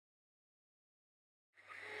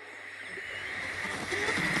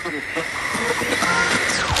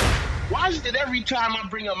Why is it every time I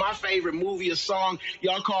bring up my favorite movie or song,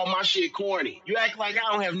 y'all call my shit corny? You act like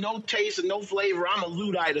I don't have no taste and no flavor. I'm a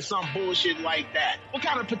Luddite or some bullshit like that. What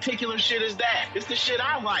kind of particular shit is that? It's the shit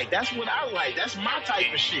I like. That's what I like. That's my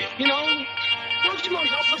type of shit. You know? Don't you know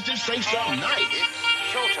y'all must just say something nice?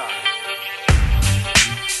 Showtime.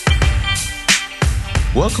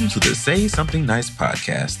 Welcome to the Say Something Nice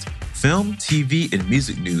podcast. Film, TV, and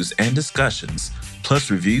music news and discussions, plus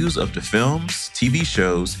reviews of the films, TV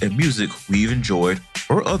shows, and music we've enjoyed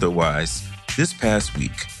or otherwise this past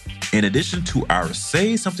week. In addition to our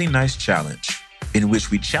Say Something Nice challenge, in which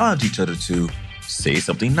we challenge each other to say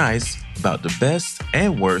something nice about the best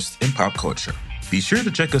and worst in pop culture. Be sure to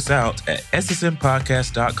check us out at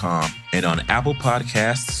ssmpodcast.com and on Apple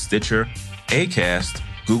Podcasts, Stitcher, Acast,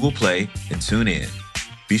 Google Play, and TuneIn.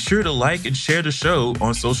 Be sure to like and share the show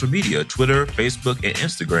on social media, Twitter, Facebook, and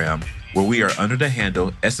Instagram, where we are under the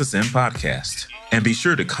handle SSM Podcast. And be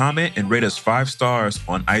sure to comment and rate us 5 stars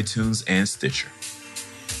on iTunes and Stitcher.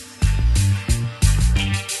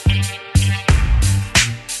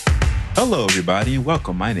 Hello, everybody, and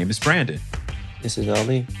welcome. My name is Brandon. This is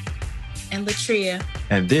Ali. And Latria.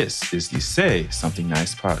 And this is the Say Something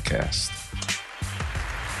Nice podcast.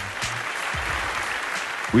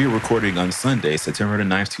 We are recording on Sunday, September the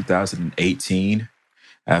 9th, 2018,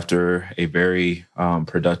 after a very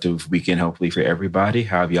productive weekend, hopefully, for everybody.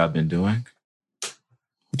 How have y'all been doing?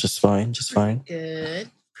 Just fine. Good.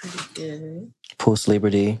 Pretty good. Post-Labor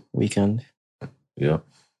Day weekend. Yep.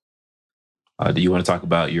 Do you want to talk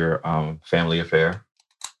about your family affair?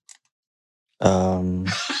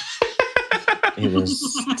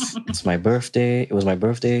 It's my birthday. It was my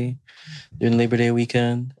birthday during Labor Day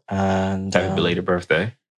weekend. And Happy belated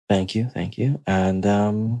birthday. Thank you. And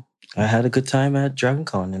I had a good time at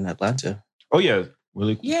DragonCon in Atlanta. Oh, yeah.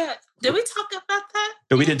 Really? Yeah. Did we talk about that?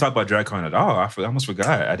 No, we didn't talk about DragonCon at all. I almost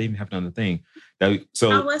forgot. I didn't even have another thing.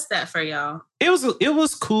 So how was that for y'all? It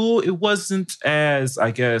was cool. It wasn't as,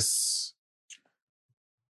 I guess,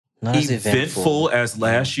 not as eventful as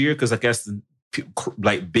last year, because I guess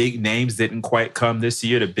like big names didn't quite come this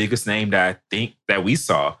year. The biggest name that I think that we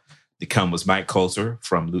saw to come was Mike Coulter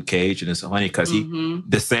from Luke Cage, and it's funny because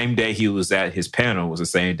the same day he was at his panel was the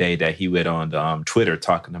same day that he went on Twitter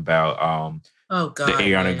talking about the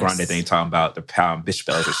Ariana Grande thing, talking about the pound Bishop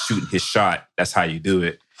Ellis was shooting his shot. That's how you do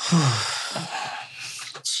it.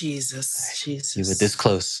 Jesus. You were this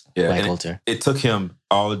close, Mike Coulter. It took him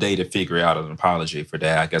all day to figure out an apology for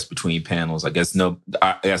that. I guess between panels,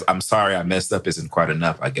 I'm sorry I messed up isn't quite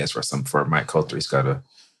enough. I guess for Mike Coulter, he's got to.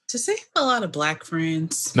 Does he have a lot of black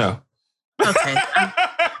friends? No. Okay.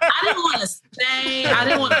 I didn't want to say. I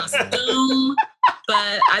didn't want to assume.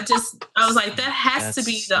 But I was like, that has to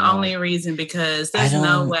be the only reason, because there's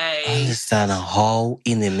no way. I understand how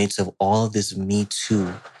in the midst of all of this Me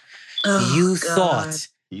Too, you thought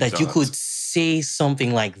that you could say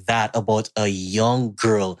something like that about a young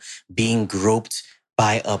girl being groped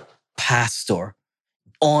by a pastor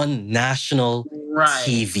on national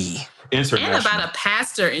TV. And about a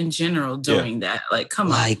pastor in general doing that. Like,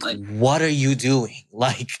 come on. Like, what are you doing?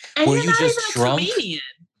 Like, were you just drunk? Comedian.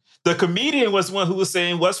 The comedian was one who was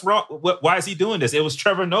saying, "What's wrong? Why is he doing this?" It was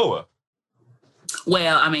Trevor Noah.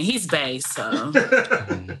 Well, I mean, he's bass, so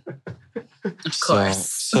of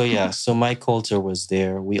course. So Mike Coulter was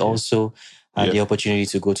there. We also had the opportunity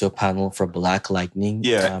to go to a panel for Black Lightning.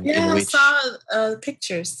 I saw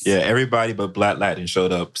pictures. Yeah, everybody but Black Lightning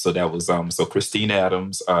showed up. So that was so Christine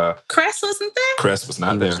Adams. Cress wasn't there? Cress was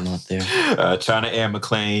not there. Was not there. China Ann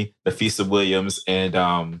McClain, Nafisa Williams, and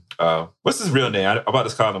what's his real name? I'm about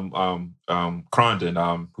to call him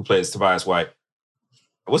Crondon, who plays Tobias White.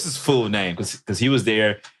 What's his full name? Because he was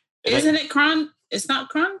there. Isn't it Cron? It's not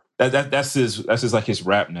Cron? That's his like his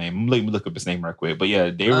rap name. Let me look up his name right quick. But yeah,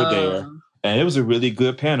 they were there. And it was a really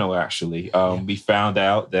good panel, actually. We found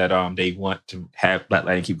out that they want to have Black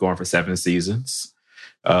Lightning keep going for 7 seasons.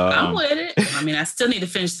 I'm with it. I mean, I still need to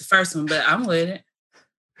finish the first one, but I'm with it.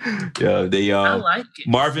 Yeah, I like it.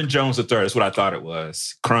 Marvin Jones III. That's what I thought it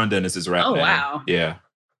was. Crondon is his rap name. Oh, wow. Yeah.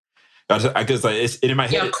 I guess like it's in my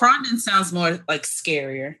head. Yeah, Crondon sounds more like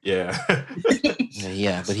scarier. Yeah.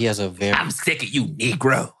 Yeah, but he has a very... I'm sick of you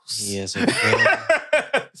Negroes. He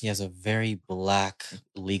has a very black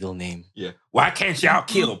legal name. Yeah. Why can't y'all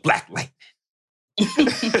kill Black Lightning?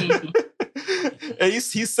 And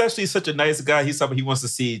he's actually such a nice guy. He's somebody he wants to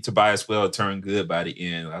see Tobias Well turn good by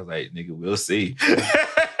the end. I was like, nigga, we'll see.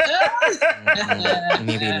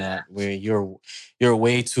 Maybe not. Where you're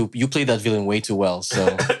way too. You play that villain way too well.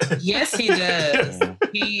 So yes, he does.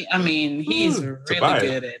 Yeah. He's really Tobias,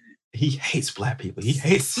 good at it. He hates black people. He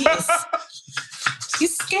hates.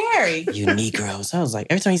 He's scary. You Negroes. I was like,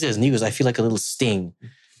 every time he says Negroes, I feel like a little sting.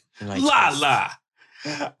 Like, la.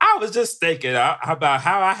 I was just thinking about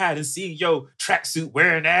how I hadn't seen your tracksuit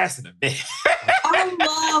wearing ass in a bit. I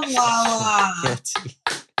love Lala.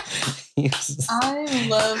 I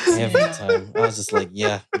love him. Every time. I was just like,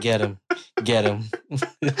 yeah, get him.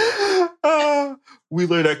 We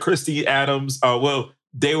learned that Christine Adams,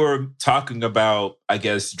 they were talking about, I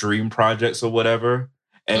guess, dream projects or whatever.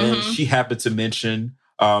 And she happened to mention,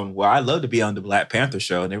 I'd love to be on the Black Panther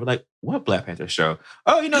show. And they were like, what Black Panther show?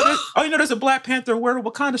 There's a Black Panther Where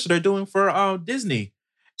Wakanda show they're doing for Disney.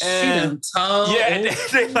 And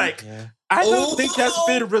they're like, I don't think that's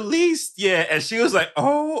been released yet. And she was like, She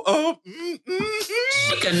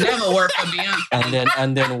can never work for Beyonce.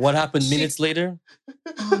 And then what happened minutes later?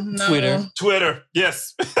 No. Twitter,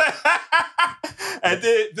 yes. And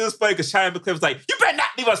then this funny because Shia McClure was like, you better not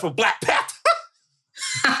leave us for Black Panther.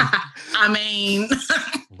 I mean,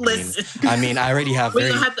 listen. I already have. We're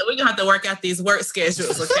gonna have to work out these work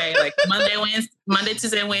schedules, okay? Like Monday,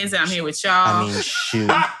 Tuesday, Wednesday, I'm here with y'all.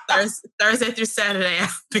 Shoot. Thursday through Saturday, I'll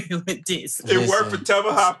be with this. It worked for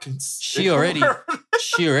Thelma Hopkins. She already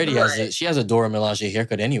has she has a Dora Milaje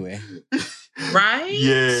haircut anyway. Right?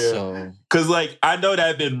 Yeah. Because I know that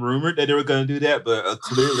had been rumored that they were going to do that, but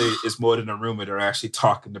clearly it's more than a rumor. They're actually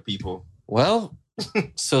talking to people. Well,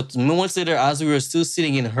 so moments later, as we were still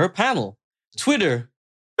sitting in her panel, Twitter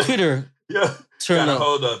got a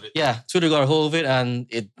hold of it. Yeah, Twitter got a hold of it, and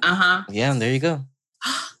it. Yeah, and there you go.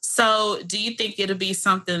 So, do you think it'll be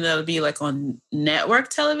something that'll be like on network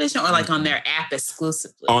television or like on their app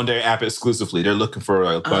exclusively? On their app exclusively. They're looking for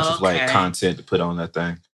a bunch of content to put on that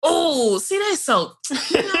thing. Oh, see, that's so.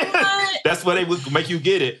 You know what? That's why they would make you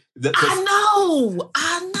get it. I know.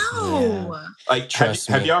 Yeah.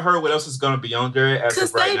 Have y'all heard what else is going to be on there as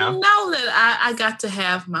of right now? Because they know that I got to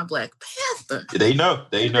have my Black Panther. They know.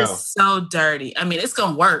 It's so dirty. I mean, it's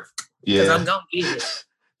going to work. Because I'm going to get it.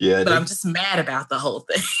 Yeah. But I'm just mad about the whole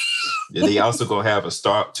thing. Yeah, they also going to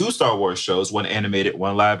have two Star Wars shows, one animated,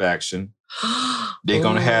 one live action. They're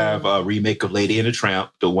going to have a remake of Lady and the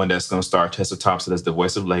Tramp, the one that's going to star Tessa Thompson as the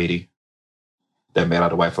voice of Lady. That made all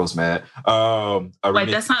the white folks mad.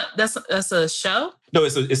 Wait, that's a show? No,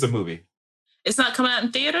 it's a movie. It's not coming out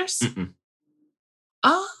in theaters? Mm-mm.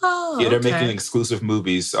 Oh, yeah, they're making exclusive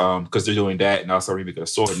movies because they're doing that and also remake of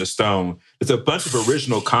Sword in the Stone. It's a bunch of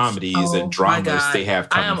original comedies and dramas they have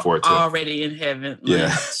coming for it too. I am already in heaven.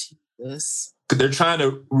 Yeah. Jesus. They're trying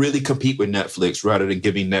to really compete with Netflix rather than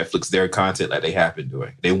giving Netflix their content like they have been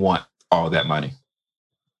doing. They want all that money.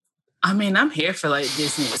 I mean, I'm here for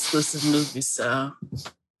Disney exclusive movies, so.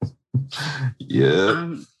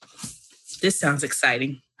 Yeah. This sounds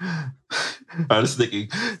exciting. I was thinking,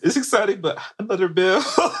 it's exciting, but another bill.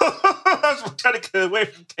 I was trying to get away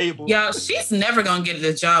from cable. Y'all, she's never going to get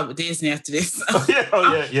a job with Disney after this.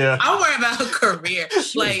 Yeah. I'm worried about her career.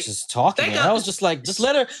 She was just talking. I was just like, just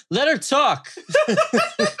let her talk.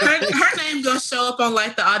 her name going to show up on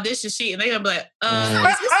the audition sheet and they're going to be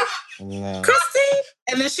like, Christine?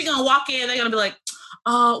 And then she going to walk in and they're going to be like,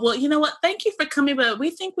 well, you know what? Thank you for coming, but we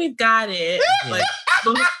think we've got it.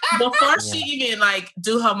 Before she even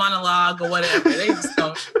do her monologue or whatever, they just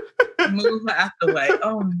gonna move her out the way.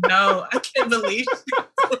 Oh no, I can't believe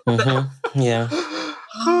it. Yeah.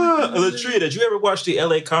 Latria, did you ever watch the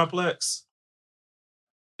LA Complex?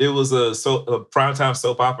 It was a primetime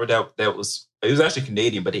soap opera that was actually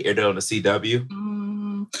Canadian, but they aired it on the CW.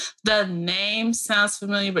 The name sounds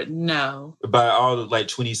familiar, but no. By all the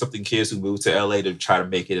 20-something kids who moved to LA to try to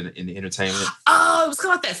make it in the entertainment. Oh, it was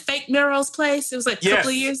called that fake Melrose Place. It was a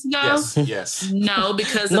couple of years ago. Yes. No,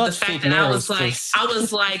 because of the fact that I was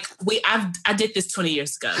like, I did this 20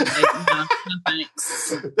 years ago. No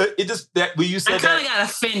thanks. It just that when you said I kind of got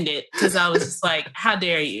offended because I was just like, how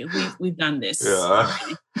dare you? We've done this. Yeah.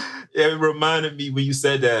 It reminded me when you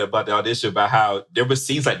said that about the audition, about how there were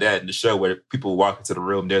scenes like that in the show where people walk into the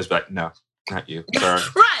room, there's no, not you. Sorry.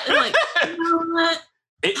 Right. You know what?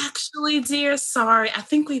 Actually, dear, sorry. I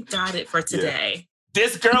think we've got it for today. Yeah.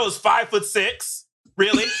 This girl is 5'6".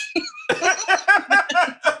 Really?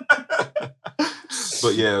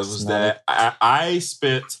 But yeah, it was that. I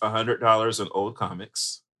spent $100 on old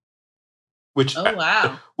comics. Which, oh,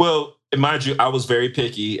 wow. Well, mind you, I was very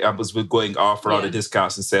picky. I was going off for all the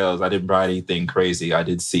discounts and sales. I didn't buy anything crazy. I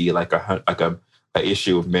did see a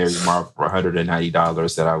issue of Mary Marvel for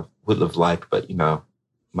 $190 that I would have liked, but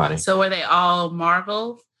money. So were they all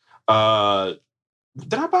Marvel? Did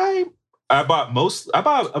I buy?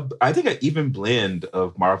 I think an even blend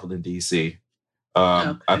of Marvel and DC.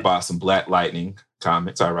 I bought some Black Lightning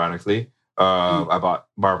comics, ironically. I bought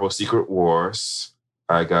Marvel Secret Wars.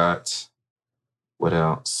 I got What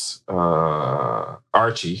else?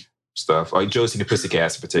 Archie stuff. Like Josie and the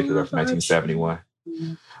Pussycats in particular from 1971.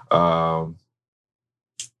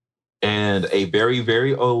 And a very,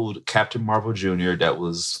 very old Captain Marvel Jr. that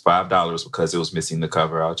was $5 because it was missing the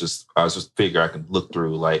cover. I was just figure I can look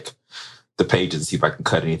through like the pages and see if I can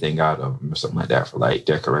cut anything out of them or something like that for like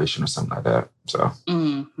decoration or something like that. So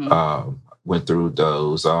went through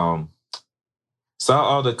those. Saw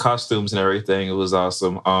all the costumes and everything. It was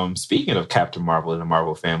awesome. Speaking of Captain Marvel and the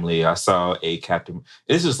Marvel family, I saw a Captain...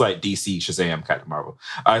 This is like DC Shazam Captain Marvel.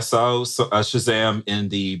 I saw Shazam in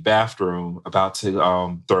the bathroom about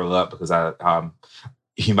to throw up because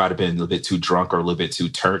he might have been a little bit too drunk or a little bit too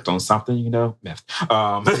turned on something, you know?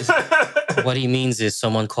 What he means is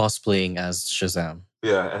someone cosplaying as Shazam.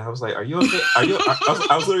 Yeah, and I was like, are you okay? I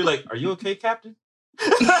was literally like, are you okay, Captain?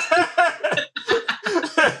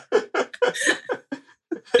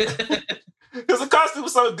 Because the costume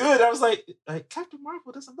was so good, I was like Captain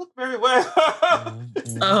Marvel doesn't look very well.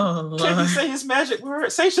 Oh, can you say his magic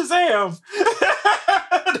word? Say Shazam.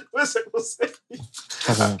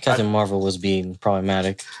 Captain Marvel was being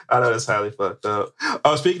problematic. I know that's highly fucked up.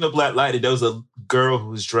 Oh, speaking of Black Lightning, there was a girl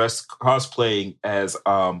who was dressed cosplaying as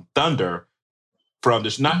Thunder from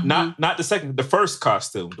this not the first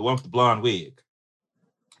costume, the one with the blonde wig,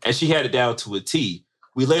 and she had it down to a T.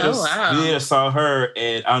 We later saw her,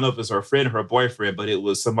 and I don't know if it was her friend or her boyfriend, but it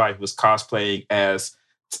was somebody who was cosplaying as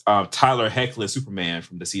Tyler Hoechlin Superman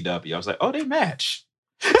from the CW. I was like, oh, they match.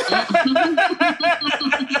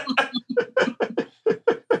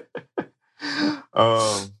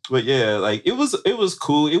 But yeah, like it was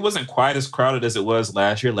cool. It wasn't quite as crowded as it was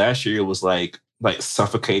last year. Last year it was like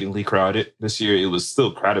suffocatingly crowded. This year it was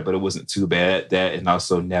still crowded, but it wasn't too bad. That and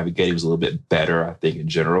also navigating was a little bit better, I think, in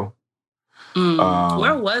general.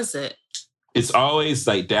 Where was it? It's always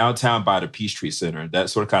like downtown by the Peachtree Center.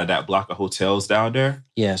 That's sort of kind of that block of hotels down there.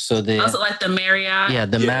 Yeah, so was it like the Marriott? Yeah,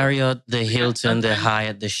 the Marriott, the Hilton, the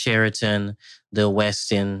Hyatt, the Sheraton, the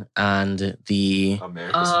Westin, and the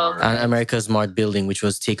America's Mart building, which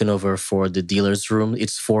was taken over for the dealer's room.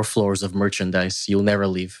 It's 4 floors of merchandise. You'll never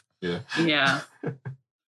leave. Yeah.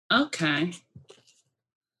 Okay.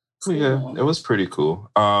 Cool. Yeah, it was pretty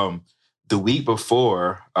cool. The week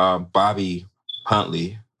before, Bobby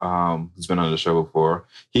Huntley, who's been on the show before,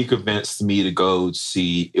 he convinced me to go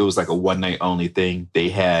see, it was like a one night only thing. They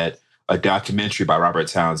had a documentary by Robert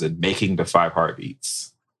Townsend, Making the 5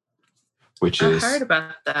 Heartbeats, I heard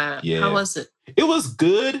about that. Yeah. How was it? It was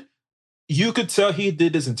good. You could tell he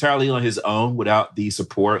did this entirely on his own without the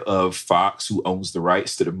support of Fox, who owns the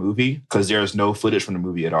rights to the movie, because there's no footage from the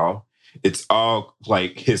movie at all. It's all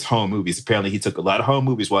like his home movies. Apparently, he took a lot of home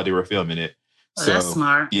movies while they were filming it. Oh, so, that's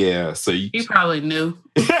smart. Yeah. So he probably knew.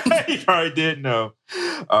 He probably did know.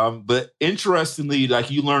 But interestingly,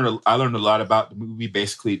 like I learned a lot about the movie.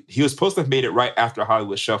 Basically, he was supposed to have made it right after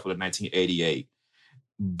Hollywood Shuffle in 1988.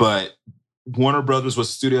 But Warner Brothers was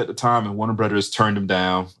the studio at the time, and Warner Brothers turned him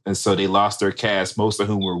down. And so they lost their cast, most of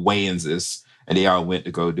whom were Wayanses, and they all went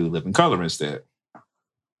to go do Living Color instead.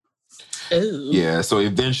 Ooh. Yeah, so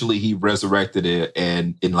eventually he resurrected it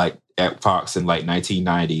and at Fox in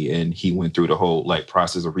 1990, and he went through the whole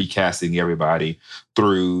process of recasting everybody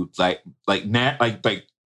through 3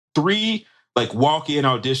 walk-in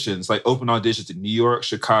auditions, open auditions in New York,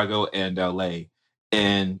 Chicago, and LA.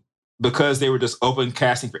 And because they were just open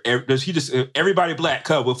casting for everybody Black,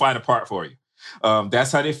 we'll find a part for you.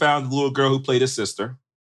 That's how they found the little girl who played his sister,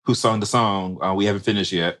 who sung the song We Haven't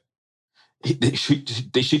Finished Yet. She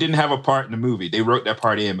didn't have a part in the movie. They wrote that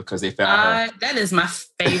part in because they found her. That is my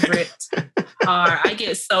favorite part. I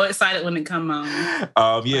get so excited when it comes on.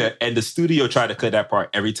 Yeah, and the studio tried to cut that part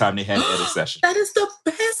every time they had an edit session. That is the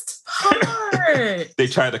best part. They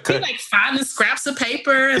tried to cut. They finding scraps of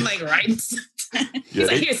paper and writing. He's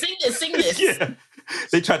here, sing this. Yeah.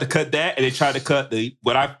 They tried to cut that, and they tried to cut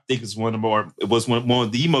what I think is one of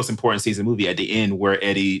the most important scenes in the movie at the end, where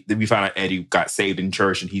we found out Eddie got saved in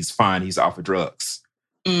church and he's fine. He's off of drugs.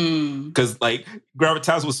 Because Robert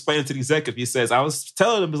Townsend was explaining to the executive, he says, I was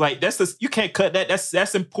telling him, you can't cut that.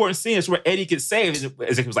 That's important scene. It's where Eddie gets saved. And the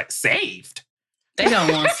executive was like, saved? They don't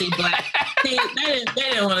want to see black. They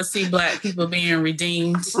didn't want to see Black people being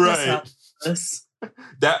redeemed. Right.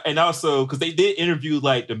 That, and also because they did interview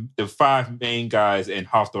the 5 main guys and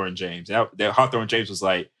Hawthorne James. That Hawthorne James was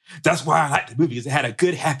like, that's why I like the movie, because it had a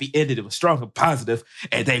good happy ending. It was strong and positive,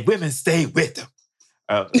 and women stayed with them.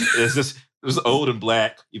 It was old and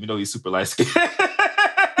Black, even though he's super light skinned.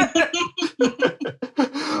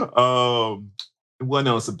 What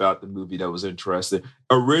else about the movie that was interesting?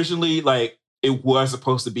 Originally, it was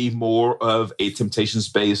supposed to be more of a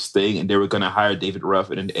Temptations-based thing, and they were going to hire David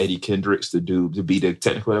Ruffin and Eddie Kendricks to be the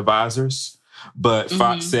technical advisors. But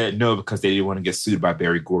Fox said no because they didn't want to get sued by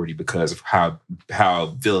Berry Gordy because of how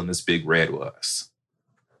villainous Big Red was.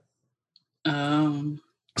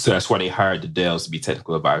 So that's why they hired the Dells to be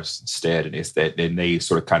technical advisors instead. And then they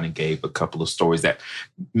sort of kind of gave a couple of stories that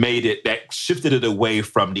shifted it away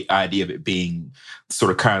from the idea of it being sort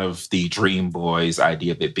of kind of the Dream Boys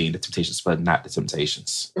idea of it being the Temptations, but not the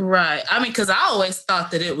Temptations. Right. I mean, because I always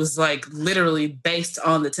thought that it was like literally based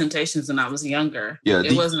on the Temptations when I was younger. Yeah.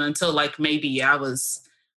 It wasn't until like maybe I was,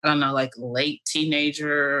 I don't know, like late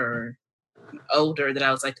teenager or older that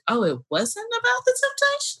I was like, oh, it wasn't about the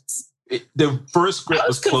Temptations? The first script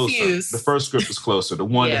was closer. The first script was closer. The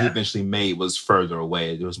one that he eventually made was further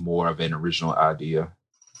away. It was more of an original idea.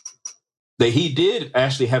 He did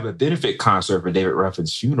actually have a benefit concert for David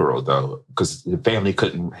Ruffin's funeral, though, because the family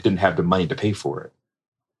didn't have the money to pay for it.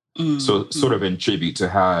 So, sort of in tribute to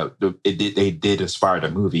how they did inspire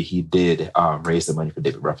the movie, he did raise the money for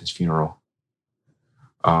David Ruffin's funeral.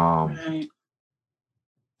 Right.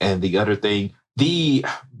 And the other thing. The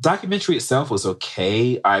documentary itself was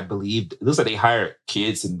okay. I believe it looks like they hired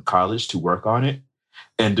kids in college to work on it,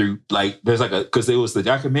 and because it was the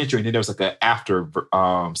documentary, and then there was like an after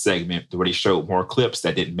segment where they showed more clips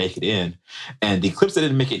that didn't make it in, and the clips that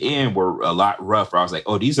didn't make it in were a lot rougher. I was like,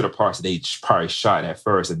 oh, these are the parts that they probably shot at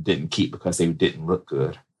first and didn't keep because they didn't look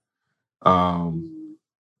good. I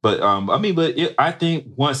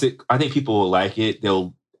think people will like it.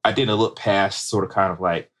 I didn't look past sort of kind of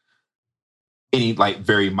like any like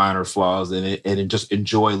very minor flaws in it and just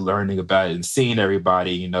enjoy learning about it and seeing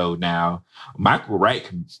everybody, now. Michael Wright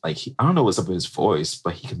can, I don't know what's up with his voice,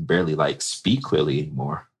 but he can barely speak clearly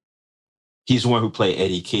anymore. He's the one who played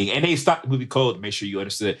Eddie King. And they stopped the movie cold to make sure you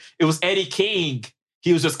understood. It was Eddie King.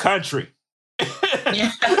 He was just country. Y'all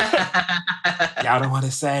don't want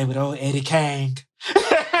to say with old Eddie King.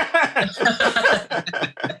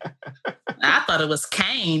 I thought it was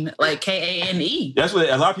Kane, like Kane. That's what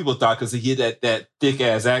a lot of people thought because he had that thick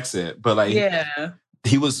ass accent. But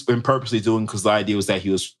he was purposely doing because the idea was that he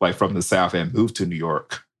was from the South and moved to New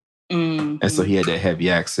York, and so he had that heavy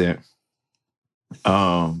accent.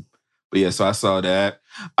 But yeah, so I saw that.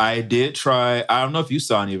 I did try. I don't know if you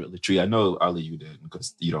saw any of it, Latree. I know Ali, you didn't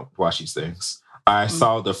because you don't watch these things. I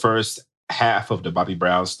saw the first half of the Bobby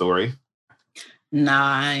Brown story.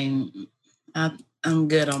 Nah, I'm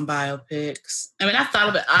good on biopics. I mean, I thought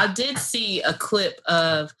about it. I did see a clip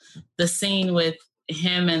of the scene with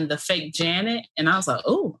him and the fake Janet, and I was like,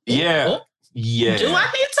 oh. Yeah. Yeah. Do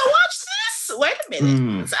I need to watch this? Wait a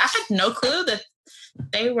minute. I had no clue that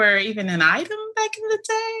they were even an item back in the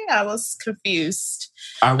day. I was confused.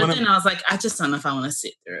 Then I was like, I just don't know if I want to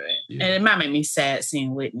sit through it. Yeah. And it might make me sad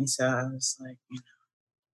seeing Whitney, so I was like,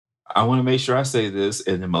 I want to make sure I say this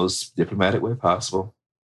in the most diplomatic way possible.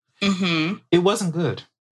 Mm-hmm. It wasn't good.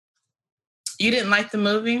 You didn't like the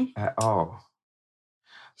movie? At all.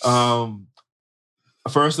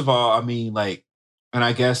 First of all, I mean, and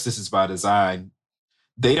I guess this is by design,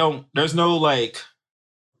 there's no,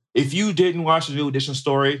 if you didn't watch the New Edition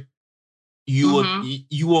story, you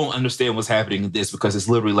won't understand what's happening in this because it's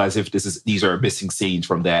literally as if these are missing scenes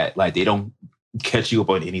from that. They don't catch you up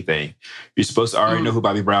on anything. You're supposed to already know who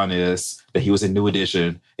Bobby Brown is, that he was in New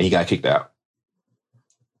Edition, and he got kicked out.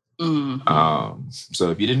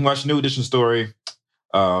 So if you didn't watch the New Edition story,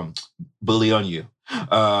 bully on you.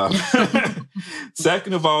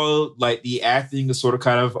 Second of all, the acting is sort of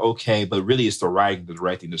kind of okay, but really it's the writing, the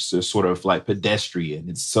directing that's just sort of pedestrian.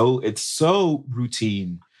 It's so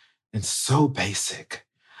routine and so basic.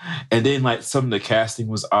 And then some of the casting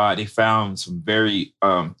was odd. They found some very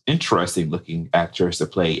interesting looking actors to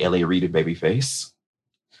play L.A. Reid and Babyface.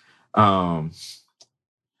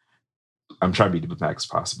 I'm trying to be diplomatic as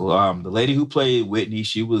possible. The lady who played Whitney,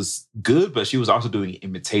 she was good, but she was also doing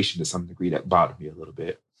imitation to some degree that bothered me a little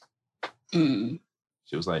bit. She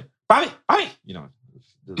was like, Bobby!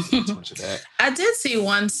 There's too much of that. I did see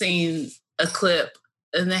one scene, a clip,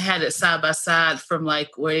 and they had it side by side from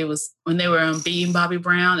where it was when they were on Being Bobby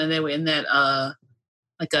Brown, and they were in that I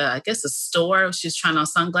guess a store. She was trying on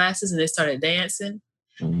sunglasses, and they started dancing.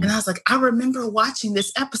 And I was like, I remember watching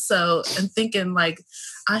this episode and thinking, I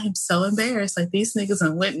am so embarrassed. These niggas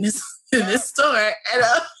are witness in this store and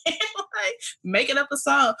I'm making up a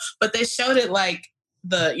song. But they showed it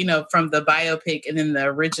from the biopic and then the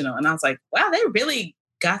original. And I was like, wow, they really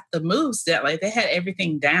got the moves that they had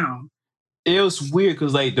everything down. It was weird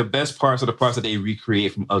because the best parts are the parts that they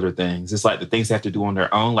recreate from other things. It's the things they have to do on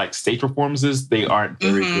their own, stage performances, they aren't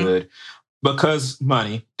very good. Because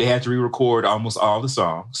money, they had to re-record almost all the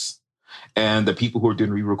songs. and the people who are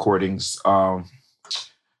doing re-recordings,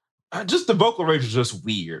 just the vocal range is just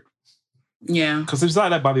weird. Yeah. Because it's not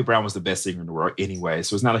like Bobby Brown was the best singer in the world anyway.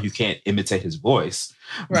 So it's not like you can't imitate his voice.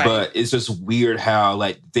 Right. But it's just weird how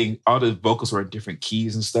all the vocals were in different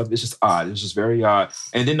keys and stuff. It's just odd. It's just very odd.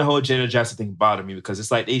 And then the whole Janet Jackson thing bothered me because it's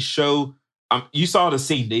like they show, you saw the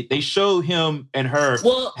scene. They show him and her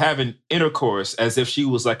having intercourse as if she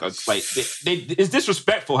was it's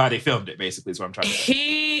disrespectful how they filmed it, basically, is what I'm trying to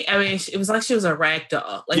say. It was like she was a rag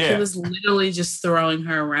doll. He was literally just throwing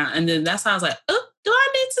her around. And then that's how I was like, oh, do I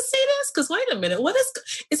need to see this? Because wait a minute,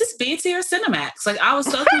 is this BT or Cinemax? I was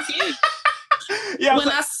so confused. When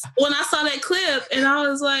I saw that clip, and I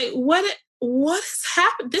was like, what is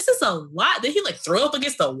happening? This is a lot. Then he throw up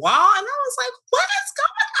against the wall, and I was like, what is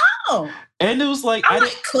going on? And it was like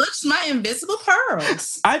I clutched my invisible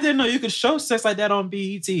pearls. I didn't know you could show sex like that on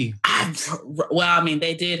BET. They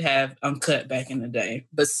did have Uncut back in the day,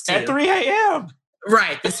 but still. At 3 a.m.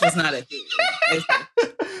 Right, this was not a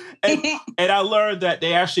and I learned that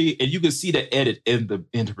they actually, and you can see the edit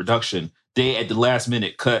into production. They at the last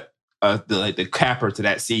minute cut the capper to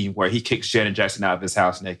that scene where he kicks Janet Jackson out of his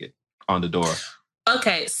house naked on the door.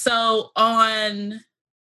 Okay, so on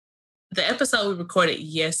the episode we recorded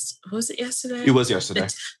was it yesterday? It was yesterday.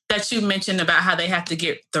 That you mentioned about how they have to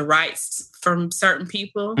get the rights from certain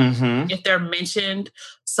people if they're mentioned.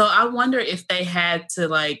 So I wonder if they had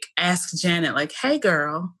to ask Janet, hey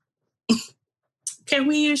girl, can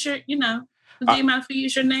we use your, do you mind if we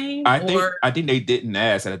use your name? I think they didn't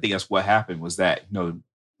ask, and I think that's what happened was that,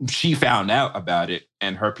 she found out about it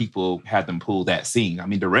and her people had them pull that scene. I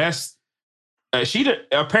mean, the rest,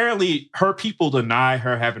 apparently her people deny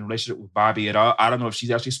her having a relationship with Bobby at all. I don't know if she's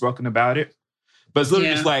actually spoken about it, but it's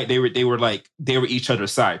literally just they were each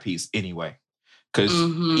other's side piece anyway. Because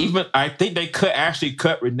even I think they could actually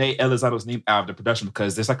cut Renee Elizondo's name out of the production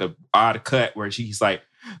because there's an odd cut where she's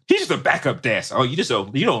just a backup dancer. Oh, you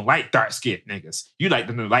don't like dark skinned niggas. You like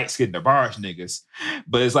the light skinned, the barge niggas.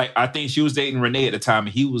 But it's I think she was dating Renee at the time,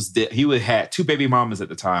 and he had 2 baby mamas at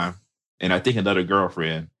the time, and I think another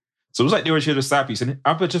girlfriend. So it was they were each other's side piece. And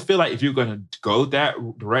I just feel if you're going to go that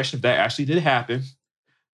direction, if that actually did happen,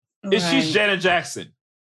 if she's Janet Jackson,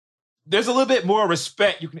 there's a little bit more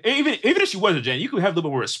respect. You can even if she wasn't Janet, you could have a little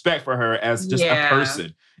bit more respect for her as just a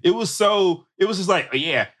person. It was just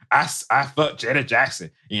I fucked Janet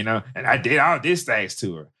Jackson, and I did all these things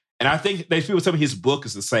to her. And I think they feel some of his book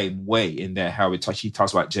is the same way in that how he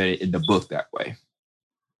talks about Janet in the book that way.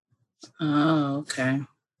 Oh, okay.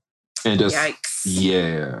 And just yikes.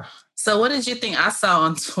 Yeah. So what did you think? I saw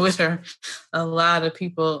on Twitter a lot of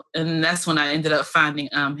people, and that's when I ended up finding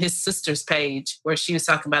his sister's page where she was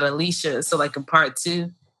talking about Alicia. So in part 2.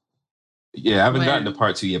 Yeah, I haven't gotten to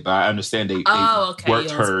part 2 yet, but I understand they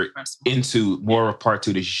worked her into more of part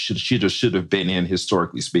 2 that she should have been in,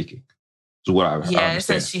 historically speaking. Is what I understand. It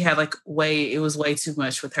said she had it was way too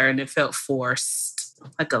much with her, and it felt forced.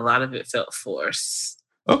 A lot of it felt forced.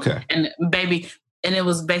 Okay. And it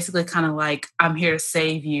was basically kind of I'm here to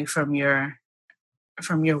save you from your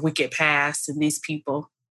wicked past and these people.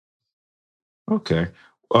 Okay.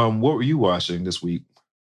 What were you watching this week?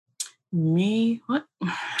 Me? What?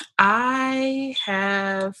 I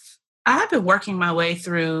have been working my way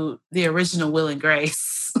through the original Will and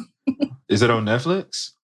Grace. Is it on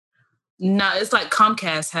Netflix? No, it's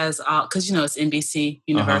Comcast has all, because it's NBC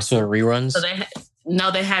Universal. So reruns? So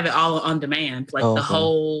they have it all on demand, the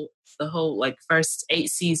whole first 8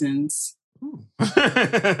 seasons.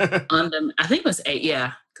 I think it was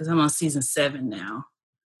 8, because I'm on season 7 now.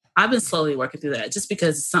 I've been slowly working through that just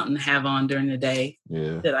because it's something to have on during the day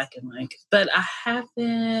that I can But I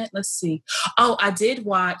haven't, let's see. Oh, I did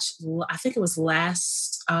watch, I think it was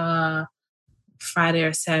last Friday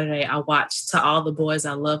or Saturday, I watched To All the Boys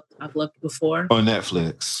I've Loved Before. On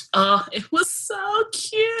Netflix. Oh, it was so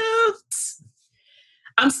cute.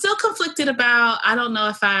 I'm still conflicted about, I don't know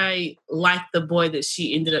if I like the boy that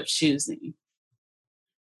she ended up choosing.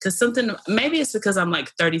 Because maybe it's because I'm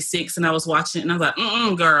 36 and I was watching it and I was like,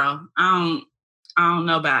 girl, I don't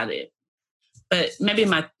know about it. But maybe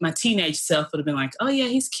my teenage self would have been like, oh yeah,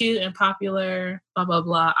 he's cute and popular, blah, blah,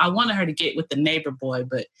 blah. I wanted her to get with the neighbor boy,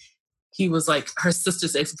 but he was her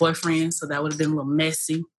sister's ex-boyfriend, so that would have been a little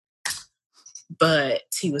messy. But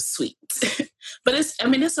he was sweet. But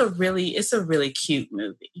it's a really cute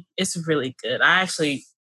movie. It's really good. I started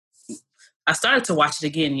to watch it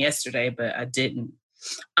again yesterday, but I didn't.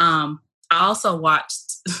 I also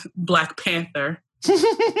watched Black Panther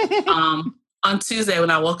on Tuesday when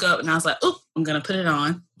I woke up, and I was like, "Oh, I'm gonna put it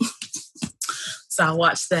on." So I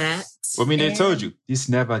watched that. Well, they told you this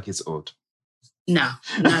never gets old. No,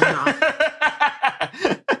 not at all.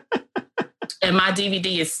 And my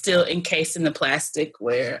DVD is still encased in the plastic.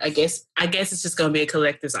 Where I guess it's just going to be a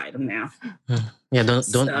collector's item now. Yeah,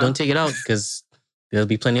 don't take it out because there'll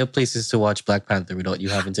be plenty of places to watch Black Panther without you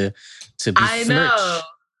having to be. I know.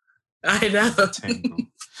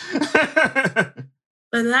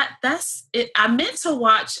 But that's it. I meant to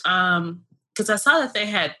watch because I saw that they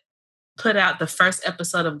had put out the first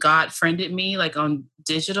episode of God Friended Me like on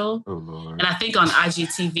digital, and I think on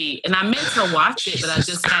IGTV. And I meant to watch it, but I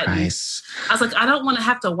just hadn't. I was like, I don't want to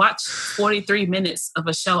have to watch 43 minutes of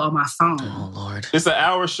a show on my phone. Oh Lord, it's an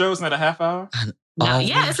hour show. It's not a half hour.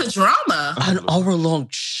 Yeah, it's a drama. An hour-long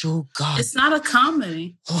show, God. It's not a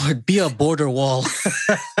comedy. Lord, be a border wall.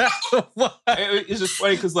 It's just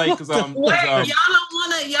funny because y'all don't want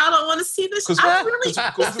to see this.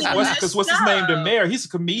 Because what's his name? The mayor. He's a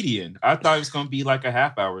comedian. I thought it was going to be like a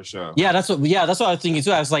half-hour show. Yeah, that's what I was thinking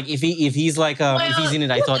too. I was like, if he's like if he's in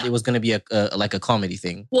it, I thought it was going to be a comedy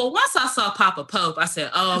thing. Well, once I saw Papa Pope, I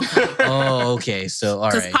said, oh, okay. Oh, okay. So all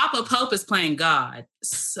right. Because Papa Pope is playing God,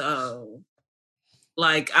 so.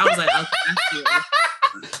 Like I was like,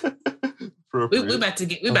 okay, we about to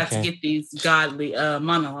get these godly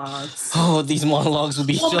monologues. Oh, these monologues will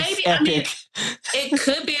be just maybe, epic. I mean, it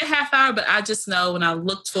could be a half hour, but I just know when I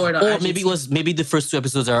looked for it. Or maybe the first 2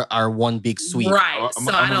 episodes are one big sweep. Right.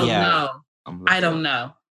 I don't know. I don't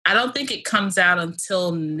know. I don't think it comes out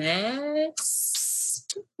until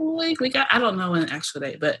next week. I don't know when the actual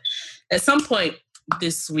date, but at some point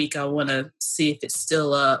this week I want to see if it's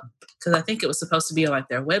still up. Because I think it was supposed to be on like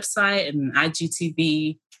their website and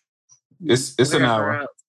IGTV. It's an hour. Else.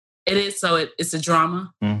 It is, so it's a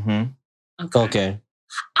drama. Mm-hmm. Okay.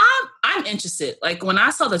 I'm interested. Like when I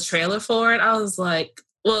saw the trailer for it, I was like,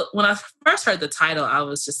 well, when I first heard the title, I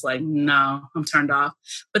was just like, no, I'm turned off.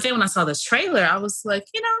 But then when I saw the trailer, I was like,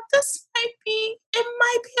 this might be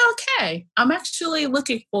okay. I'm actually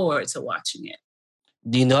looking forward to watching it.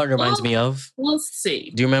 Do you know what it reminds me of? We'll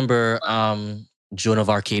see. Do you remember Joan of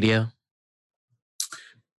Arcadia?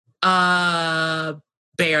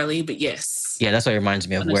 Barely, but yes. Yeah, that's what it reminds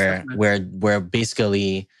me of. Where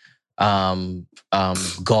basically, God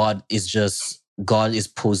is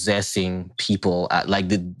possessing people. Like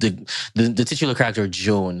the titular character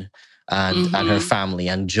Joan and her family,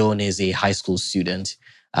 and Joan is a high school student.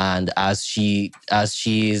 And as she's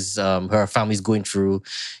her family's going through,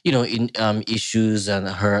 issues and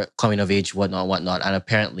her coming of age, whatnot, and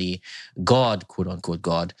apparently God, quote unquote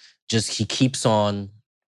God, he keeps on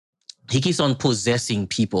possessing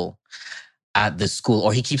people at the school,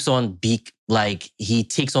 or he keeps on he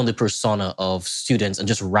takes on the persona of students and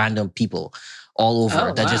just random people all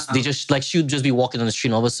over she would just be walking on the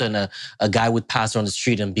street and all of a sudden a guy would pass her on the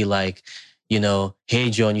street and be like, hey,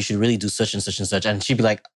 Joan, you should really do such and such and such. And she'd be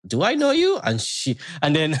like, do I know you? And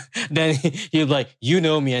then he'd be like, you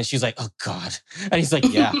know me. And she's like, oh God. And he's like,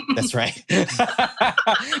 yeah, that's right. And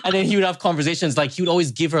then he would have conversations. Like he would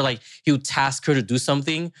always give her, he would task her to do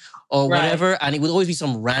something or whatever. And it would always be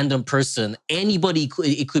some random person. Anybody,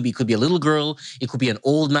 it could be a little girl. It could be an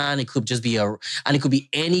old man. It could just be and it could be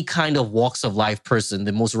any kind of walks of life person,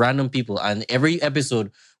 the most random people. And every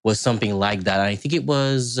episode was something like that. And I think it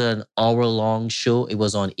was an hour-long show. It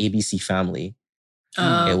was on ABC Family.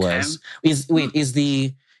 It was. Is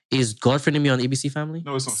God Friended Me on ABC Family?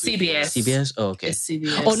 No, it's on CBS. CBS? Oh, okay. It's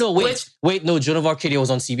CBS. Oh, no, wait. No, Joan of Arcadia was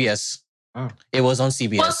on CBS. Oh. It was on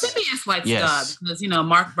CBS. Well, CBS likes God because,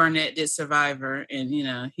 Mark Burnett did Survivor and,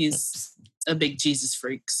 he's a big Jesus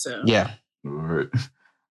freak, so. Yeah. All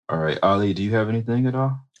right. Ali, do you have anything at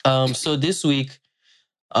all? So this week,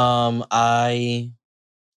 I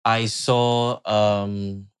started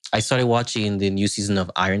watching the new season of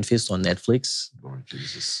Iron Fist on Netflix. Lord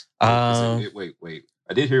Jesus. Wait.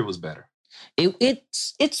 I did hear it was better.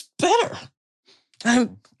 It's better. I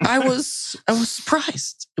was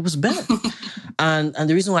surprised. It was better. and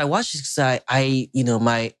the reason why I watched is because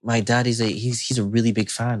my dad he's a really big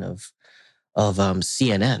fan of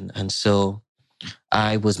CNN. And so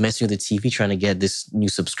I was messing with the TV trying to get this new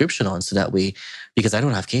subscription on so that way, because I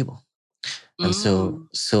don't have cable. And so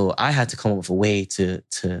I had to come up with a way to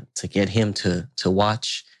get him to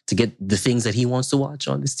watch, to get the things that he wants to watch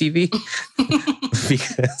on this TV,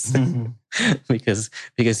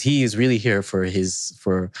 because he is really here for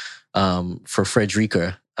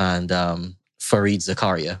Frederica and Fareed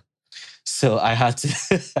Zakaria. So I had to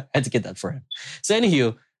get that for him. So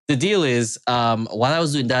anywho, the deal is, while I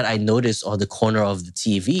was doing that, I noticed on the corner of the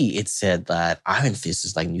TV, it said that Iron Fist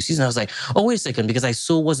is new season. I was like, oh, wait a second, because I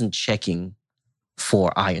wasn't checking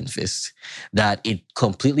for Iron Fist that it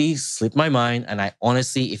completely slipped my mind. And I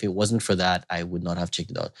honestly, if it wasn't for that, I would not have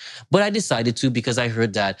checked it out. But I decided to because I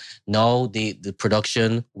heard that now the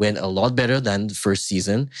production went a lot better than the first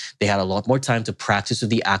season. They had a lot more time to practice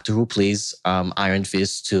with the actor who plays Iron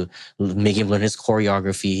Fist to make him learn his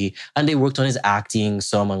choreography. And they worked on his acting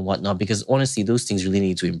some and whatnot because honestly, those things really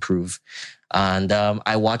need to improve. And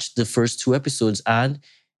I watched the first 2 episodes and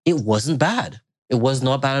it wasn't bad. It was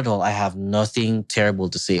not bad at all. I have nothing terrible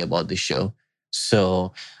to say about this show.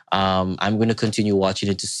 So I'm going to continue watching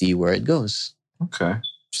it to see where it goes. Okay.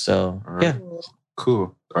 So, right. Yeah.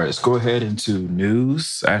 Cool. All right, let's go ahead into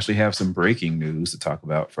news. I actually have some breaking news to talk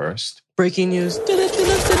about first. Breaking news.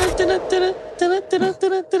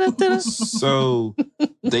 So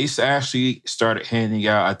they actually started handing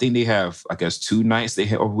out, I think they have, 2 nights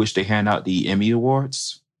over which they hand out the Emmy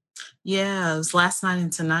Awards. Yeah, it was last night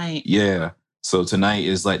and tonight. Yeah. So tonight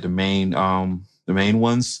is like the main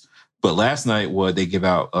ones. But last night, they give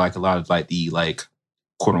out a lot of the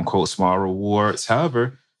quote unquote small rewards.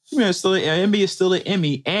 However, it's still an Emmy is still an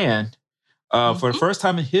Emmy. And for the first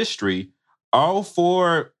time in history, all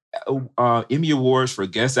 4 Emmy Awards for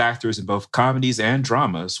guest actors in both comedies and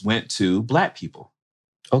dramas went to Black people.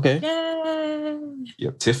 Okay. Yay.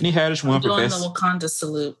 Yep. Tiffany Haddish won for best. The Wakanda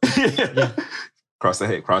salute. Yeah. Cross the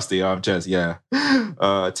head, cross the chest, yeah.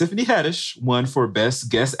 Tiffany Haddish won for Best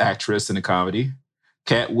Guest Actress in a Comedy.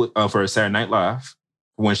 Kat for Saturday Night Live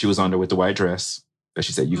when she was on there with the white dress that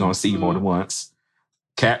she said you're going to see more than once.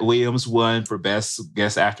 Cat Williams won for Best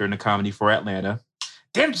Guest Actor in a Comedy for Atlanta.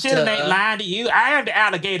 Them children ain't lying to you. I am the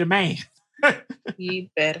alligator man. You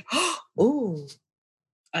better. Ooh.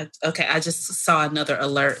 Okay, I just saw another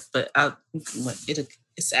alert, but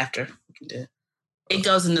it's after. We can do it. It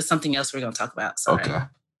goes into something else we're going to talk about. Sorry. Okay.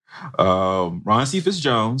 Ron Cephas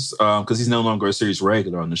Jones, because he's no longer a series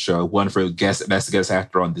regular on the show, won for best guest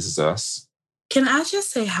actor on This Is Us. Can I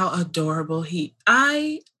just say how adorable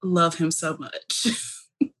I love him so much.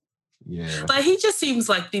 Yeah. He just seems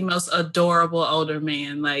like the most adorable older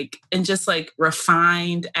man, and just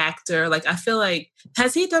refined actor. I feel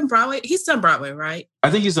has he done Broadway? He's done Broadway, right? I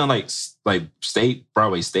think he's done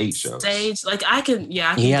Broadway stage shows. I can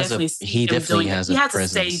definitely see him doing it. He has a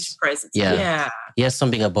stage presence. Yeah. He has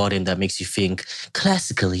something about him that makes you think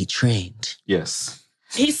classically trained. Yes.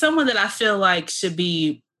 He's someone that I feel should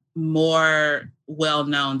be more well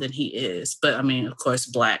known than he is. But I mean, of course,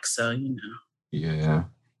 Black, so Yeah.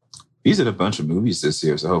 He's in a bunch of movies this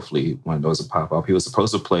year, so hopefully one of those will pop up. He was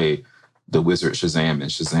supposed to play the wizard Shazam in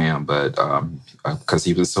Shazam, but because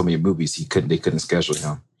he was in so many movies, they couldn't schedule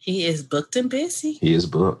him. He is booked and busy. He is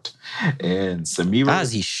booked. And Samira...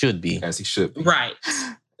 As he should be. Right.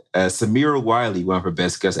 Samira Wiley won for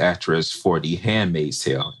Best Guest Actress for The Handmaid's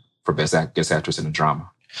Tale for Best Guest Actress in a Drama.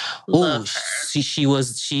 Oh, she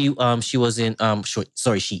is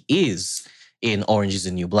in Orange is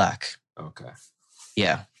the New Black. Okay.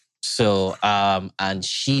 Yeah. So, and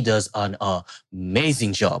she does an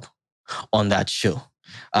amazing job on that show.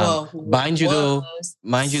 Mind you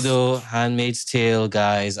though, Handmaid's Tale,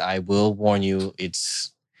 guys, I will warn you,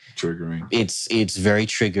 it's triggering. It's very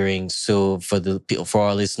triggering. So for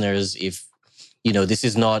our listeners, if this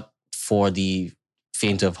is not for the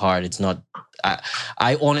faint of heart, it's not.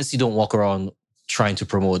 I honestly don't walk around trying to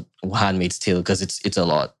promote Handmaid's Tale because it's a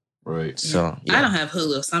lot. Right. So yeah. I don't have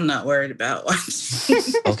Hulu, so I'm not worried about watching.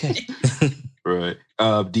 Okay. Right.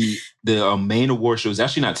 The main award show is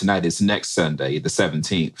actually not tonight. It's next Sunday, the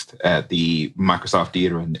 17th, at the Microsoft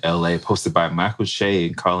Theater in LA, hosted by Michael Shea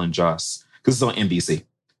and Colin Jost. Because it's on NBC.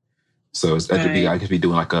 So I could be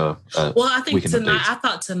doing a I think tonight. I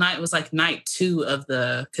thought tonight was night 2 of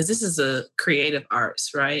because this is a creative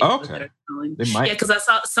arts, right? Oh, okay. They might. Yeah, because I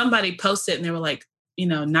saw somebody post it and they were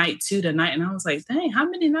night 2 tonight, and I was like, dang, how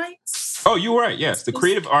many nights? Oh, you were right. Yes, the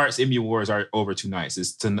Creative Arts Emmy Awards are over 2 nights.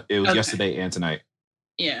 It was yesterday and tonight.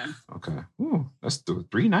 Yeah. Okay. Ooh, that's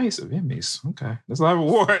 3 nights of Emmys. Okay, that's a lot of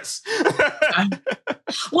awards.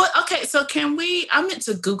 Okay. So I meant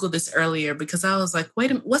to Google this earlier because I was like,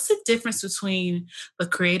 wait a minute, what's the difference between the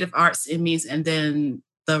Creative Arts Emmys and then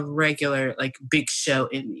the regular big show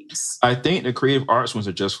Emmys? I think the Creative Arts ones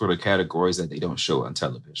are just for the categories that they don't show on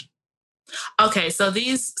television. Okay, so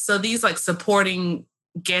these supporting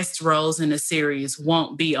guest roles in a series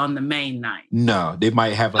won't be on the main night. No, they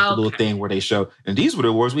might have a little thing where they show, and these were the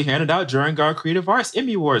awards we handed out during our Creative Arts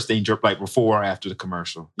Emmy Awards. They dropped before or after the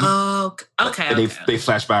commercial. Oh, okay. And they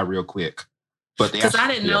flash by real quick. But because I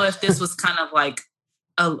didn't know if this was kind of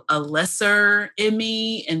a lesser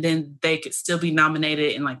Emmy, and then they could still be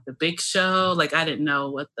nominated in the big show. I didn't know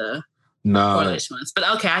what the. No. correlation ones. But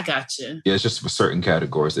okay, I got you. Yeah, it's just for certain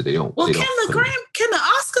categories that they don't. Well, they can don't the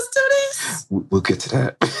Oscars do this? We'll get to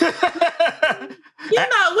that.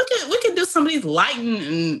 We can do some of these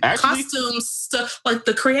lighting and costume stuff, like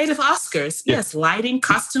the creative Oscars. Yeah. Yes, lighting,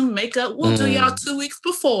 costume, makeup. We'll do y'all 2 weeks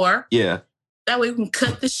before. Yeah. That way we can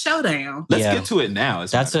cut the show down. Let's get to it now.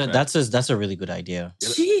 That's a really good idea.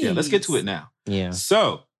 Yeah, let's get to it now. Yeah.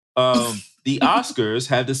 So the Oscars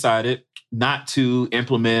have decided not to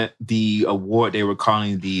implement the award they were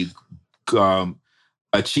calling the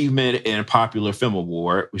Achievement in Popular Film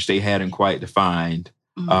Award, which they hadn't quite defined.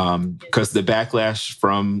 Because the backlash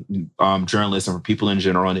from journalists and from people in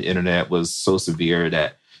general on the internet was so severe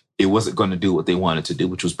that it wasn't going to do what they wanted to do,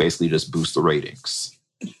 which was basically just boost the ratings.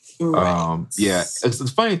 Right.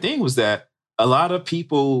 The funny thing was that a lot of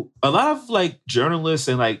like journalists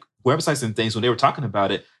and like websites and things, when they were talking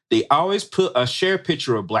about it, they always put a shared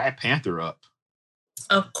picture of Black Panther up.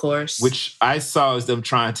 Of course. Which I saw as them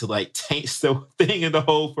trying to like taint the thing in the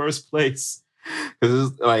whole first place.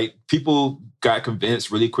 Because like people got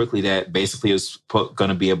convinced really quickly that basically it was going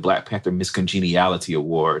to be a Black Panther miscongeniality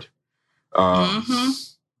award.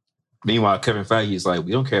 Meanwhile, Kevin Feige is like,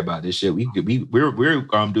 we don't care about this shit. We're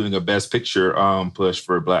doing a Best Picture push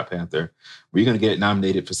for Black Panther. We're going to get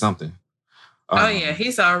nominated for something.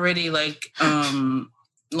 He's already like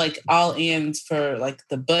all in for like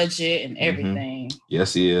the budget and everything.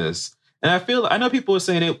 Yes, he is. And I know people are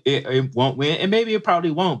saying it won't win, and maybe it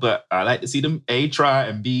probably won't, but I like to see them A, try,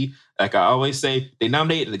 and B, like I always say, they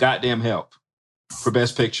nominated the goddamn Help for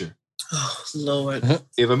Best Picture. Oh, Lord.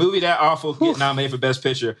 If a movie that awful get nominated for Best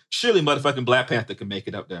Picture, surely motherfucking Black Panther can make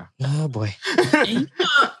it up there. Oh, boy. And,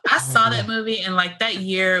 I saw that movie, and like that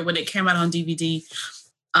year when it came out on DVD,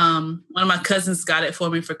 one of my cousins got it for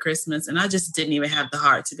me for Christmas, and I just didn't even have the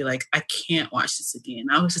heart to be like, I can't watch this again.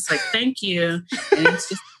 I was just like, thank you. And it's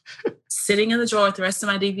just sitting in the drawer with the rest of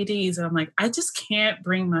my DVDs. And I'm like, I just can't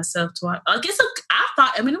bring myself to watch.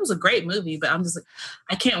 It was a great movie, but I'm just like,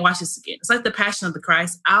 I can't watch this again. It's like The Passion of the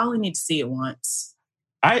Christ. I only need to see it once.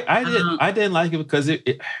 I didn't like it because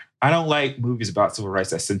I don't like movies about civil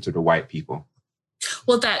rights that center the white people.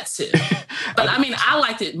 Well, that too. But I mean, I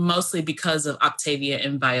liked it mostly because of Octavia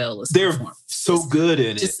and Viola's performance. So good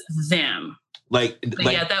in just it. Just them.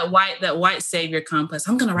 That white savior complex.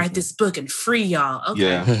 I'm gonna write this book and free y'all.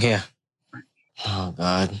 Okay. Yeah. Oh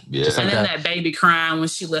God. Yeah. And then that baby crying when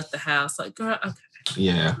she left the house. Like, girl, okay.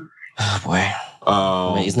 Yeah. Oh boy.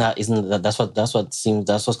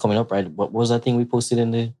 That's what's coming up, right? What was that thing we posted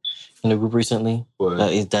in the group recently? What?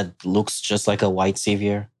 That looks just like a white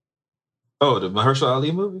savior. Oh, the Mahershala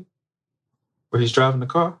Ali movie? Where he's driving the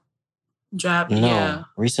car? No.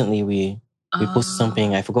 Recently we posted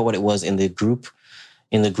something, I forgot what it was, in the group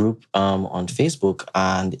on Facebook,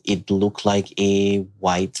 and it looked like a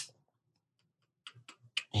white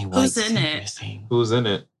Who's in it? Who's in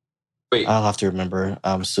it? Wait. I'll have to remember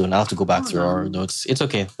soon. I'll have to go back through our notes. It's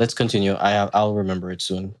okay. Let's continue. I'll remember it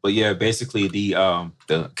soon. But yeah, basically the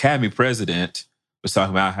Academy president was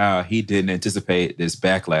talking about how he didn't anticipate this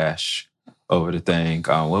backlash over the thing.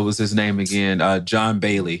 What was his name again? John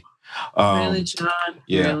Bailey. Really, John?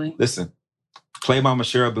 Yeah. Really? Listen, Play Mama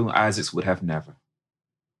Cheryl Boone Isaacs would have never.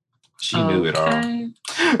 She knew it all.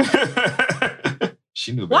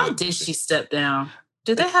 She knew. Why did she step down?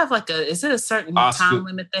 Do they have is it a certain time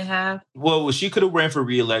limit they have? Well, she could have ran for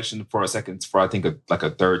re-election for I think a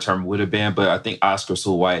third term would have been, but I think Oscar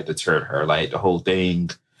so white deterred her. Like the whole thing,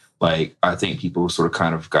 like I think people sort of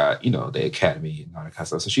kind of got, the Academy and all that kind of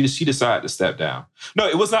stuff. So she decided to step down. No,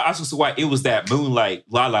 it was not Oscar so white. It was that Moonlight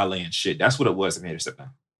La La Land shit. That's what it was that made her step down.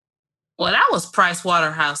 Well, that was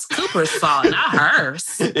PricewaterhouseCoopers' fault, not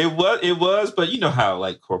hers. It was, but you know how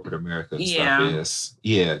like corporate America and stuff is.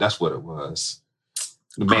 Yeah, that's what it was.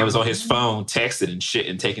 The man was on his phone texting and shit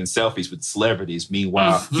and taking selfies with celebrities.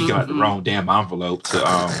 Meanwhile, he got the wrong damn envelope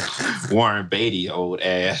to Warren Beatty, old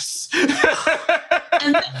ass.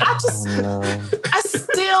 And I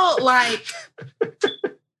still like,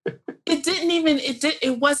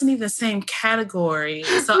 it wasn't even the same category.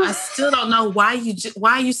 So I still don't know why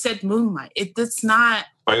you said Moonlight. It's not.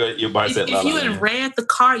 If you had read the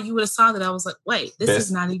card, you would have saw that. I was like, wait, this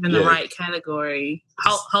is not even the right category.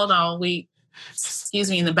 Hold on,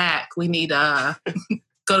 excuse me, in the back, we need go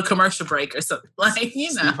to commercial break or something.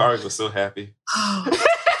 Steve Harvey was so happy.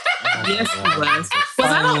 Yes, he was.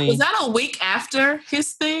 Was that a week after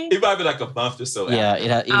his thing? It might be like a month or so. Okay.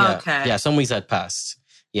 Yeah, some weeks had passed.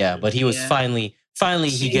 Yeah, but he was finally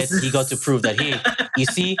he got to prove that, hey, you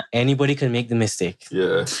see, anybody can make the mistake.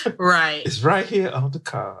 Yeah. Right. It's right here on the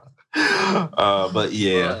card. But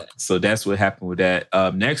yeah, so that's what happened with that.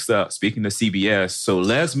 Next up, speaking of CBS, so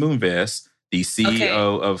Les Moonves, the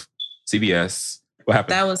CEO of CBS, what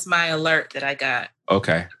happened? That was my alert that I got.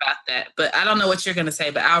 Okay. About that, but I don't know what you're going to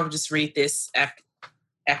say. But I'll just read this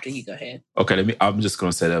after you go ahead. Okay, I'm just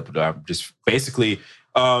going to set up. Just basically,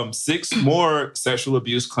 6 more sexual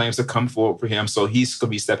abuse claims have come forward for him, so he's going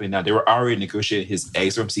to be stepping down. They were already negotiating his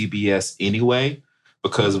exit from CBS anyway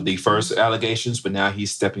because of the first allegations, but now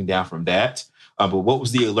he's stepping down from that. But what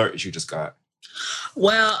was the alert that you just got?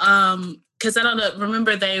 Well, because I don't know.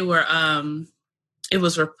 Remember, they were. It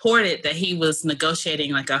was reported that he was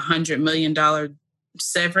negotiating like $100 million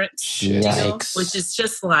severance deal, which is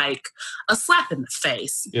just like a slap in the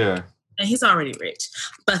face. Yeah. And he's already rich.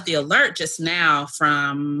 But the alert just now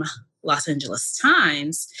from Los Angeles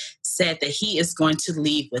Times said that he is going to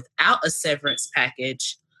leave without a severance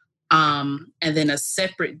package. And then a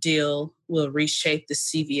separate deal will reshape the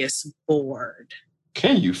CBS board.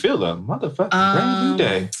 Can you feel a motherfucking brand new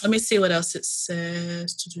day? Let me see what else it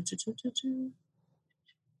says.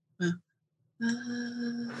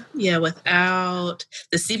 Without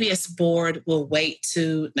the CBS board will wait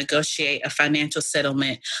to negotiate a financial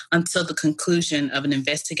settlement until the conclusion of an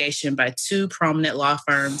investigation by 2 prominent law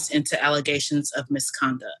firms into allegations of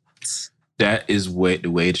misconduct. That is the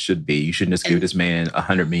way it should be. You shouldn't just give this man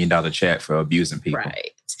 $100 million check for abusing people.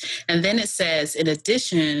 Right. And then it says, in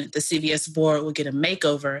addition, the CBS board will get a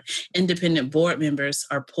makeover. Independent board members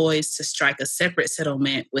are poised to strike a separate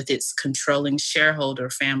settlement with its controlling shareholder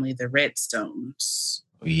family, the Redstones.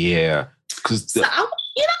 Yeah. So I'm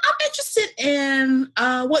interested in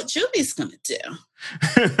what Julie's going to do.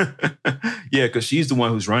 Yeah, because she's the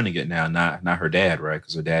one who's running it now, not her dad, right?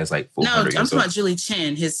 Because her dad's like 400 No, I'm talking about Julie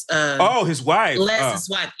Chen, his his wife. Les's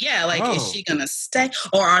wife. Yeah, is she gonna stay?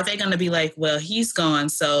 Or are they gonna be like, well, he's gone,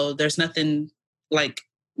 so there's nothing, like,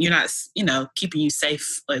 you're not, keeping you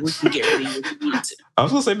safe. Like, we can get rid of you if we want to. I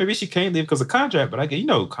was gonna say maybe she can't leave because of contract, but I get,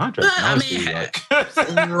 contract.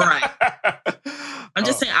 Right. I'm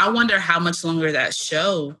just saying, I wonder how much longer that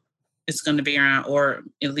show is going to be around, or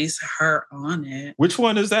at least her on it. Which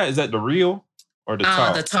one is that? Is that The Real or The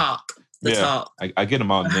Talk? The Talk. The Talk. I get them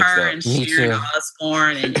all mixed her up. And Sharon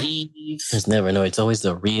Osbourne and Eve. Just never know. It's always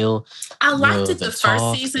The Real. I liked it the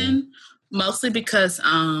first season, mostly because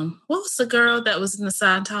what was the girl that was in the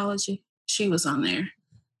Scientology? She was on there.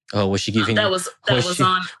 Oh, was she giving? Was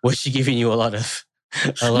she giving you a lot of?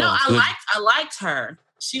 I liked her.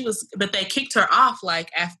 She was, but they kicked her off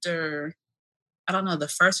like after, I don't know, the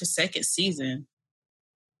first or second season.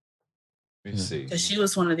 Let me see. Because she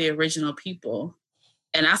was one of the original people.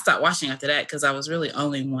 And I stopped watching after that because I was really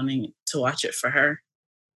only wanting to watch it for her.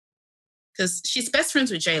 Because she's best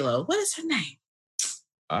friends with J-Lo. What is her name?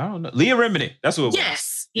 I don't know. Leah Remini. That's who it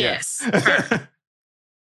was. Yes. Her.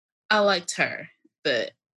 I liked her.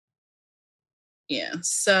 But yeah.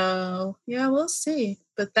 So, yeah, we'll see.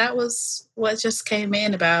 But that was what just came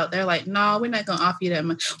in about. They're like, no, we're not going to offer you that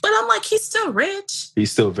much. But I'm like, he's still rich.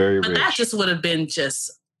 He's still very rich. But that just would have been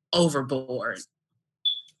just overboard.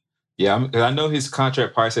 Yeah, I know his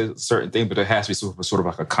contract probably says a certain thing, but there has to be sort of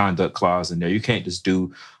like a conduct clause in there. You can't just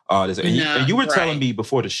do all this. And you were telling me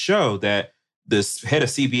before the show that this head of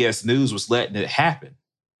CBS News was letting it happen.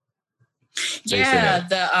 Yeah,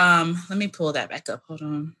 let me pull that back up. Hold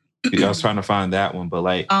on. I was trying to find that one, but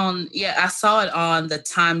I saw it on the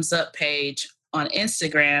Time's Up page on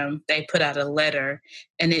Instagram. They put out a letter,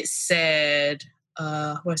 and it said,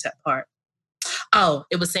 where's that part? Oh,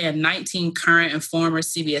 it was saying 19 current and former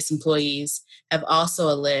CBS employees have also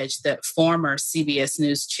alleged that former CBS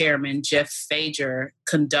News chairman Jeff Fager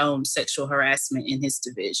condoned sexual harassment in his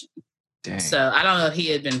division. Dang. So I don't know if he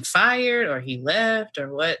had been fired or he left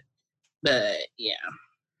or what, but yeah.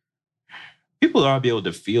 People ought to be able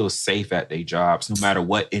to feel safe at their jobs, no matter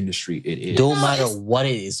what industry it is. Don't matter what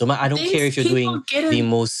it is. I don't care if you're doing the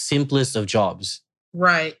most simplest of jobs.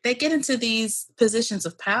 Right. They get into these positions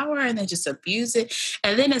of power and they just abuse it.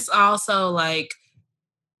 And then it's also like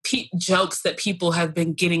jokes that people have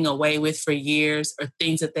been getting away with for years or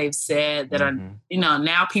things that they've said that are,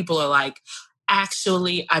 now people are like,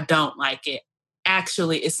 actually, I don't like it.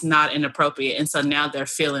 Actually, it's not inappropriate. And so now they're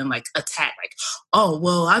feeling like attacked, like, oh,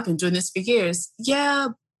 well, I've been doing this for years. Yeah,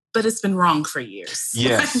 but it's been wrong for years.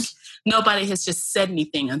 Yes. Like, nobody has just said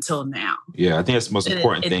anything until now. Yeah, I think that's the most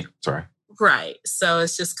important thing. Sorry. Right. So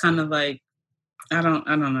it's just kind of like, I don't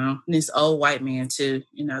know. These old white men too,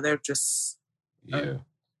 they're just a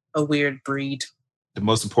weird breed. The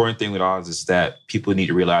most important thing with all this is that people need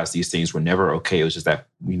to realize these things were never okay. It was just that,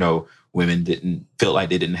 women didn't feel like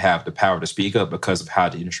they didn't have the power to speak up because of how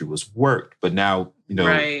the industry was worked. But now,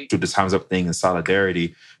 through the Time's Up thing and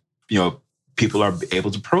solidarity, people are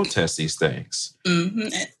able to protest these things. Mm-hmm.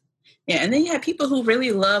 Yeah, and then you have people who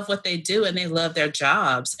really love what they do and they love their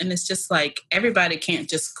jobs. And it's just like everybody can't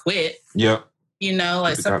just quit. Yep.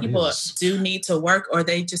 Like some people do need to work or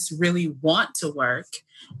they just really want to work.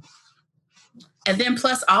 And then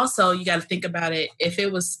plus also you got to think about it. If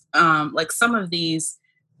it was like some of these,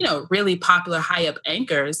 really popular high up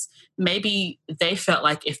anchors, maybe they felt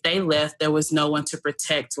like if they left, there was no one to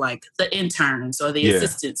protect like the interns or the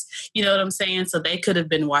assistants. You know what I'm saying? So they could have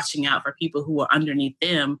been watching out for people who were underneath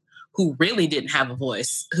them who really didn't have a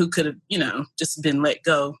voice, who could have, just been let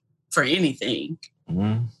go for anything.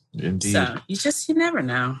 Mm-hmm. Indeed. So you never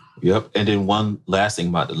know. Yep. And then one last thing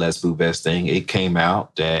about the Les Bouvest thing, it came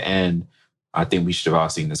out that, and I think we should have all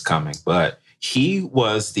seen this coming, but he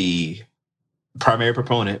was the primary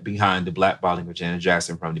proponent behind the blackballing of Janet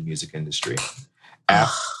Jackson from the music industry.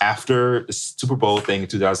 After the Super Bowl thing in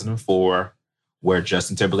 2004, where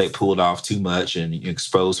Justin Timberlake pulled off too much and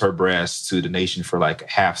exposed her breasts to the nation for like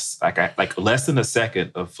less than a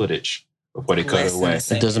second of footage before they cut it away.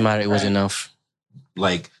 It doesn't matter. It was enough.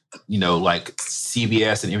 Like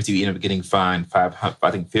CBS and MTV ended up getting fined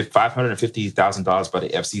 $550,000 by the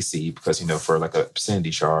FCC because, for like a obscenity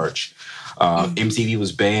charge. MTV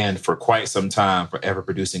was banned for quite some time for ever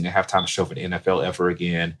producing a halftime show for the NFL ever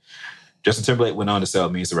again. Justin Timberlake went on to sell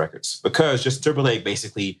millions of records because Justin Timberlake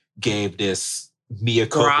basically gave this mea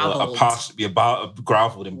culpa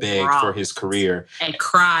groveled and begged for his career. And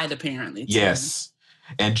cried, apparently. Too. Yes.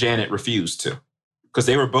 And Janet refused to. Because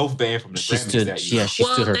they were both banned from the Grammys that year. Yeah, she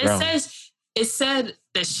stood her ground. It said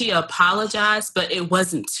that she apologized, but it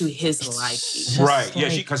wasn't to his liking. Right? Yeah,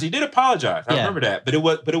 because he did apologize. I remember that, but it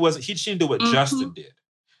wasn't. She didn't do what Justin did.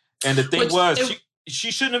 And the thing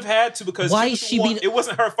she shouldn't have had to because it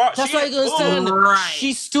wasn't her fault. That's what I understand. Right.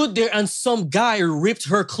 She stood there and some guy ripped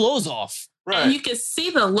her clothes off. Right. And you could see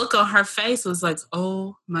the look on her face was like,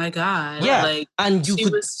 oh my God. Yeah. And you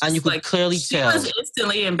could clearly tell. She was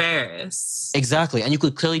instantly embarrassed. Exactly. And you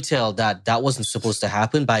could clearly tell that wasn't supposed to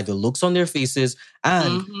happen by the looks on their faces.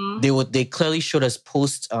 And they clearly showed us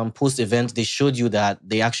post event. They showed you that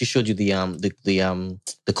they actually showed you the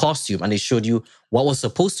costume, and they showed you what was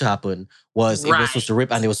supposed to happen was it was supposed to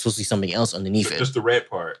rip and there was supposed to be something else underneath it. Just the red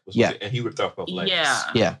part. And he ripped off both legs.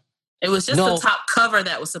 Yeah. It was just the top cover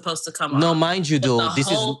that was supposed to come off. No, mind you, though, the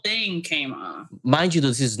whole thing came off. Mind you, though,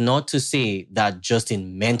 this is not to say that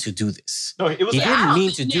Justin meant to do this. No, he didn't mean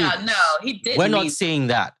to do this. No, he didn't. We're not saying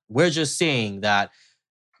that. We're just saying that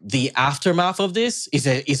the aftermath of this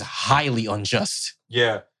is highly unjust.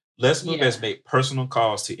 Yeah. Les Bouvest made personal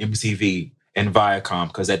calls to MTV and Viacom,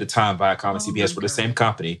 because at the time, Viacom and CBS were the same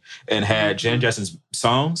company, and had Janet Jackson's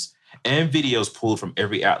songs and videos pulled from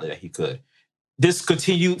every outlet that he could. This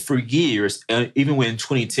continued for years, even when in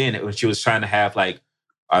 2010, when she was trying to have I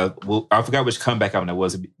forgot which comeback album that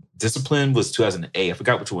was. Discipline was 2008. I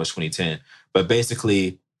forgot which one was 2010. But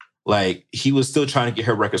basically, he was still trying to get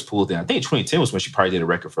her records pulled in. I think 2010 was when she probably did a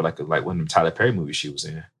record for one of the Tyler Perry movies she was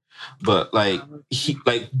in. But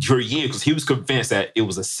for years, because he was convinced that it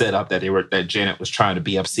was a setup that Janet was trying to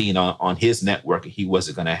be obscene on his network, and he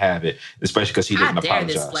wasn't going to have it, especially because he didn't apologize. How dare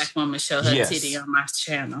this black woman show her titty on my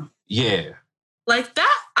channel? Yeah. Like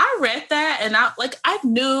that, I read that and I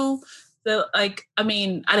knew that, I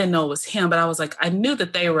didn't know it was him, but I was like, I knew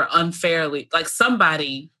that they were unfairly,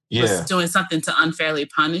 somebody was doing something to unfairly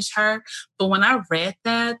punish her. But when I read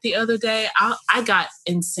that the other day, I got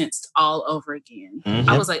incensed all over again. Mm-hmm.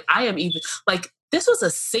 I was like, I am even, this was a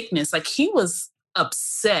sickness. He was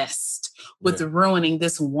obsessed with ruining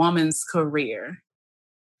this woman's career.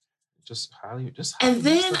 And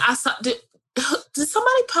then I saw... Did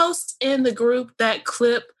somebody post in the group that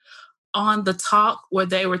clip on the talk where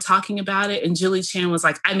they were talking about it? And Julie Chen was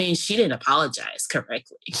like, she didn't apologize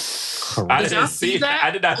correctly. I didn't see that.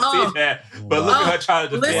 I did not see that. But look at her trying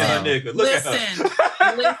to defend her nigga. Look at her.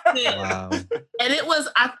 Listen. Wow. And it was,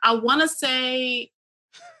 I want to say,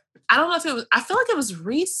 I don't know if it was, I feel like it was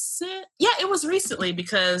recent. Yeah, it was recently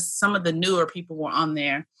because some of the newer people were on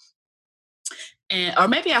there. Or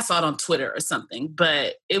maybe I saw it on Twitter or something,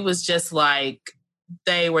 but it was just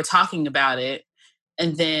they were talking about it.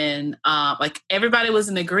 And then everybody was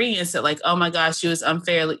in agreement that oh my gosh, she was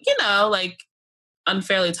unfairly,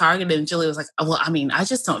 unfairly targeted. And Julie was like, well, I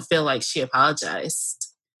just don't feel like she apologized.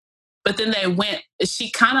 But then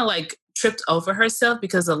she kind of tripped over herself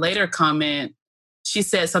because a later comment, she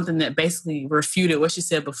said something that basically refuted what she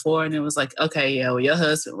said before. And it was okay, yeah, well, your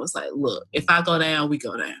husband was like, look, if I go down, we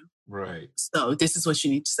go down. Right. So this is what you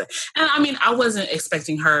need to say. And I wasn't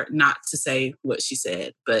expecting her not to say what she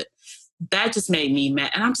said, but that just made me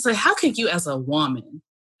mad. And I'm just like, how could you as a woman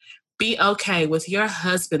be okay with your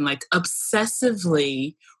husband like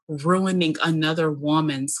obsessively ruining another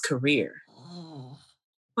woman's career?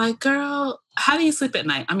 Like, girl, how do you sleep at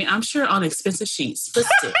night? I mean, I'm sure on expensive sheets, but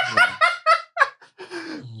still.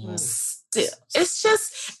 Still.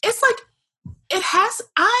 It's like,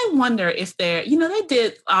 I wonder if they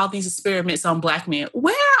did all these experiments on black men.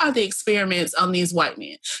 Where are the experiments on these white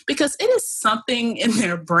men? Because it is something in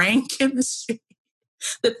their brain chemistry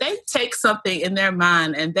that they take something in their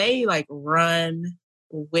mind and they like run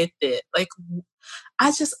with it. Like,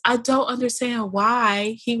 I don't understand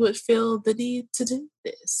why he would feel the need to do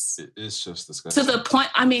this. It's just disgusting. To the point,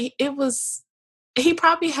 I mean, he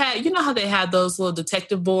probably had, you know how they had those little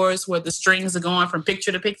detective boards where the strings are going from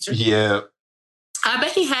picture to picture? Yeah. I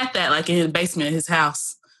bet he had that like in the basement of his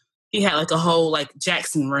house. He had like a whole like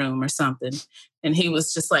Jackson room or something. And he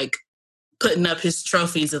was just like putting up his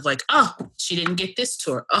trophies of like, oh, she didn't get this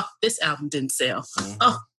tour. Oh, this album didn't sell. Mm-hmm.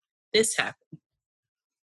 Oh, this happened.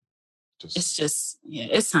 It's just,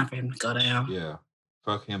 it's time for him to go down. Yeah.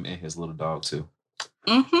 Fuck him and his little dog too.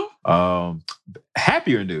 Mm-hmm.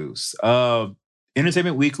 Happier news.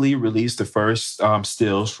 Entertainment Weekly released the first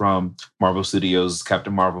stills from Marvel Studios'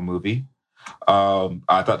 Captain Marvel movie.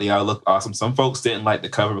 I thought they all looked awesome. Some folks didn't like the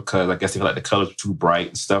cover because I guess they feel like the colors were too bright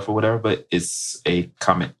and stuff or whatever, but it's a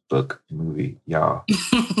comic book movie, y'all.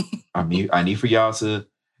 I need for y'all to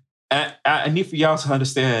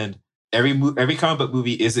understand every comic book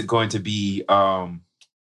movie isn't going to be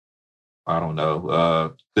I don't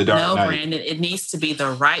know, The Dark Knight. No, Brandon, it needs to be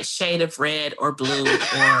the right shade of red or blue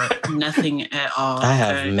or nothing at all. I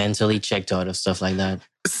have mentally checked out of stuff like that.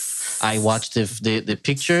 I watched the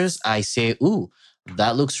pictures. I say, ooh,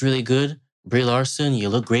 that looks really good. Brie Larson, you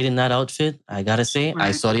look great in that outfit. I gotta say, right.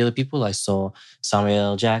 I saw the other people. I saw Samuel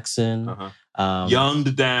L. Jackson.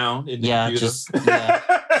 Younged down in the computer.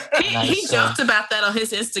 He joked about that on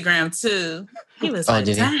his Instagram too. He was like,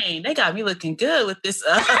 dang, they got me looking good with this.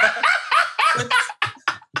 I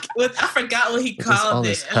forgot what he called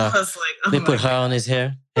it. I was like, they put her on his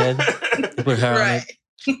head. They put her on it.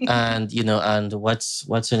 And and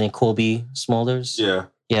what's her name? Kobe Smulders.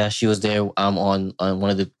 Yeah, she was there. On one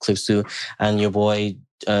of the clips too. And your boy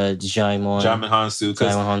Djimon Hounsou,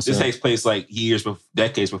 because this takes place like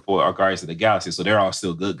decades before our Guardians of the Galaxy, so they're all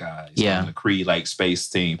still good guys. Yeah, on the Kree like space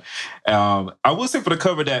team. I will say for the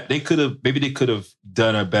cover that they could have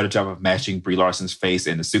done a better job of matching Brie Larson's face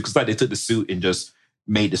and the suit, because like they took the suit and just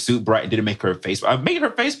made the suit bright and didn't make her face. I made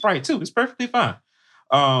her face bright too. It's perfectly fine.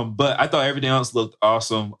 But I thought everything else looked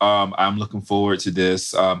awesome. I'm looking forward to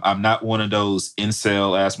this. I'm not one of those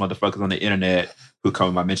incel ass motherfuckers on the internet who come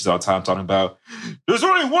in my mentions all the time talking about there's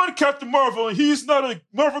only one Captain Marvel and he's not a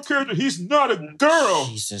Marvel character. He's not a girl.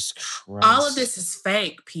 Jesus Christ. All of this is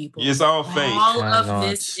fake, people. It's all fake. All of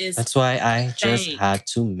this is That's why I just had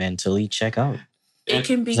to mentally check out. It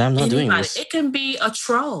can be anybody. It can be a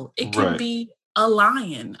troll. It can be a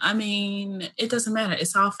lion. I mean, it doesn't matter.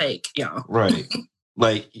 It's all fake, y'all. Right.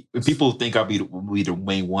 Like, people think I'll be the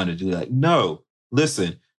main one to do that. No.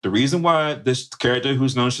 Listen. The reason why this character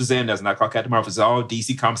who's known as Shazam that's not called Captain Marvel is all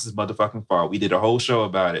DC Comics' motherfucking fault. We did a whole show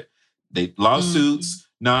about it. They lawsuits,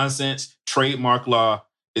 nonsense, trademark law.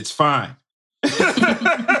 It's fine.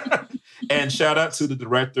 And shout out to the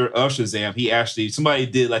director of Shazam. He actually, somebody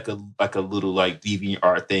did like a little like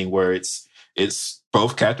DeviantArt thing where it's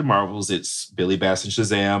both Captain Marvels. It's Billy Batson,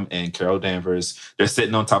 Shazam, and Carol Danvers. They're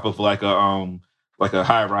sitting on top of like a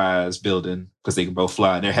high-rise building because they can both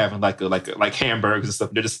fly, and they're having like hamburgers and stuff.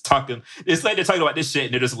 And they're just talking. It's like they're talking about this shit,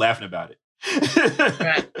 and they're just laughing about it.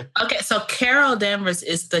 Right. Okay. So Carol Danvers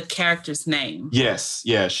is the character's name. Yes.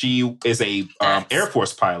 Yeah. She is a Air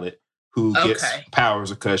Force pilot who gets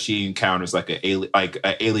powers because she encounters like an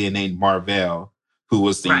alien named Mar-Vell, who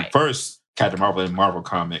was the first Captain Marvel in Marvel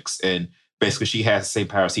Comics, and basically she has the same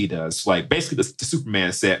powers he does. Like basically the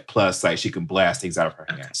Superman set, plus like she can blast things out of her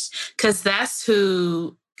hands. Because that's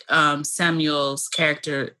who Samuel's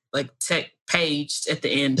character like paged at the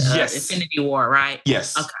end of Infinity War, right?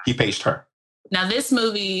 Yes. Okay. He paged her. Now this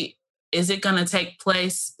movie, is it going to take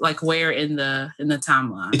place like where in the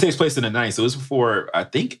timeline? It takes place in the 90s, so it's before I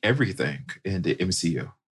think everything in the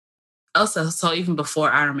MCU. Oh, so even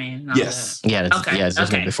before Iron Man. Yes. Yeah. It's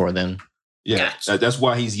definitely before then. Yeah, gotcha. That's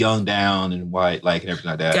why he's young down and white, like, and everything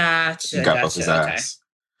like that. Gotcha. He got both his eyes.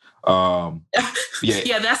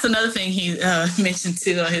 Yeah, that's another thing he mentioned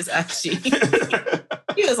too on his IG.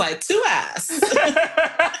 He was like, 2 eyes.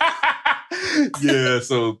 Yeah,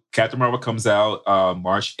 so Captain Marvel comes out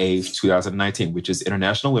March 8th, 2019, which is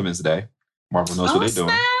International Women's Day. Marvel knows what they're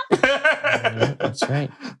doing. That's right.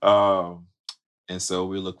 And so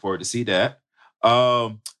we look forward to see that.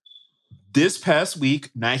 This past week,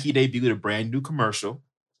 Nike debuted a brand new commercial.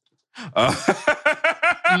 The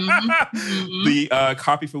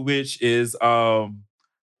copy for which is it's a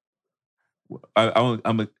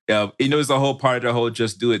whole part of the whole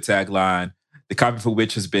 "Just Do It" tagline. The copy for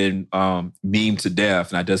which has been memed to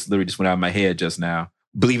death, and I just literally went out of my head just now.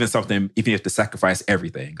 Believe in something, even if you have to sacrifice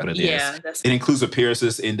everything. It includes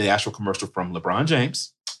appearances in the actual commercial from LeBron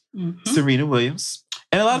James, Serena Williams,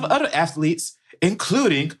 and a lot of other athletes,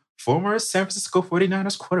 including former San Francisco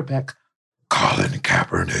 49ers quarterback Colin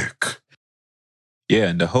Kaepernick. Yeah,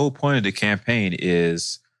 and the whole point of the campaign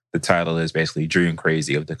is, the title is basically Dream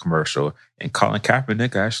Crazy of the commercial. And Colin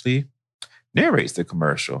Kaepernick actually narrates the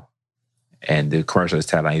commercial. And the commercial is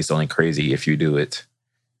tagline, "It's only crazy if you do it."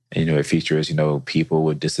 And, it features, people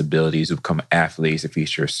with disabilities who become athletes. It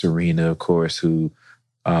features Serena, of course, who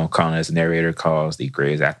Colin, as narrator, calls the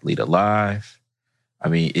greatest athlete alive. I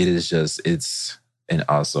mean, it's an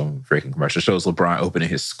awesome freaking commercial. It shows LeBron opening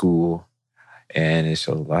his school. And it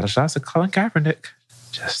shows a lot of shots of Colin Kaepernick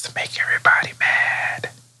just to make everybody mad.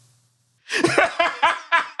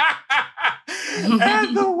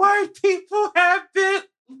 And the white people have been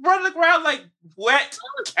running around like wet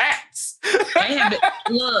cats. They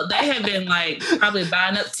have been like probably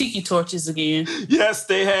buying up tiki torches again. Yes,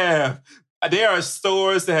 they have. There are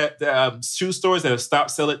stores shoe stores that have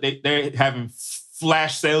stopped selling. They're having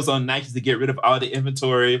flash sales on Nikes to get rid of all the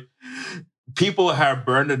inventory. People have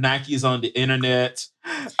burned their Nikes on the internet.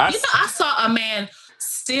 I saw a man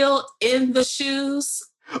still in the shoes.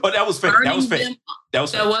 Oh, that was fake. That was fake.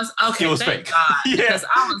 Okay. It was thank fake. God, Yeah. Because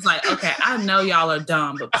I was like, okay, I know y'all are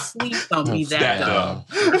dumb, but please don't be that dumb.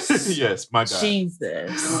 Yes, my God.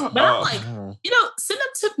 Jesus. But I'm like, send them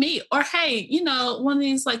to me, or hey, one of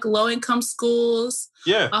these like low income schools.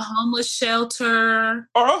 Yeah. A homeless shelter,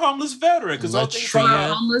 or a homeless veteran. Because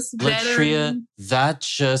Latria,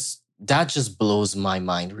 that just blows my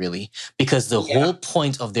mind, really, because the whole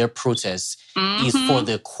point of their protest is for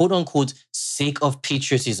the quote-unquote sake of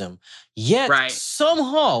patriotism. Yet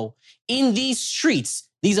somehow in these streets,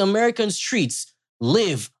 these American streets,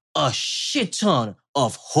 live a shit ton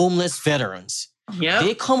of homeless veterans. Yep.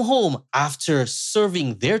 They come home after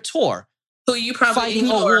serving their tour, who you probably fighting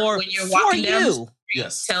a war when you're walking down the street,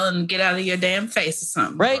 yes, telling them get out of your damn face or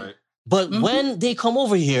something, right? But when they come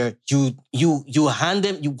over here, you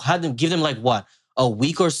give them like what, a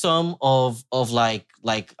week or some of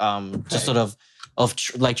just sort of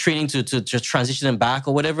training to just transition them back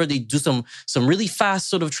or whatever. They do some really fast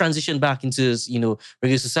sort of transition back into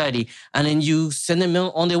regular society, and then you send them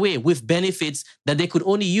on their way with benefits that they could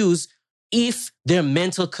only use if their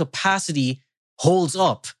mental capacity holds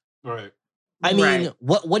up. Right. I mean,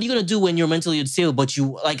 what are you gonna do when you're mentally unstable? But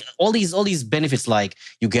you like all these benefits, like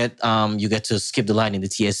you get to skip the line in the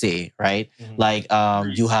TSA, right? Mm-hmm. Like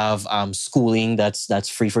you have schooling that's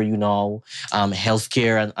free for you now,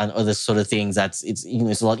 healthcare and other sort of things. It's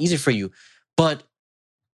a lot easier for you. But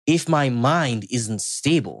if my mind isn't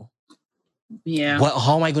stable,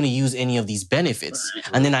 how am I going to use any of these benefits? Right.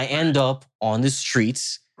 And then I end up on the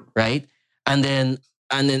streets, right? And then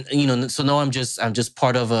so now I'm just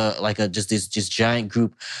part of this giant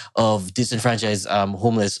group of disenfranchised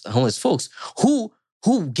homeless folks who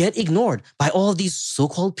get ignored by all these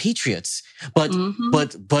so-called patriots. But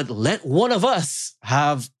let one of us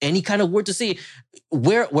have any kind of word to say.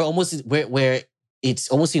 Where it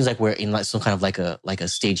almost seems like we're in like some kind of like a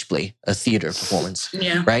stage play, a theater performance.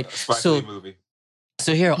 Yeah. Right? Movie.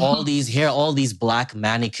 So here are all these black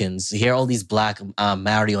mannequins, here are all these black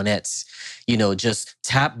marionettes, just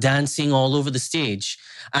tap dancing all over the stage.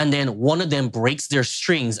 And then one of them breaks their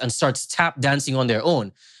strings and starts tap dancing on their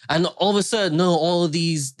own. And all of a sudden, all of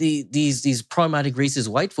these problematic racist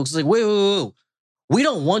white folks is like, wait. We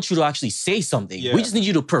don't want you to actually say something. Yeah. We just need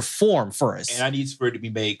you to perform first. And I need for it to be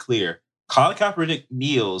made clear. Colin Kaepernick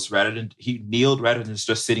kneeled rather than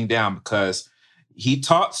just sitting down, because he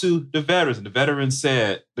talked to the veterans, and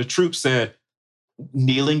the troops said,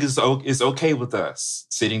 kneeling is okay with us.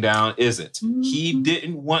 Sitting down isn't. Mm-hmm. He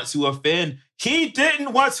didn't want to offend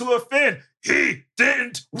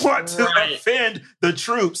the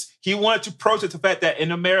troops. He wanted to protest the fact that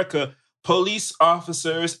in America, police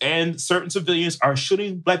officers and certain civilians are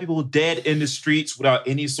shooting black people dead in the streets without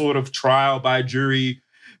any sort of trial by jury.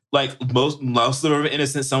 Like most of them are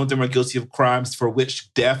innocent. Some of them are guilty of crimes for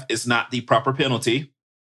which death is not the proper penalty.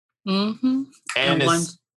 Mm-hmm. And one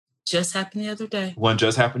just happened the other day.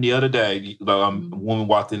 A woman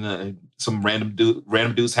walked in some random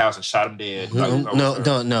dude's house and shot him dead.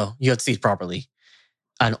 No. You have to see it properly.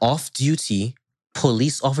 An off-duty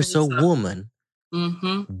police officer woman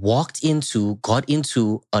got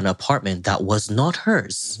into an apartment that was not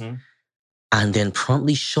hers. Mm-hmm. and then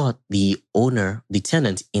promptly shot the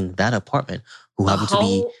tenant in that apartment, who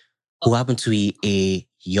happened to be a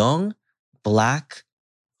young Black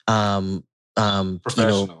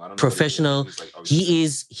professional. He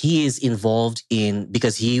is involved in,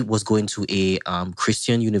 because he was going to a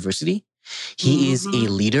Christian university. He is a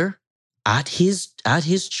leader at his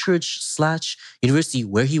church/university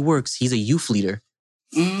where he works. He's a youth leader.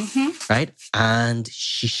 Right? And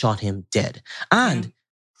she shot him dead. And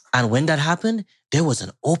when that happened, there was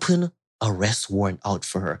an open arrest warrant out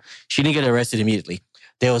for her. She didn't get arrested immediately.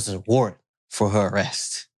 There was a warrant for her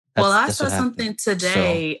arrest. I saw something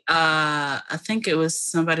today. So, I think it was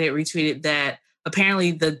somebody that retweeted that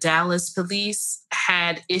apparently the Dallas police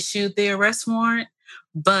had issued the arrest warrant,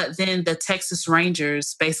 but then the Texas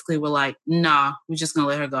Rangers basically were like, nah, we're just going to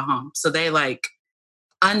let her go home. So they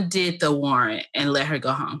undid the warrant and let her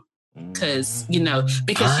go home. Because,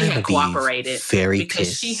 because she had cooperated.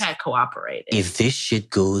 She had cooperated. If this shit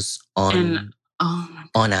goes on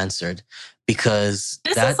unanswered, because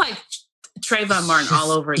this is like Trayvon Martin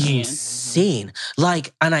all over again. Insane.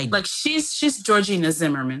 She's Georgina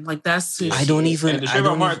Zimmerman. That's who I don't even. And the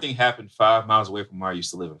Trayvon Martin thing happened 5 miles away from where I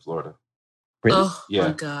used to live in Florida. Really? Oh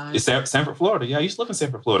my God. It's Sanford, Florida. Yeah, I used to live in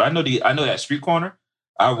Sanford, Florida. I know that street corner.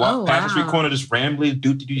 I walked past the street corner just rambling.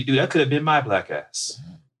 That could have been my black ass.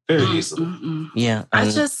 Very easily. Yeah.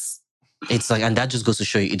 It's like, and that just goes to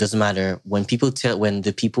show you, it doesn't matter when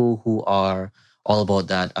the people who are all about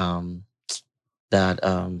that,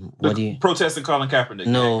 protesting Colin Kaepernick.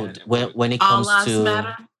 No, when it comes to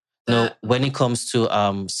matter? When it comes to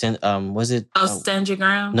was it? Stand your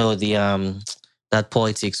ground. No, that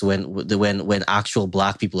politics when actual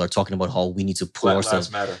Black people are talking about how we need to pour Black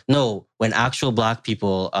Lives Matter. No, when actual Black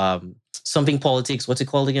people something politics. What's it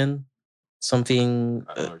called again? Something.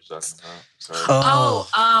 I know what you're talking about. Sorry.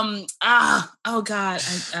 Oh God.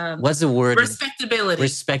 What's the word? Respectability.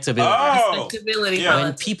 Respectability. Yeah.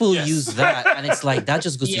 When people use that, and it's like, that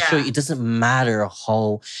just goes to show you, it doesn't matter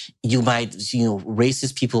how you might,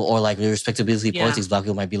 racist people or like the respectability politics, Black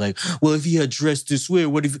people might be like, well, if he had dressed this way,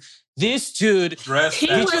 what if this dude dressed?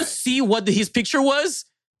 Did you see what his picture was?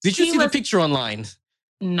 Did you see the picture online?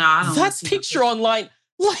 No, I don't. That picture online,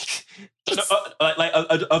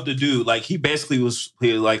 of the dude, he basically was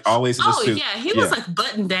always in the suit. Yeah, he was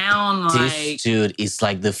buttoned down. This dude is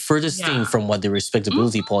like the furthest thing from what the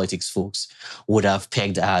respectability politics folks would have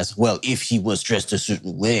pegged as, well, if he was dressed a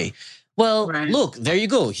certain way. Well, look, there you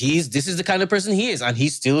go. This is the kind of person he is, and he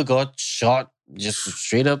still got shot just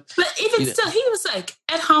straight up. But even still, he was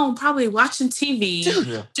at home probably watching TV,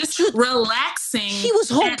 just relaxing. He was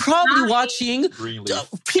home probably watching Greenleaf.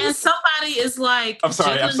 And somebody is I'm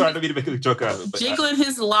sorry to make a joke out of it. Jiggling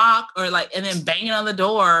his lock and then banging on the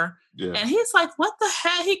door. Yeah. And he's like, what the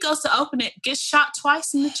hell? He goes to open it, gets shot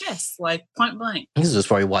twice in the chest, point blank. He was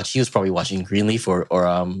probably watching Greenleaf or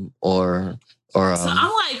so I'm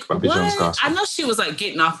like, what? I know she was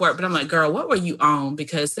getting off work, but I'm like, girl, what were you on?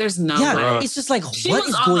 Because there's no way. It's just like, she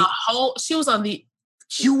was on the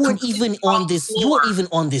you weren't even on this. Floor. You weren't even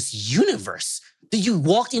on this universe. That you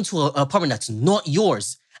walked into an apartment that's not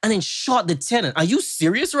yours and then shot the tenant. Are you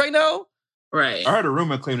serious right now? Right. I heard a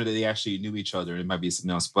rumor claiming that they actually knew each other. It might be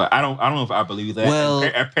something else, but I don't know if I believe that. Well,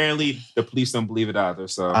 apparently the police don't believe it either.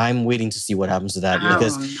 So I'm waiting to see what happens to that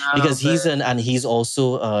because he's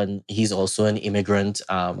also an immigrant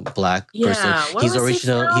Black person.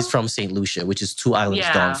 He's from St. Lucia, which is 2 islands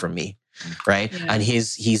down from me. Right. Yeah. And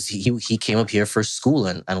he came up here for school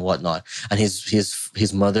and whatnot. And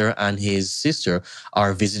his mother and his sister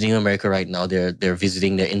are visiting America right now. They're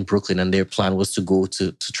visiting. They're in Brooklyn, and their plan was to go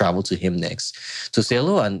to travel to him next to say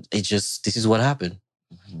hello. And this is what happened.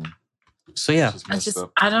 Mm-hmm. So yeah.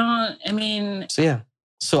 So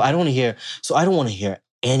I don't want to hear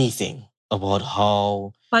anything about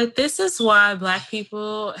how this is why Black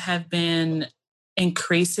people have been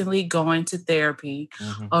increasingly going to therapy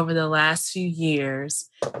over the last few years,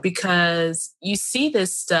 because you see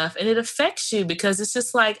this stuff and it affects you, because it's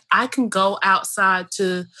just I can go outside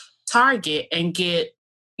to Target and get,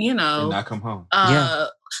 and not come home.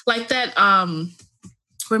 Like that.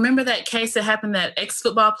 Remember that case that happened, that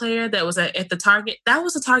ex-football player that was at the Target? That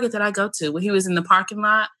was a Target that I go to when he was in the parking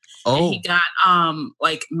lot. And he got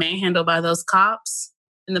manhandled by those cops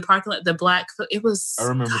in the parking lot. The Black, it was. I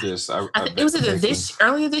remember this. It was either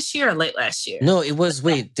earlier this year or late last year. No, it was.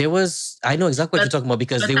 Wait, there was. I know exactly what you're talking about,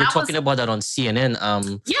 because they were talking about that on CNN.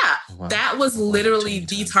 That was literally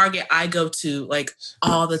the Target I go to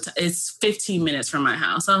all the time. It's 15 minutes from my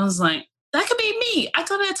house. I was like, that could be me. I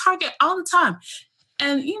go to the Target all the time,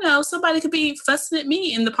 and somebody could be fussing at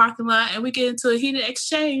me in the parking lot, and we get into a heated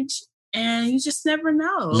exchange. and you just never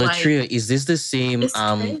know. Latria, is this the same?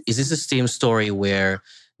 Is this the same story where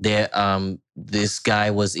this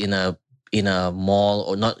guy was in a mall,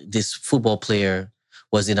 or not? This football player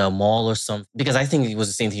was in a mall or something, because I think it was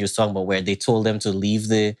the same thing you were talking about, where they told them to leave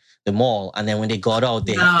the mall, and then when they got out,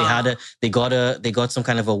 they got some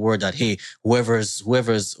kind of a word that, hey, whoever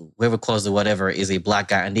caused the whatever is a black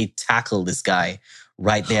guy, and they tackled this guy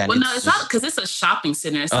right there. Well, no, it's not, because it's a shopping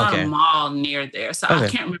center. It's not a mall near there, so I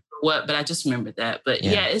can't remember what, but I just remember that. But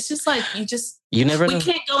yeah, it's just like you never know. We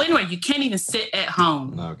can't go anywhere. You can't even sit at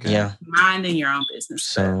home. Okay. Yeah, minding your own business.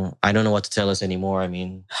 So I don't know what to tell us anymore. I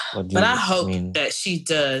mean, I hope that she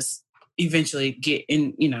does eventually get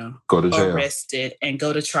go to jail, arrested, and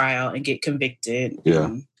go to trial and get convicted. Yeah.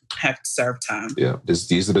 And have to serve time. Yeah.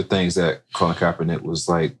 These are the things that Colin Kaepernick was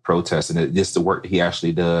like protesting. It's the work that he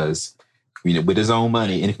actually does, with his own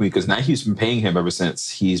money. And because Nike's been paying him ever since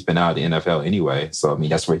he's been out of the NFL anyway. So,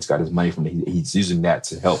 that's where he's got his money from. He's using that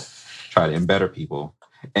to help try to embetter people.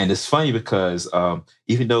 And it's funny because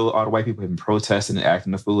even though all the white people have been protesting and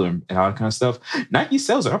acting the fool and all that kind of stuff, Nike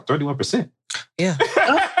sales are up 31%. Yeah.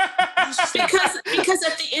 Because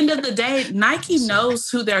at the end of the day, Nike knows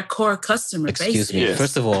who their core customer base is. Excuse me.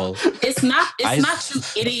 First of all, it's not you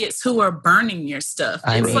idiots who are burning your stuff.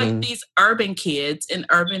 It's like these urban kids in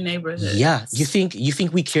urban neighborhoods. Yeah, you think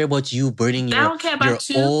we care about you burning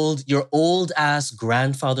your old ass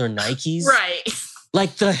grandfather Nikes? Right.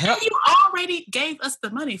 Like the hell? And you already gave us the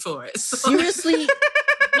money for it. So seriously?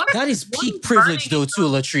 That is peak privilege though too,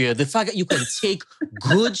 Latria. The fact that you can take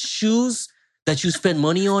good shoes that you spend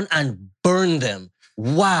money on and burn them.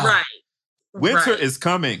 Wow. Right. Winter is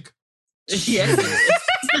coming. Yes.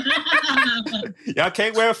 Y'all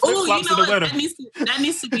can't wear flip-flops in the winter. That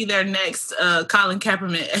needs to be their next Colin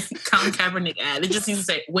Kaepernick ad. It just needs to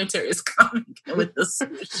say, winter is coming with the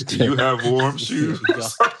swoosh. Do you have warm shoes?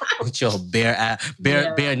 With your bare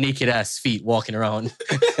naked ass feet walking around.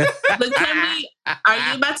 But are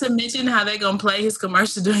you about to mention how they're going to play his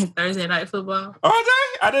commercial during Thursday Night Football? Are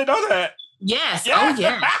they? I didn't know that. Yes. Yeah. Oh,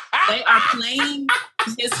 yeah. They are playing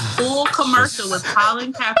his full commercial with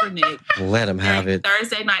Colin Kaepernick. Let him have it.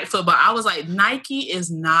 Thursday Night Football. I was like, Nike is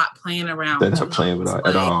not playing around. They're not playing with it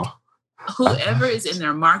at all. Whoever is in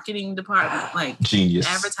their marketing department, like genius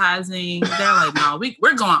advertising, they're like, no,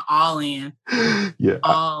 we're going all in. Yeah.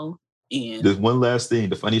 All in. There's one last thing.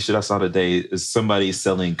 The funny shit I saw today is somebody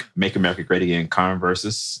selling Make America Great Again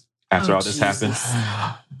Converses. After all this happened,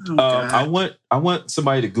 I want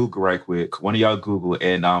somebody to Google right quick. One of y'all Google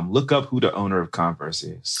and look up who the owner of Converse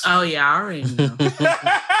is. Oh yeah, I already know.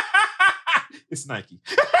 It's Nike.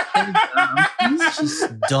 It's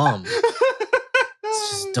just dumb. It's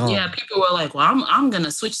just dumb. Yeah, people were like, "Well, I'm gonna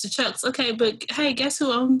switch to Chucks." Okay, but hey, guess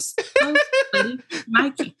who owns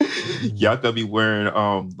Nike? Y'all gonna be wearing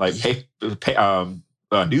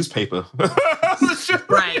newspaper,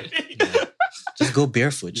 right? Yeah. Just go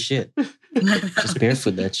barefoot. Shit. Just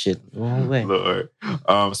barefoot that shit. Wrong way. Lord.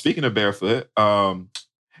 Speaking of barefoot,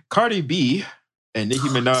 Cardi B and Nicki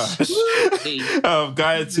Minaj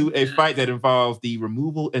got into a fight that involved the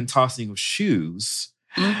removal and tossing of shoes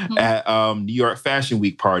at New York Fashion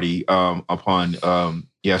Week party upon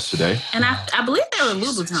yesterday. And I believe they were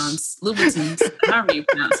Louboutins, however you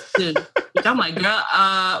pronounce it too. Which I'm like,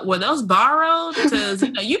 girl, were those borrowed? Because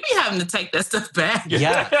you be having to take that stuff back.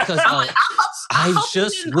 Yeah, because I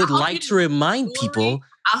just would like to remind people.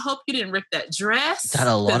 I hope you didn't rip that dress. That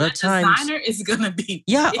a lot of times, designer is gonna be.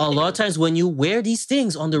 Yeah, big. A lot of times when you wear these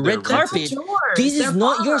things on the red carpet, this is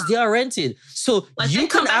not yours. They are rented, so like you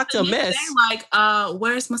can act a mess. Like,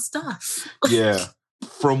 where's my stuff? Yeah.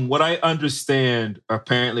 From what I understand,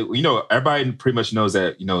 apparently, everybody pretty much knows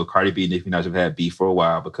that, Cardi B and Nicki Minaj have had beef for a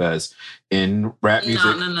while because in rap music,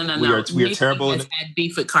 we are terrible. Has had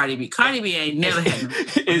beef with Cardi B. Cardi B ain't never had no.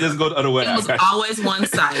 It doesn't go the other way. It was always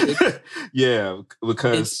one-sided. Yeah,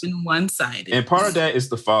 because it's been one-sided. And part of that is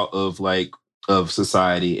the fault of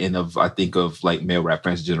society and of male rap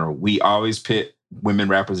fans in general. We always pit women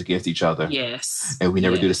rappers against each other. Yes. And we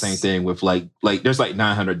never do the same thing with there's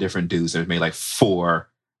 900 different dudes. There's maybe 4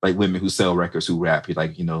 women who sell records who rap.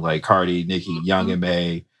 Like Cardi, Nicki, Young M.A.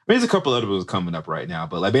 I mean, there's a couple other ones coming up right now,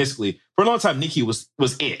 but basically for a long time, Nicki was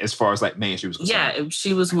it as far as mainstream was concerned. Yeah,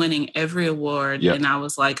 she was winning every award, and I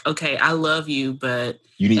was like, okay, I love you, but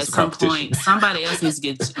you need at some point somebody else needs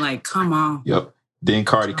to get come on. Yep. Then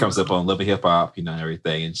Cardi comes up on Love and Hip Hop, and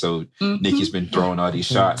everything, and so Nicki's been throwing all these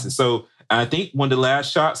shots, and so I think one of the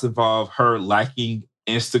last shots involved her liking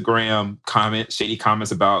Instagram shady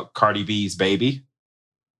comments about Cardi B's baby.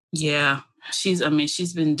 Yeah, she's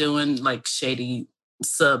been doing shady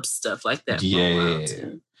sub stuff like that. Yeah.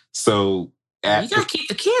 So You gotta keep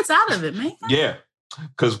the kids out of it, man. Yeah.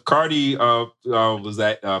 Because Cardi was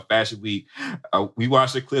at Fashion Week. We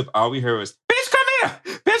watched the clip. All we heard was, bitch, come here!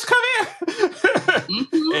 Bitch, come here!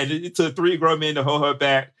 Mm-hmm. And it took 3 grown men to hold her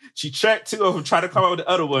back. She tracked 2 of them, tried to come out with the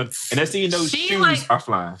other one. And that's seeing those shoes are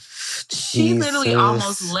flying. She literally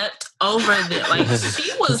almost leapt over them. Like,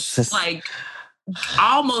 she was like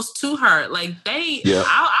almost to her. Like,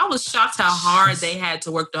 I was shocked how hard they had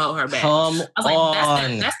to work to hold her back. I was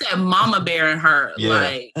like, that's that mama bear in her. Yeah.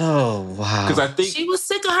 Like, oh, wow. Because I think she was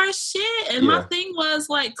sick of her shit. And my thing was,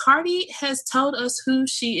 like, Cardi has told us who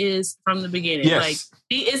she is from the beginning. Yes. Like,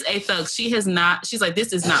 she is a thug. She's like,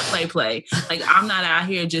 this is not play. Like, I'm not out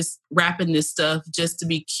here just rapping this stuff just to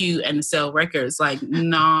be cute and sell records. Like,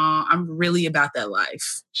 nah, I'm really about that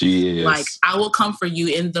life. She is. Like, I will come for you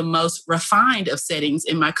in the most refined of settings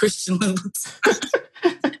in my Christian boots.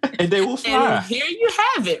 And they will fly. And here you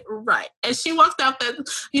have it. Right. And she walked out that,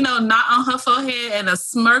 knot on her forehead and a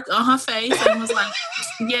smirk on her face and was like,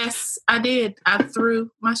 yes, I did. I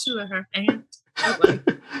threw my shoe at her. And like,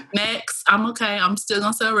 next, I'm okay. I'm still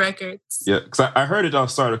going to sell records. Yeah, because I heard it all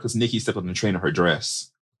started because Nicki stepped on the train of her dress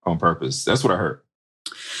on purpose. That's what I heard.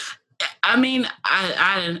 I mean,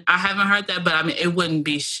 I haven't heard that, but I mean, it wouldn't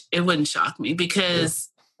shock me because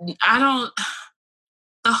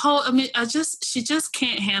she just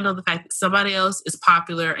can't handle the fact that somebody else is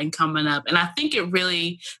popular and coming up. And I think it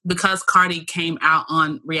really, because Cardi came out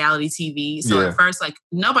on reality TV, so at first, like,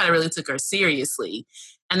 nobody really took her seriously.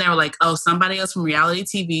 And they were like, oh, somebody else from reality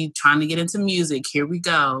TV trying to get into music. Here we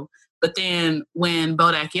go. But then when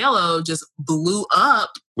Bodak Yellow just blew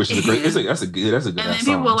up, which is that's a good. And then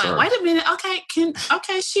people were like, wait a minute, okay,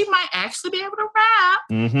 she might actually be able to rap.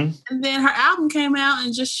 Mm-hmm. And then her album came out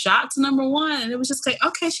and just shot to #1, and it was just like,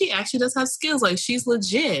 okay, she actually does have skills, like she's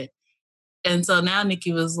legit. And so now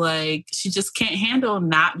Nicki was like, she just can't handle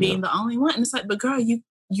not being the only one. And it's like, but girl, you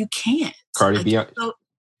can't.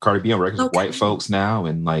 Cardi B on records with white folks now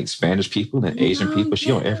and like Spanish people and Asian people. She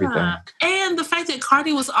on everything. And the fact that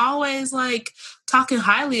Cardi was always like talking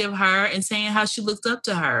highly of her and saying how she looked up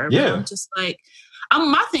to her. Yeah. But I'm just like,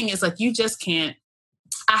 my thing is like, you just can't.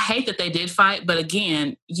 I hate that they did fight, but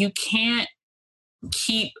again, you can't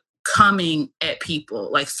keep coming at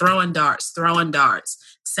people, like throwing darts,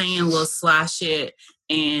 saying little sly shit.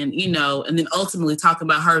 And, and then ultimately talking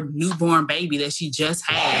about her newborn baby that she just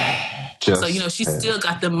had. She still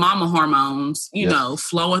got the mama hormones,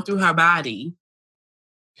 flowing through her body.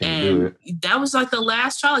 And that was like the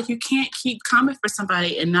last straw. Like, you can't keep coming for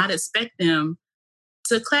somebody and not expect them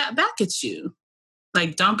to clap back at you.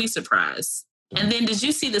 Like, don't be surprised. And then did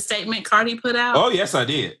you see the statement Cardi put out? Oh, yes, I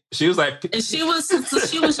did. She was like... And she was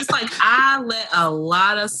just like, I let a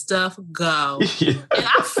lot of stuff go. Yeah. And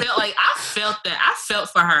I felt that. I felt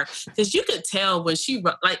for her. Because you could tell when she...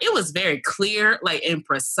 Like, it was very clear, like, and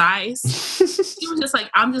precise. She was just like,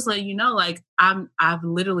 I'm just letting you know, like, I've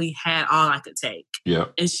literally had all I could take. Yeah.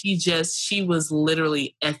 And she was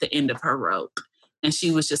literally at the end of her rope. And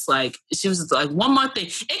she was just like, one more thing.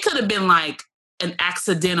 It could have been like, an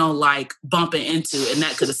accidental like bumping into, and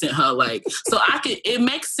that could have sent her like. So it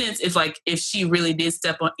makes sense if she really did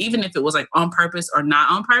step on, even if it was like on purpose or not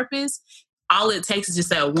on purpose. All it takes is just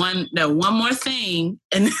that one more thing,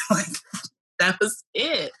 and then, like, that was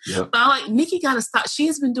it. Yep. But I'm like, Nicki gotta stop. She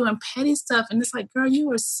has been doing petty stuff, and it's like, girl,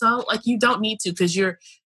 you are so like, you don't need to, because you're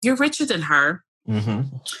richer than her.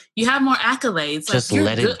 Mm-hmm. You have more accolades. Just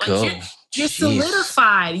let it go. Like, you're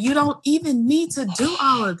solidified. You don't even need to do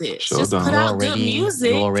all of this. Sure just don't. put out good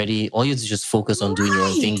music. All you have to just focus on doing your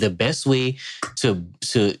own thing. The best way to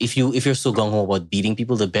if you're so gung-ho about beating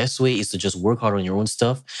people, the best way is to just work hard on your own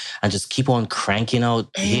stuff and just keep on cranking out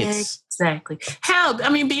hits. Exactly. Hell, I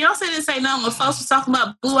mean, Beyonce didn't say nothing when folks were talking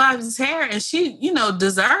about Blue Ivy's hair, and she,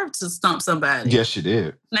 deserved to stump somebody. Yes, she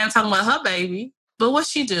did. Now I'm talking about her baby. But what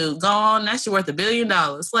she do? Go on, now she worth $1 billion.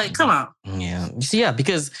 Like, come on. Yeah. Yeah,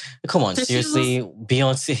 because, come on, seriously,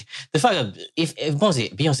 Beyonce, the fact that if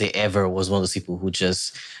Beyonce ever was one of those people who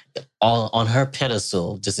just, on her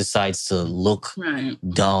pedestal, just decides to look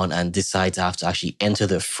down and decides to have to actually enter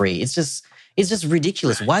the fray, it's just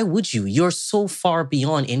ridiculous. Why would you? You're so far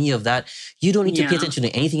beyond any of that. You don't need to pay attention to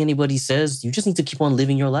anything anybody says. You just need to keep on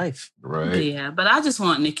living your life. Right. Yeah, but I just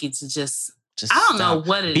want Nicki to just I don't know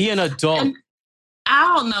what it is. Be an adult. And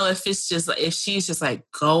I don't know if she's just like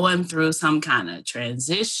going through some kind of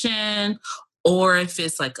transition, or if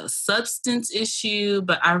it's like a substance issue.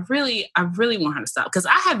 But I really want her to stop, because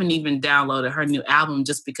I haven't even downloaded her new album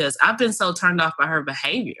just because I've been so turned off by her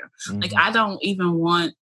behavior. Mm-hmm. Like, I don't even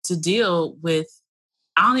want to listen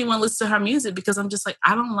to her music, because I'm just like,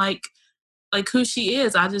 I don't like like who she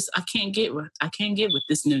is. I can't get with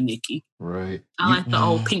this new Nikki. Right. I like the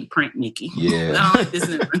old pink print Nikki. Yeah. I don't like this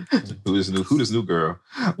new one. Who this new girl?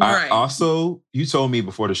 Right. Also, you told me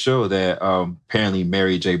before the show that apparently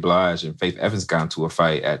Mary J. Blige and Faith Evans got into a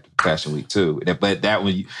fight at Fashion Week too. But that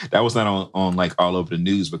was not on like all over the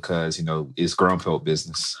news because it's grown folk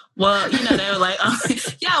business. Well, they were like,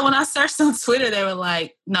 when I searched on Twitter, they were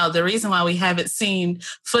like, no, the reason why we haven't seen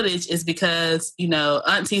footage is because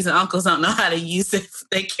aunties and uncles don't know how to use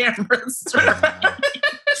their cameras.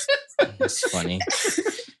 It's funny.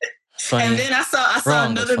 And then I saw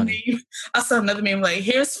another meme. I saw another meme like,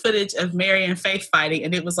 here's footage of Mary and Faith fighting,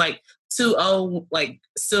 and it was like two old, like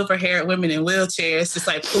silver-haired women in wheelchairs just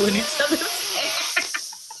like pulling each other's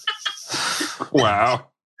hair. Wow.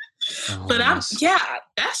 But that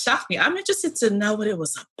shocked me. I'm interested to know what it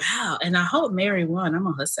was about, and I hope Mary won. I'm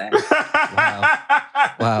on her side.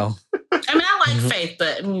 Wow. I mean, I like Faith,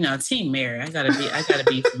 but Team Mary. I gotta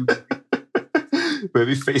be.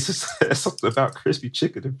 Baby faces said something about crispy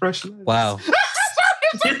chicken and fresh lettuce. Wow.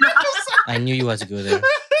 I knew you had to go there.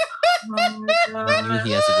 I knew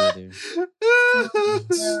he had to go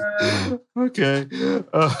there. Okay.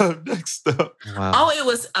 Next up. Wow. Oh, it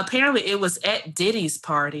was at Diddy's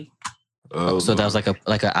party. Oh, so that was like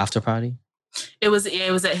an after party? It was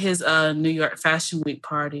at his New York Fashion Week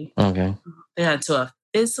party. Okay. They got into a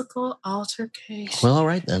physical altercation. Well, all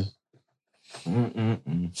right then.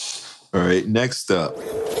 All right, next up.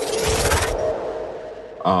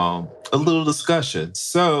 A little discussion.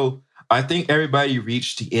 So I think everybody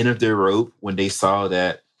reached the end of their rope when they saw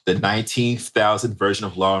that the 19,000th version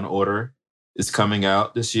of Law and Order is coming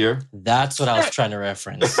out this year. That's what I was trying to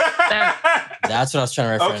reference. That's what I was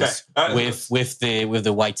trying to reference with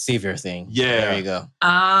the white savior thing. Yeah, there you go.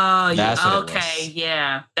 Oh, yeah. Okay,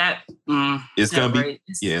 yeah. It's gonna be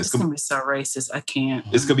it's gonna be so racist. I can't.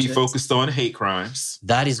 It's gonna be focused on hate crimes.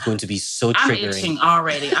 That is going to be so triggering. I'm itching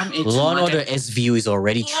already. Law and Order SVU is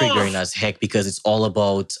already triggering as heck because it's all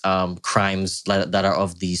about crimes that are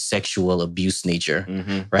of the sexual abuse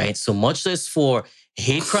nature, right? So much less for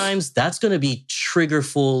hate crimes, that's going to be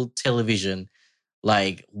triggerful television.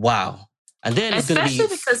 Like, wow. And then it's going to be...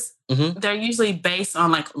 Especially because they're usually based on,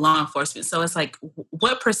 like, law enforcement. So it's like,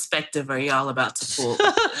 what perspective are y'all about to pull?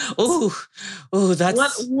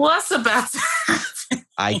 That's... What's about to happen?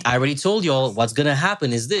 I already told y'all what's going to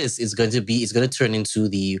happen is this. It's going to turn into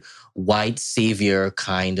the white savior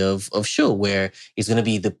kind of show where it's going to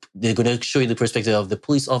be they're going to show you the perspective of the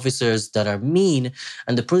police officers that are mean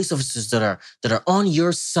and the police officers that are on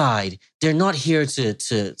your side. They're not here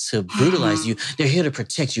to brutalize you. They're here to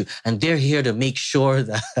protect you, and they're here to make sure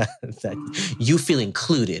that you feel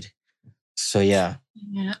included. So yeah.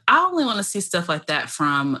 Yeah, I only want to see stuff like that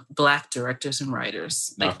from Black directors and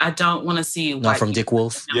writers. Like, I don't want to see not from Dick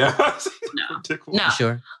Wolf. Yeah, no.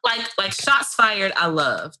 Sure. Like Shots Fired, I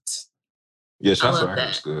loved. Yeah, Shots Fired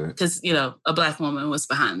was good because a Black woman was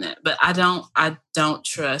behind that. But I don't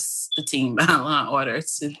trust the team behind Law and Order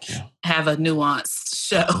to have a nuanced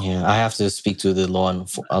show. Yeah, I have to speak to the Law and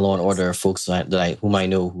Order folks whom I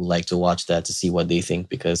know who like to watch that to see what they think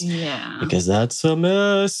because that's a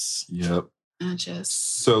mess. Yep. I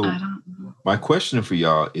don't know. My question for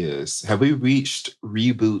y'all is: have we reached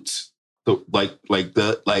reboots? The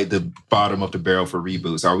bottom of the barrel for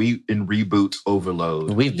reboots? Are we in reboot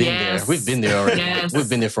overload? We've been there. We've been there already. Yes. We've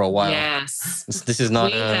been there for a while. Yes. This is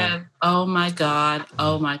not. Oh my God.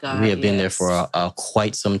 We have been there for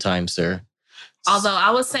quite some time, sir. Although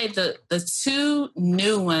I would say the two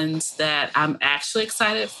new ones that I'm actually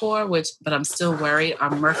excited for, but I'm still worried,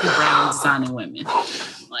 are Murphy Brown and Designing Women.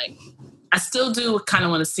 Like, I still do kind of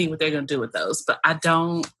want to see what they're going to do with those, but I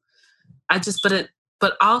don't.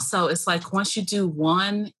 But also, it's like once you do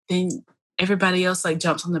one, then everybody else like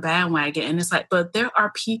jumps on the bandwagon, and it's like, but there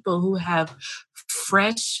are people who have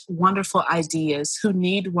fresh, wonderful ideas, who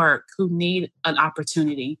need work, who need an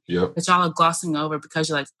opportunity that y'all are glossing over because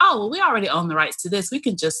you're like, oh, well, we already own the rights to this. We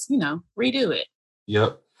can just, redo it.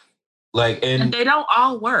 Yep. And they don't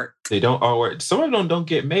all work. Some of them don't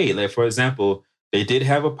get made. Like, for example, they did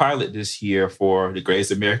have a pilot this year for The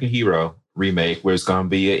Greatest American Hero remake where it's going to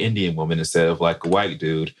be an Indian woman instead of like a white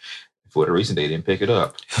dude. For whatever reason, they didn't pick it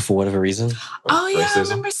up. For whatever reason? Oh, yeah, I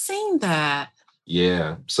remember seeing that.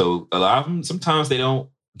 Yeah. So a lot of them, sometimes they don't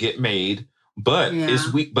get made, but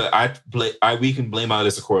it's weak. But we can blame all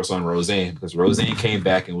this, of course, on Roseanne because Roseanne came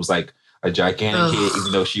back and was like a gigantic hit,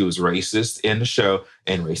 even though she was racist in the show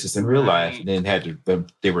and racist in real life. And then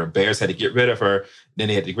they were embarrassed, had to get rid of her. Then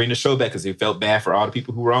they had to bring the show back because they felt bad for all the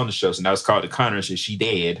people who were on the show. So now it's called The Conners and she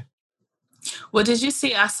dead. Well, did you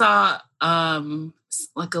see? I saw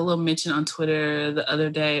like a little mention on Twitter the other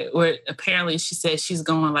day where apparently she said she's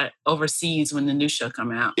going like overseas when the new show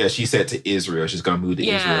come out. Yeah, she said to Israel. She's going to move to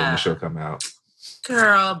Israel when the show come out.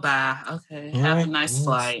 Girl, bye. Okay. Have a nice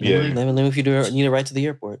flight. Yeah. Let me know if you need a ride to the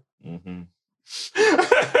airport. Mm-hmm.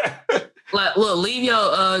 Look, leave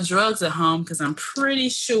your drugs at home because I'm pretty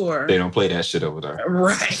sure they don't play that shit over there.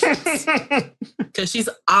 Right. Because she's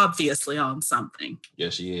obviously on something. Yeah,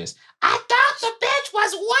 she is. I thought the bitch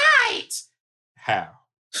was white. How?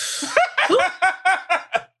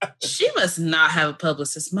 She must not have a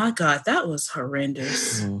publicist. My God, that was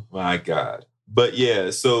horrendous. My God. But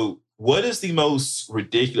yeah, so what is the most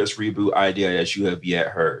ridiculous reboot idea that you have yet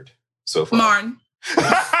heard so far? Martin.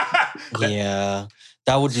 Yeah.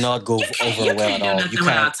 That would not go over well at all. You can't do nothing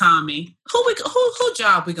without Tommy. Who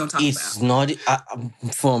job we gonna talk about? It's not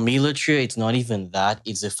for me, Latria. It's not even that.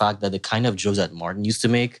 It's the fact that the kind of jokes that Martin used to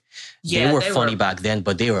make, they were funny back then,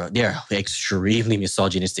 but they're extremely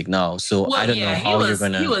misogynistic now. So I don't know how you're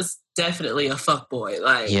gonna. He was definitely a fuckboy.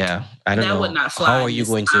 Like I don't know. That would not fly. How are you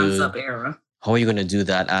going to? Up era. How are you going to do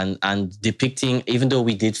that? And depicting, even though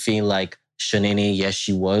we did feel like Shanae, yes,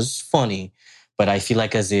 she was funny, but I feel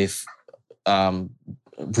like as if.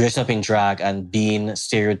 Dressing up in drag and being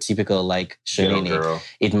stereotypical like Shanae,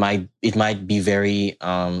 it might be very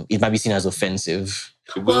it might be seen as offensive.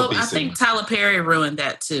 Well, I think Tyler Perry ruined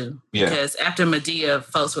that too. Because after Medea,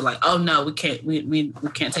 folks were like, "Oh no, we can't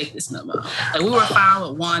can't take this no more." Like we were fine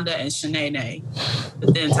with Wanda and Shanae,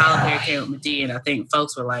 but then Tyler Perry came with Medea, and I think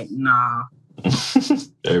folks were like, "Nah."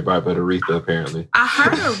 Everybody but Aretha, apparently. I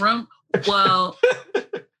heard a room. Well.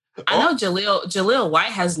 I know Jaleel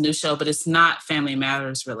White has a new show, but it's not Family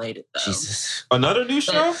Matters related, though. Jesus. Another new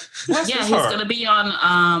show? He's going to be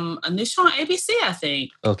on a new show on ABC, I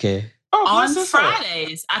think. Okay. On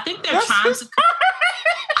Fridays. I think they're trying to...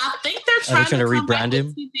 I think they're trying to rebrand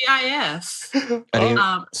him?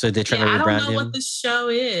 TGIF. So they're trying to rebrand him? I don't know what the show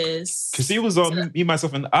is. Because he was on Me,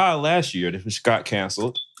 Myself, and I last year, which got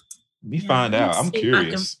canceled. Let me find out. I'm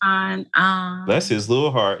curious. Bless his little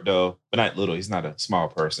heart, though. But not little. He's not a small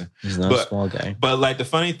person. He's not a small guy. But like the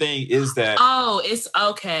funny thing is that... Oh, it's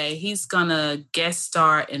okay. He's going to guest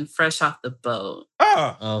star in Fresh Off the Boat.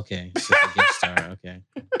 Oh. Okay. So a guest star. Okay.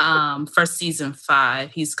 For season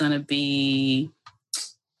 5, he's going to be...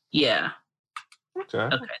 Yeah. Okay.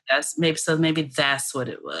 Maybe that's what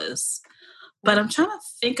it was. But I'm trying to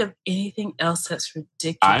think of anything else that's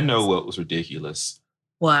ridiculous. I know what was ridiculous.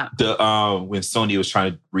 What? When Sony was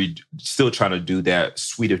still trying to do that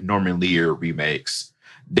suite of Norman Lear remakes,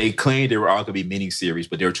 they claimed they were all going to be miniseries,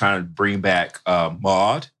 but they were trying to bring back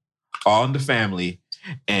Maude, All in the Family,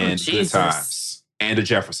 and Good Times, and the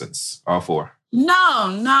Jeffersons, all 4. No,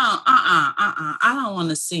 I don't want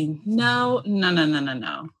to see. No.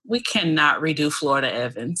 We cannot redo Florida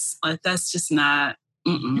Evans. Like that's just not.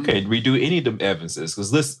 You can't redo any of them Evanses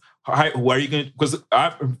because listen. What are you going to... Because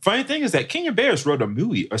funny thing is that Kenya Barris wrote a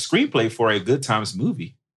screenplay for a Good Times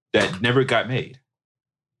movie that never got made.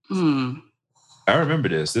 I remember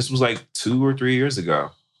this. This was like 2 or 3 years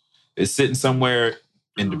ago. It's sitting somewhere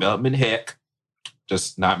in development heck,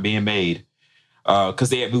 just not being made.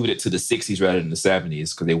 Because they had moved it to the 60s rather than the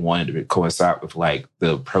 70s because they wanted to coincide with like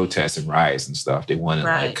the protests and riots and stuff. They wanted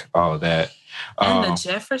like all of that. And the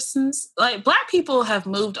Jeffersons, like Black people have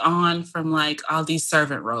moved on from like all these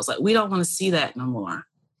servant roles. Like we don't want to see that no more.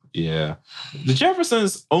 Yeah. The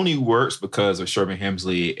Jeffersons only works because of Sherman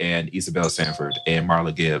Hemsley and Isabel Sanford and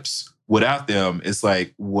Marla Gibbs. Without them, it's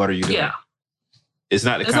like, what are you doing? Yeah. It's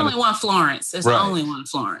not There's only one Florence. There's only one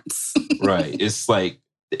Florence. Right. It's like,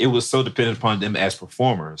 it was so dependent upon them as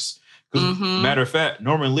performers. Matter of fact,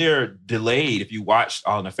 Norman Lear delayed, if you watched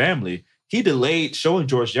All in the Family, he delayed showing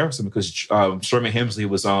George Jefferson because Sherman Hemsley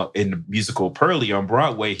was in the musical Pearlie on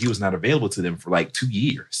Broadway. He was not available to them for like 2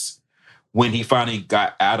 years. When he finally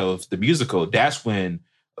got out of the musical, that's when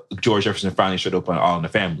George Jefferson finally showed up on All in the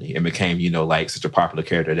Family and became, like such a popular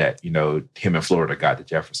character that, him and Florida got the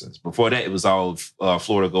Jeffersons. Before that, it was all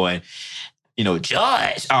Florida going, George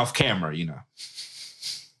off camera,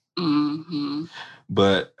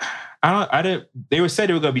 But I didn't. They were said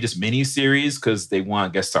they were going to be just mini series because they want,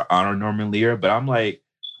 I guess, to honor Norman Lear. But I'm like,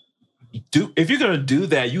 if you're going to do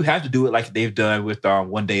that, you have to do it like they've done with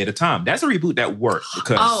One Day at a Time. That's a reboot that worked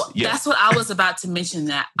because that's what I was about to mention.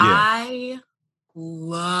 That I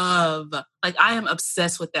love, I am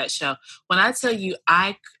obsessed with that show. When I tell you,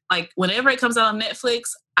 whenever it comes out on Netflix,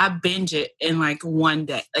 I binge it in like one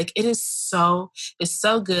day. Like it's so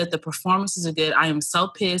good. The performances are good. I am so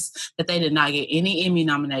pissed that they did not get any Emmy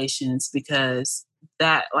nominations because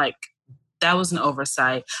that was an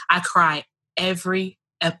oversight. I cry every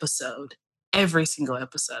single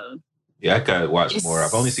episode. Yeah, I gotta watch more.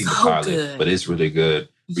 I've only seen the pilot, but it's really good.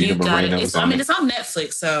 Rita Moreno is on it. It's on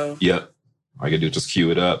Netflix, so yep. All I gotta do is just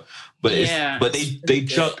cue it up. But they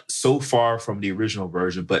jumped so far from the original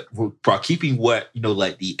version, but by keeping what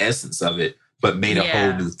like the essence of it, but made a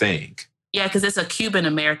whole new thing. Yeah, because it's a Cuban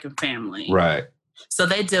American family, right? So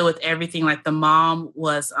they deal with everything. Like the mom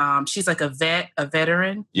was, she's like a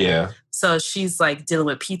veteran. Yeah. So she's like dealing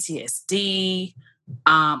with PTSD.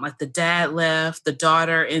 Like the dad left, the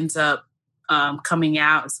daughter ends up coming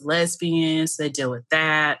out as a lesbian, so they deal with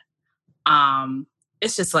that.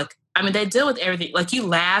 It's just like, I mean, they deal with everything. Like you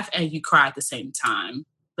laugh and you cry at the same time,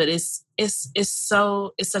 but it's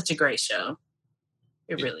such a great show.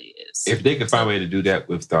 It really is. If they could find a way to do that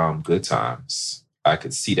with Good Times, I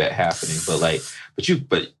could see that happening.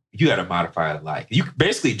 But you got to modify it. Like you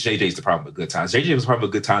basically, JJ's the problem with Good Times. JJ was the problem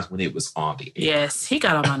with Good Times when it was on the air. Yes, he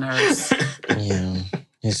got on my nerves. Yeah,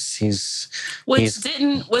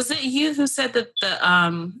 was it you who said that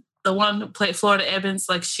the one who played Florida Evans,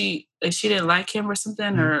 like she didn't like him or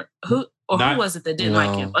something, or who was it that didn't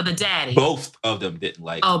like him, or the daddy? Both of them didn't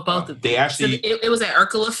like. Oh, both of them. They actually. So it was an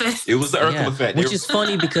Urkel effect. It was the Urkel effect, which is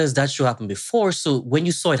funny because that show happened before. So when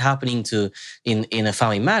you saw it happening in A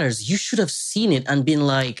Family Matters, you should have seen it and been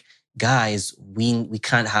like, guys, we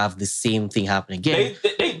can't have the same thing happen again.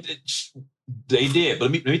 They did,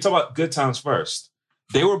 but let me talk about Good Times first.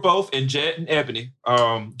 They were both in Jet and Ebony,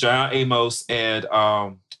 John Amos and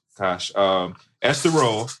Esther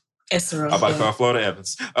Roll. Esther Roll. I'm about to call Florida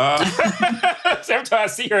Evans. Every time I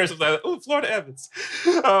see her, I'm like, "Oh, Florida Evans."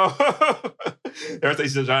 Every time she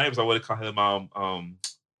says John Amos, I want to call him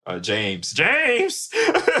James.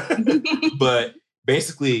 But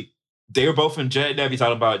basically, they were both in Jet and Ebony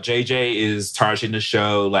talking about JJ is tarnishing the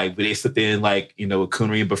show. Like, they slipped in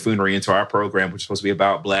coonery and buffoonery into our program, which is supposed to be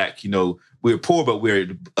about Black. We're poor, but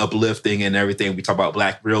we're uplifting and everything. We talk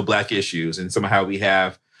about real Black issues. And somehow we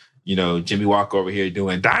have, Jimmy Walker over here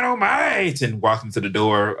doing dynamite and walking to the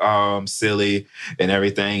door silly and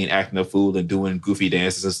everything and acting a fool and doing goofy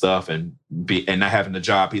dances and stuff and not having a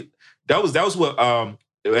job. That was what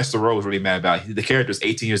Esther Rowe was really mad about. The character is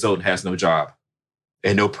 18 years old and has no job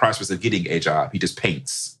and no prospects of getting a job. He just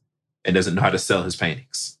paints and doesn't know how to sell his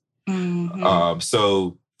paintings. Mm-hmm.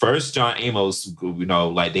 So first, John Amos,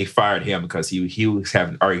 they fired him because he was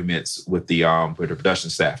having arguments with the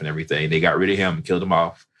production staff and everything. They got rid of him and killed him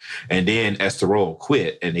off. And then Esther Roll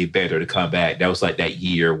quit and they begged her to come back. That was like that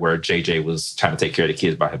year where JJ was trying to take care of the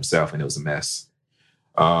kids by himself and it was a mess.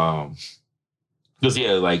 That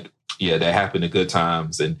happened at Good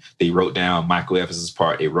Times. And they wrote down Michael Evans'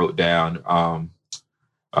 part. They wrote down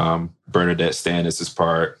Bernadette Stannis'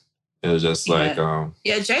 part. It was just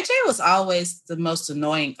JJ was always the most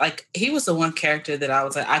annoying. Like, he was the one character that I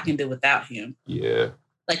was like, I can do without him. Yeah.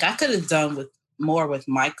 Like, I could have done more with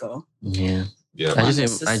Michael. Yeah. Yeah. I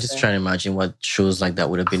just try to imagine what shows like that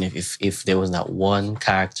would have been if there was that one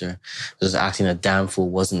character just acting a damn fool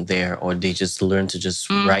wasn't there, or they just learned to just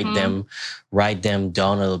write them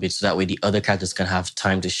down a little bit so that way the other characters can have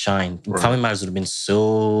time to shine. Right. Family Matters would have been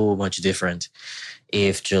so much different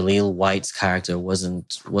if Jaleel White's character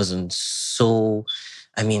wasn't so.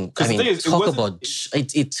 It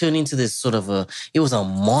turned into this sort of it was a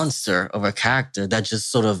monster of a character that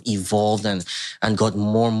just sort of evolved and got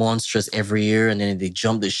more monstrous every year. And then they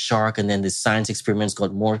jumped the shark and then the science experiments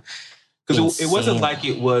got more. Because it wasn't like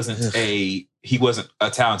he wasn't a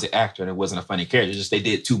talented actor and it wasn't a funny character. It's just they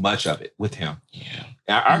did too much of it with him. Yeah.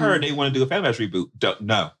 I heard they want to do a Family Matters reboot.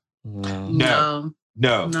 No,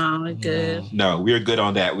 we're good. No, we're good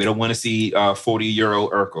on that. We don't want to see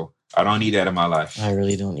 40-year-old Urkel. I don't need that in my life. I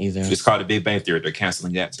really don't either. It's called The Big Bang Theory. They're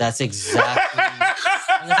canceling that. That's exactly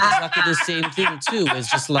the same thing too. It's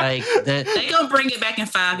just like that. They're gonna bring it back in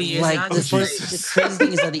 5 years. Like the crazy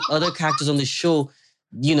thing is that the other characters on the show,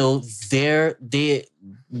 the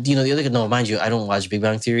other. No, mind you, I don't watch Big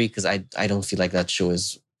Bang Theory because I don't feel like that show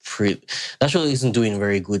is that show isn't doing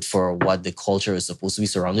very good for what the culture is supposed to be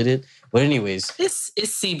surrounded it. But anyways, it's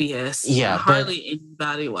CBS. Yeah, hardly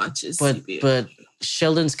anybody watches CBS. But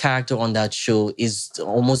Sheldon's character on that show is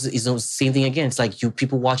the same thing again. It's like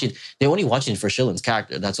people watch it. They're only watching it for Sheldon's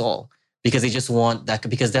character. That's all, because they just want that,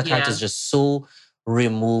 because that character is just so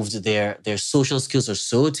removed. Their social skills are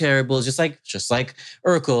so terrible. Just like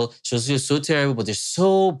Urkel, she's so terrible, but they're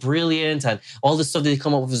so brilliant, and all the stuff they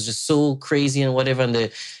come up with is just so crazy and whatever. And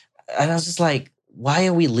I was just like, why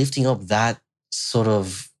are we lifting up that sort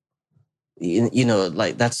of,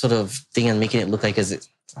 like that sort of thing and making it look like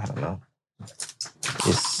I don't know.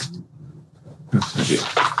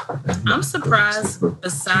 I'm surprised.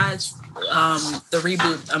 Besides the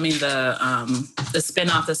reboot, I mean the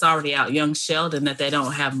spinoff that's already out, Young Sheldon, that they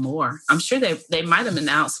don't have more. I'm sure they might have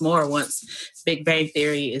announced more once Big Bang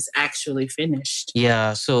Theory is actually finished.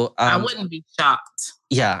 Yeah, so I wouldn't be shocked.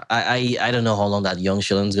 Yeah, I don't know how long that Young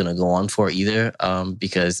Sheldon's gonna go on for either.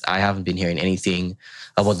 Because I haven't been hearing anything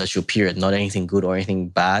about that show. Period. Not anything good or anything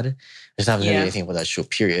bad. I just haven't heard anything about that show.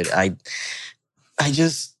 Period.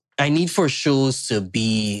 I need for shows to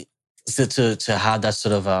be to have that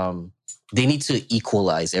sort of they need to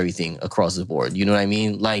equalize everything across the board. You know what I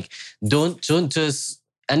mean? Like don't just,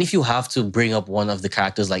 and if you have to bring up one of the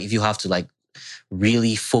characters, like if you have to like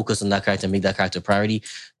really focus on that character, make that character priority,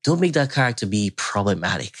 don't make that character be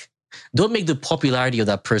problematic. Don't make the popularity of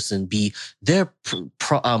that person be they're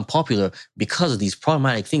popular because of these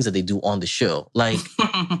problematic things that they do on the show. Like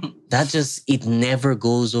that just, it never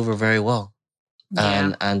goes over very well.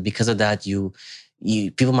 Yeah. And because of that, you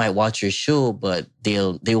people might watch your show, but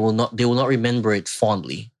they will not remember it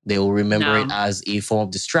fondly. They will remember it as a form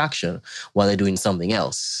of distraction while they're doing something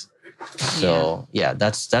else. So yeah,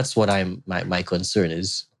 that's what my concern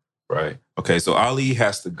is. Right. Okay. So Ali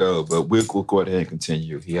has to go, but we'll go ahead and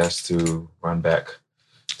continue. He has to run back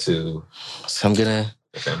to. So I'm gonna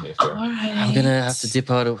have to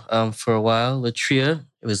dip out for a while. Latria,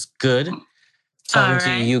 it was good talking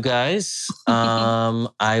to you guys.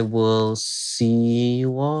 I will see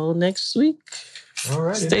you all next week. All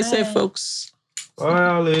right. Stay safe, folks. Bye,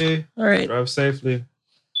 Ali. All right. Drive safely.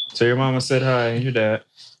 Tell your mama said hi and your dad.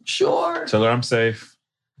 Sure. Tell her I'm safe.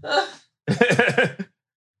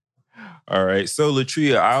 All right. So,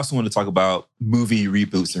 Latria, I also want to talk about movie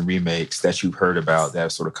reboots and remakes that you've heard about that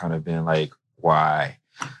have sort of kind of been like, why?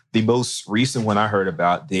 The most recent one I heard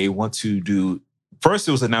about, they want to do, first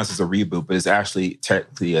it was announced as a reboot, but it's actually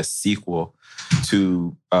technically a sequel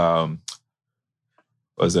to,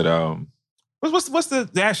 what's the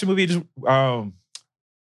action movie?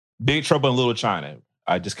 Big Trouble in Little China.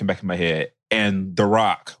 I just came back in my head. And The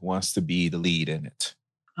Rock wants to be the lead in it.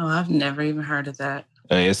 Oh, I've never even heard of that.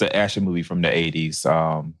 It's an action movie from the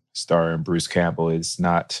 80s, starring Bruce Campbell. It's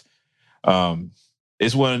not...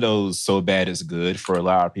 it's one of those so bad it's good for a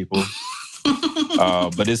lot of people.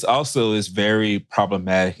 But it's very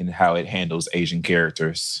problematic in how it handles Asian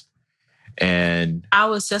characters. And I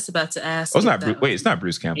was just about to ask. Oh, it's not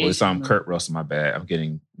Bruce Campbell. It's Kurt Russell. My bad. I'm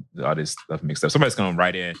getting all this stuff mixed up. Somebody's going to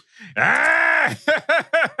write in.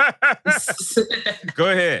 Go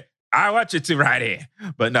ahead. I want you to write in.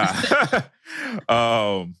 But nah.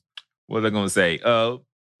 What was I going to say?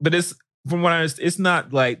 But it's from what I understand, it's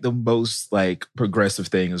not like the most like progressive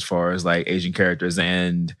thing as far as like Asian characters.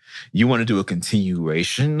 And you want to do a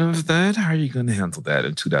continuation of that? How are you going to handle that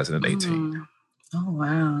in 2018? Oh,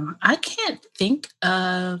 wow. I can't think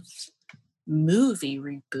of movie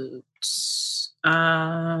reboots.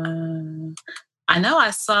 I know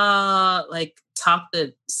I saw like talk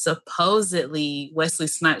that supposedly Wesley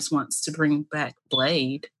Snipes wants to bring back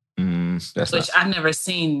Blade, which I've never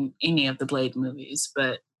seen any of the Blade movies,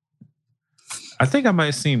 but I think I might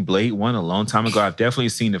have seen Blade 1 a long time ago. I've definitely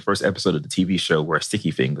seen the first episode of the TV show where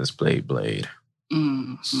Sticky Fingers played Blade.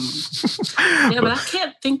 Mm-hmm. Yeah, but I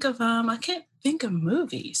can't think of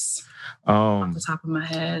movies off the top of my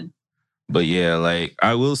head. But yeah, like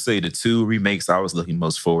I will say the two remakes I was looking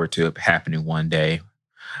most forward to happening one day.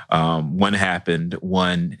 One happened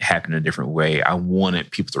a different way. I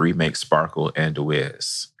wanted people to remake Sparkle and The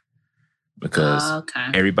Wiz. Because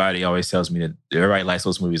everybody always tells me that everybody likes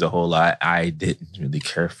those movies a whole lot. I didn't really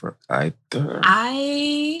care for either.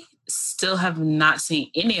 I still have not seen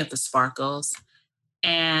any of the Sparkles.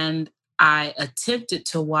 And I attempted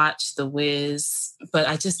to watch The Wiz, but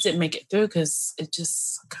I just didn't make it through because it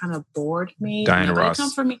just kind of bored me. Diana Ross.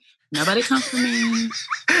 Nobody come for me.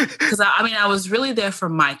 Because I was really there for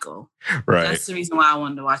Michael. Right. That's the reason why I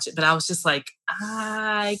wanted to watch it. But I was just like,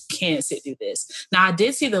 I can't sit through this. Now, I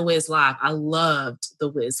did see The Wiz live. I loved The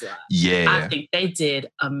Wiz live. Yeah. I think they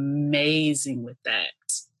did amazing with that.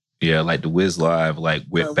 Yeah, like The Wiz Live, went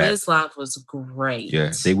back. The Wiz Live was great.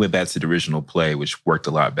 Yeah, they went back to the original play, which worked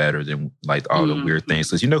a lot better than like all the weird things.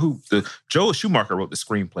 Because you know who? Joel Schumacher wrote the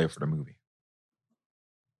screenplay for the movie.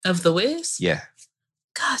 Of The Wiz? Yeah.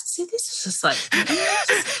 God, see, this is just like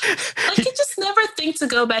you just never think to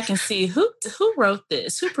go back and see who wrote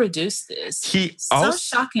this, who produced this. So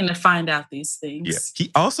shocking to find out these things. Yeah,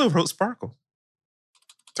 he also wrote Sparkle.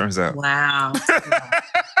 Turns out. Wow.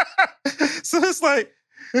 So it's like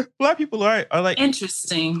Black people are like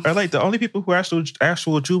interesting. Are like the only people who are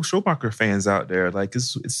actual Joel Schumacher fans out there. Like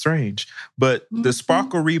it's strange, but the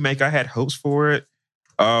Sparkle remake, I had hopes for it.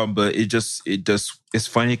 But it's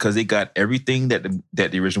funny because it got everything that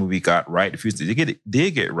the original movie got right. If you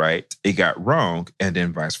did get right, it got wrong, and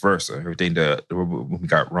then vice versa. Everything the movie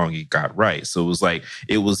got wrong, it got right. So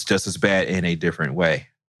it was just as bad in a different way.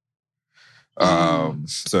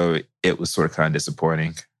 So it was sort of kind of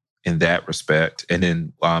disappointing in that respect. And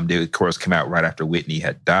then they of course came out right after Whitney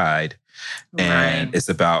had died. And it's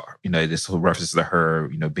about, this whole reference to her,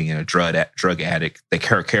 being a drug addict, like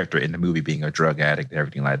her character in the movie being a drug addict and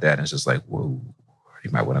everything like that. And it's just like, whoa,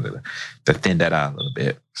 you might want to thin that out a little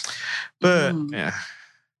bit. But yeah.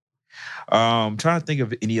 I'm trying to think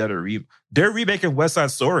of any other they're remaking West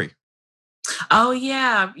Side Story. Oh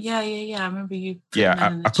yeah. I remember you.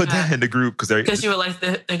 Yeah, I put that in the group because you were like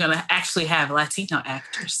they're gonna actually have Latino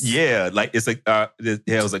actors. Yeah, like it's like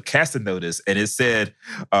it was a casting notice, and it said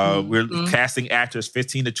we're casting actors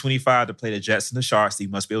 15 to 25 to play the Jets and the Sharks. You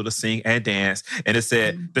must be able to sing and dance. And it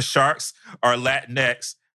said the Sharks are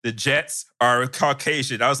Latinx, the Jets are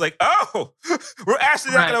Caucasian. I was like, oh, we're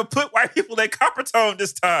actually not gonna put white people in copper tone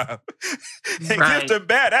this time and give them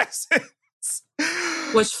bad accents.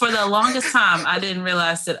 Which for the longest time, I didn't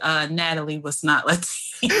realize that Natalie was not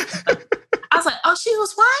Latina. I was like, oh, she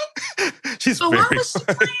was white? But why was she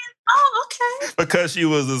playing? Oh, okay. Because she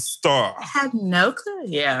was a star. I had no clue.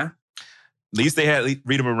 Yeah. At least they had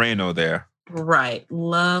Rita Moreno there. Right.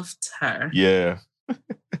 Loved her. Yeah.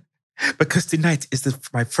 Because tonight is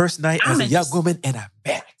my first night as a young woman and I'm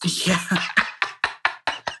back. Yeah.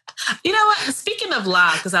 You know what? Speaking of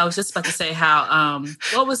live, because I was just about to say how,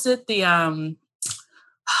 what was it?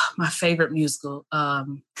 My favorite musical. Oh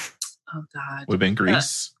God. Would have been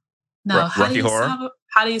Grease. No. Rocky Horror.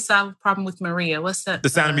 How do you solve a problem with Maria? What's that? The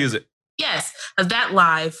Sound of Music. Yes. That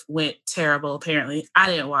live went terrible, apparently. I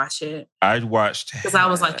didn't watch it. I watched. Because I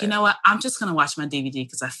was like, you know what? I'm just going to watch my DVD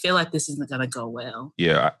because I feel like this isn't going to go well.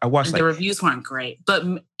 Yeah. I watched. The reviews weren't great. But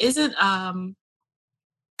is it...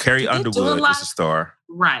 Carrie Underwood is a star.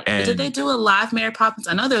 Right. And did they do a live Mary Poppins?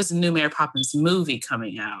 I know there's a new Mary Poppins movie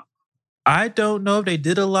coming out. I don't know if they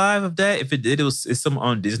did a live of that. If it did, it's some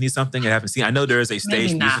on Disney something I haven't seen. I know there is a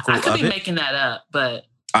stage musical. I could be making that up, but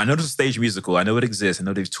I know there's a stage musical. I know it exists. I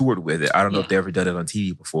know they've toured with it. I don't know if they've ever done it on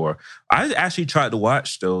TV before. I actually tried to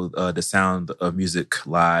watch the Sound of Music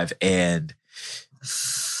live, and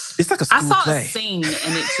it's like a school play. I saw a scene, and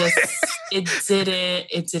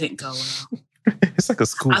it didn't go well. It's like a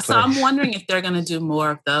school play. So I'm wondering if they're going to do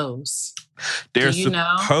more of those. They're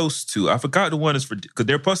supposed to. I forgot the one is for, because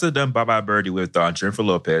they're supposed to have done Bye Bye Birdie with Jennifer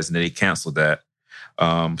Lopez, and then they canceled that.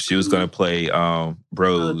 She was going to play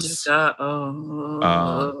Rose, which I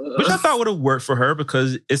thought would have worked for her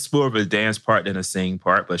because it's more of a dance part than a sing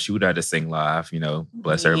part, but she would have to sing live,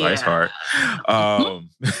 bless everybody's heart.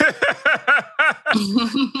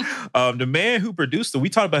 The man who produced it, we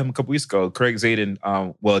talked about him a couple weeks ago, Craig Zadan.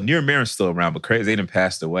 Near Maron's still around, but Craig Zadan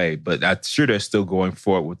passed away. But I'm sure they're still going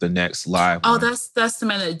forward with the next live one. That's the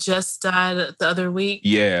man that just died the other week?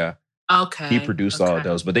 Yeah. Okay. He produced all of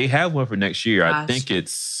those. But they have one for next year. Gosh. I think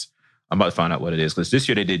I'm about to find out what it is. Because this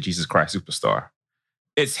year they did Jesus Christ Superstar.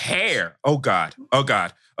 It's Hair. Oh, God. Oh,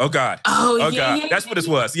 God. Oh, God. Oh, God. Yeah, that's what it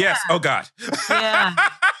was. Yes. Oh, God. Yeah.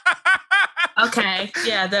 Okay.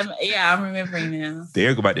 Yeah. I'm remembering now.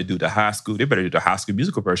 They're about to do the high school. They better do the High School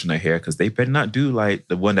Musical version of Hair because they better not do like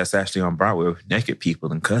the one that's actually on Broadway with naked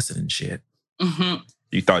people and cussing and shit. Mm-hmm.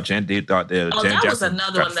 You thought Jan that was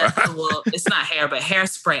another one that, well, it's not Hair, but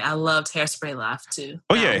Hairspray. I loved Hairspray Live too.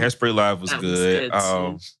 Oh yeah, Hairspray Live was good.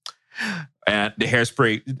 And the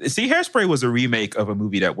Hairspray was a remake of a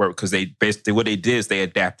movie that worked because they basically what they did is they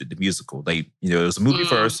adapted the musical. It was a movie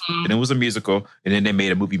first, and it was a musical, and then they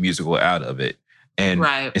made a movie musical out of it. And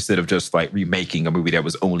instead of just like remaking a movie that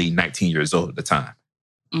was only 19 years old at the time.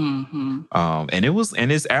 Mm-hmm.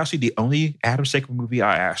 And it's actually the only Adam Shaker movie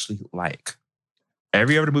I actually like.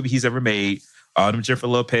 Every other movie he's ever made, all them Jennifer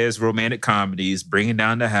Lopez romantic comedies, Bringing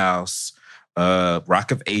Down the House,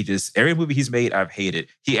 Rock of Ages, every movie he's made, I've hated.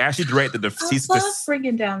 He actually directed the season. I love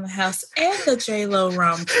Bringing Down the House and the J-Lo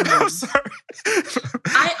rom-com. I'm sorry.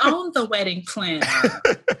 I own The Wedding Planner.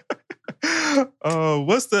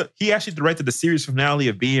 He actually directed the series finale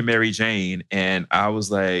of Being Mary Jane, and I was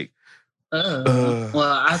like,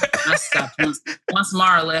 well, I stopped. Once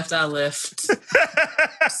Mara left, I left.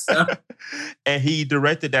 So. And he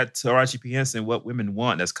directed that Taraji P. Henson, What Women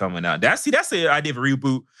Want, that's coming out. That's the idea of a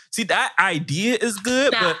reboot. See, that idea is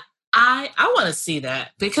good, but I want to see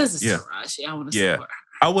that because it's Taraji. I want to see her.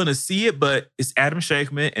 I want to see it, but it's Adam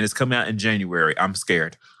Shankman and it's coming out in January. I'm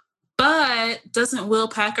scared. But doesn't Will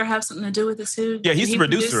Packer have something to do with this too? Yeah, he's the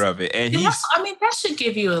producer of it, and that should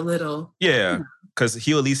give you a little. Yeah. Because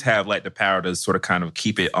he'll at least have like the power to sort of kind of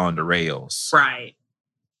keep it on the rails. Right.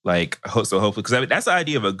 Like, so hopefully, because I mean, that's the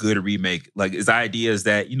idea of a good remake. Like, the idea is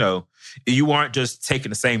that, you aren't just taking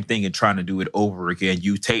the same thing and trying to do it over again.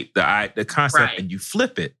 You take the concept and you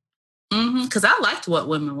flip it. Because I liked What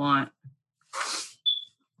Women Want.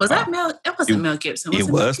 Was that Mel? It wasn't Mel Gibson. It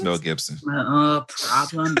was Mel Gibson.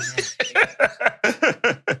 Problem.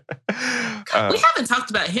 We haven't talked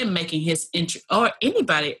about him making his entrance, or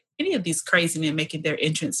any of these crazy men making their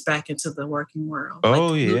entrance back into the working world.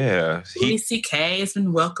 Oh, yeah. Louis C.K. has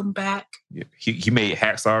been welcomed back. He made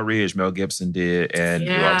Hacksaw Ridge, Mel Gibson did, and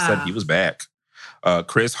all of a sudden he was back.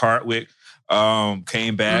 Chris Hardwick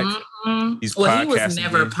came back. Mm-hmm. He was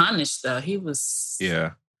never punished, though. He was...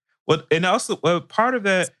 Yeah. Well, and also, part of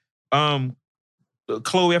that,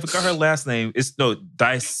 Chloe, I forgot her last name. It's because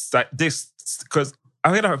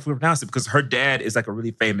I don't know how to pronounce it, because her dad is like a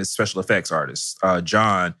really famous special effects artist,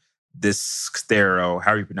 John Distero,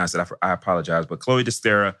 how you pronounce it, I apologize, but Chloe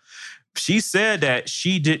Distero, she said that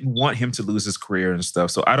she didn't want him to lose his career and stuff.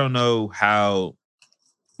 So I don't know how,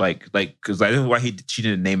 because I don't know why she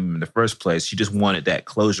didn't name him in the first place. She just wanted that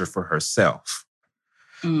closure for herself.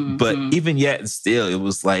 Mm-hmm. But even yet and still, it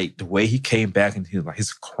was like the way he came back and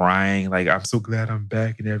he's crying, like, I'm so glad I'm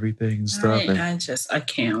back and everything and stuff. I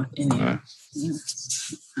can't with any of it.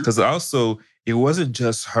 Because also, it wasn't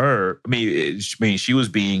just her. I mean, she was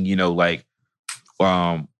being,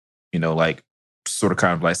 sort of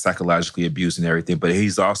kind of like psychologically abused and everything. But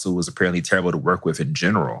he's also was apparently terrible to work with in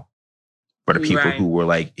general for the people who were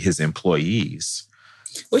like his employees.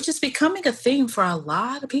 Which is becoming a theme for a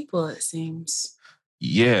lot of people, it seems.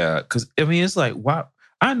 Yeah, because, I mean, it's like, wow.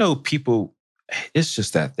 I know people, it's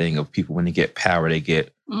just that thing of people, when they get power, they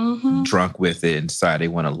get drunk with it and decide they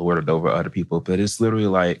want to lord it over other people. But it's literally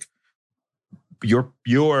like,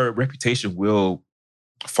 your reputation will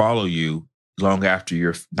follow you long after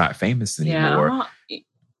you're not famous anymore.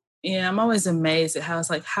 I'm always amazed at how it's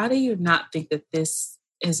like, how do you not think that this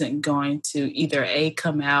isn't going to either A,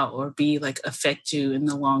 come out, or B, like affect you in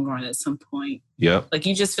the long run at some point? Yep. Like,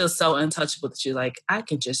 you just feel so untouchable that you're like, I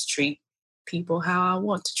can just treat people how I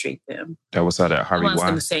want to treat them. That was how that Harvey Weinstein. No one's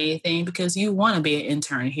going to say anything because you want to be an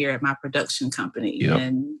intern here at my production company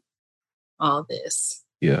and all this.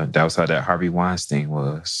 Yeah, that was how that Harvey Weinstein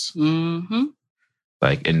was. Mm-hmm.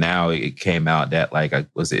 Like, and now it came out that, like,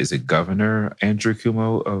 is it Governor Andrew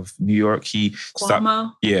Cuomo of New York? He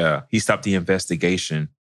stopped the investigation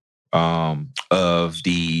of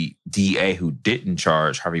the DA who didn't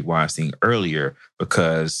charge Harvey Weinstein earlier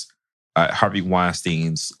because Harvey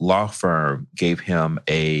Weinstein's law firm gave him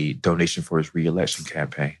a donation for his re-election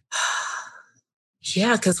campaign.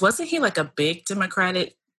 Yeah, because wasn't he like a big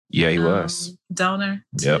Democratic? Yeah, he was donor.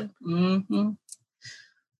 Yep. Mm-hmm.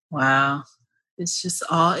 Wow. It's just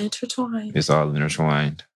all intertwined. It's all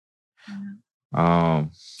intertwined. Yeah.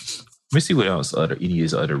 Let me see what else any of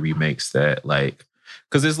these other remakes that, like,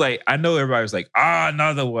 because it's like, I know everybody's like,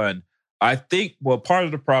 another one. I think, well, part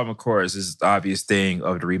of the problem, of course, is the obvious thing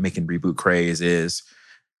of the remake and reboot craze is,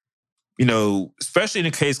 especially in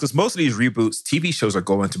the case, because most of these reboots, TV shows are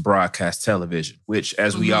going to broadcast television, which,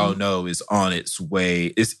 as we all know, is on its way.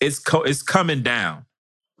 It's coming down.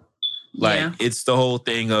 Like, it's the whole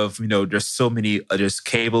thing of, there's so many, there's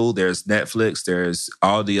cable, there's Netflix, there's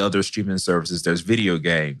all the other streaming services, there's video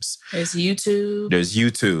games. There's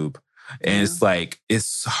YouTube. And it's like,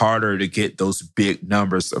 it's harder to get those big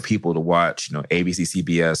numbers of people to watch, ABC,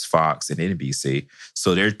 CBS, Fox, and NBC.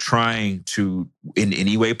 So they're trying to, in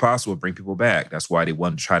any way possible, bring people back. That's why they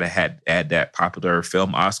want to try to add that popular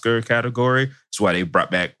film Oscar category. That's why they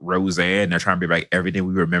brought back Roseanne. They're trying to bring back everything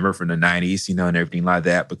we remember from the 90s, and everything like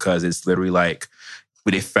that, because it's literally like,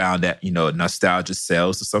 they found that, nostalgia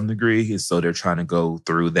sells to some degree. And so they're trying to go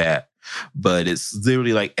through that. But it's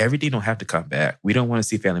literally like, everything don't have to come back. We don't want to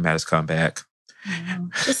see Family Matters come back.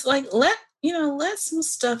 Just like, let some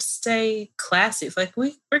stuff stay classic. Like,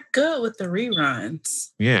 we're good with the reruns.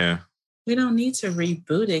 Yeah. We don't need to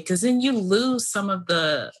reboot it, because then you lose some of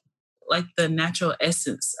the natural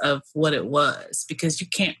essence of what it was, because you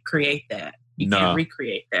can't create that. You can't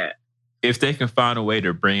recreate that. If they can find a way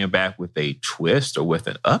to bring it back with a twist or with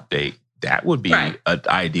an update, that would be an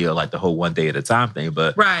idea, like the whole one day at a time thing.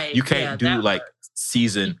 But you can't do like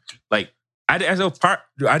season, like I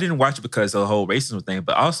didn't watch it because of the whole racism thing,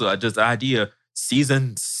 but also just the idea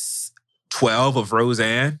season 12 of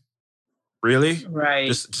Roseanne. Really? Right.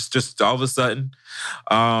 Just all of a sudden.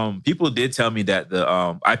 People did tell me that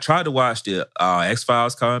I tried to watch the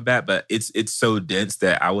X-Files coming back, but it's so dense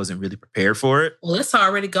that I wasn't really prepared for it. Well, it's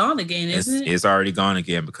already gone again, isn't it? It's already gone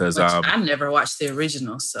again because I never watched the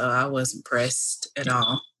original, so I wasn't pressed at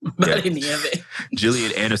all about any of it.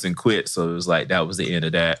 Gillian Anderson quit, so it was like that was the end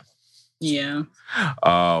of that. Yeah.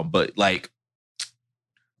 But like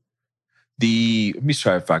let me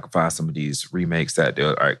try if I can find some of these remakes that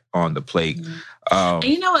are on the plate. And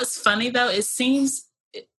you know what's funny though? It seems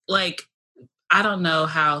like, I don't know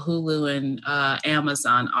how Hulu and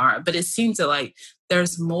Amazon are, but it seems that like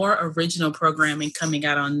there's more original programming coming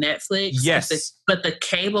out on Netflix. Yes. But the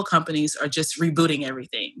cable companies are just rebooting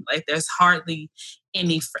everything. Like there's hardly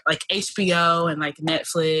any, like HBO and like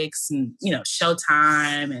Netflix and, you know,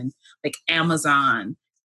 Showtime and like Amazon.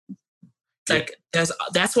 Like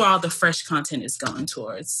that's where all the fresh content is going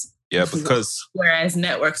towards. Yeah, because whereas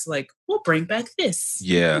networks like, we'll bring back this.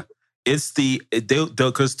 Yeah. It's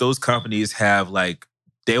because those companies have like,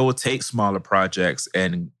 they will take smaller projects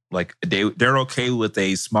and like they're okay with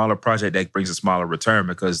a smaller project that brings a smaller return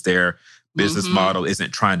because their business model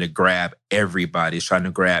isn't trying to grab everybody. It's trying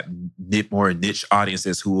to grab more niche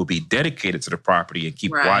audiences who will be dedicated to the property and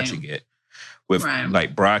keep watching it. With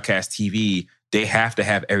like broadcast TV, they have to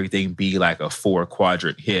have everything be like a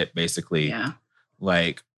 4-quadrant hit, basically. Yeah.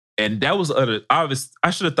 Like, and that was obvious.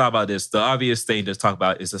 I should have thought about this. The obvious thing to talk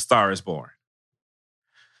about is A Star Is Born.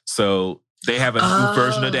 So they have a new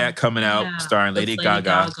version of that coming out, starring Lady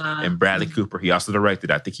Gaga and Bradley Cooper. He also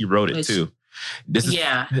directed. I think he wrote it too.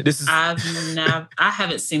 I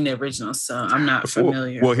haven't seen the original, so I'm not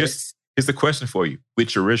familiar. Well, here's the question for you: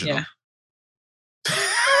 which original? Yeah.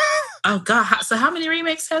 Oh God! So how many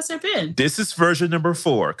remakes has there been? This is version number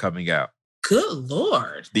 4 coming out. Good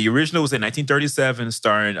Lord. The original was in 1937,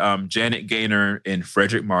 starring Janet Gaynor and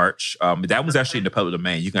Frederick March. That was actually in the public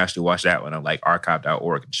domain. You can actually watch that one on like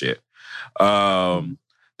archive.org and shit.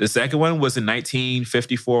 The second one was in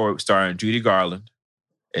 1954, starring Judy Garland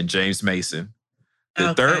and James Mason.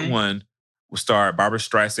 The third one starred Barbra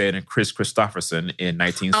Streisand and Chris Christopherson in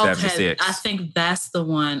 1976. Okay, I think that's the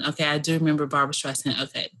one. Okay, I do remember Barbra Streisand.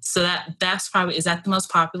 Okay, so that's probably, is that the most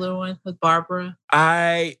popular one with Barbara?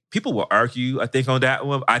 People will argue, I think, on that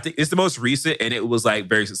one. I think it's the most recent, and it was like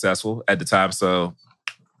very successful at the time. So,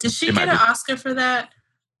 did she get an Oscar for that?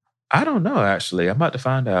 I don't know. Actually, I'm about to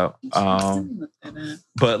find out.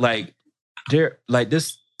 But like,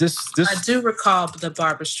 this. I do recall the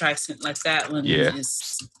Barbra Streisand, like that one. Yeah,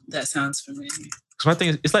 that sounds familiar. Because my thing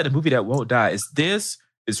is, it's like the movie that won't die.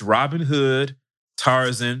 It's Robin Hood,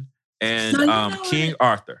 Tarzan, and King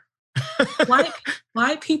Arthur.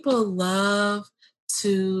 White people love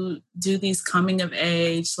to do these coming of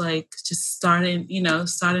age, like just starting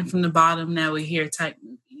from the bottom. Now we're here type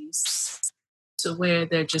movies, to where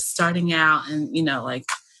they're just starting out and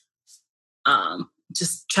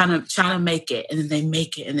just trying to make it, and then they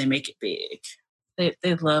make it, and they make it big.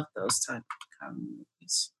 They love those type of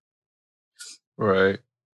movies. Right.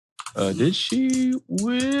 Did she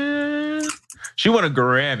win? She won a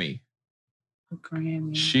Grammy. A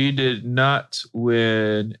Grammy. She did not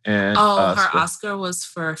win an Oscar. Her Oscar was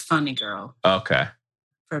for Funny Girl. Okay.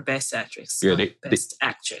 For Best Actress. Best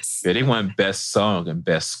Actress. Yeah, they won Best Song and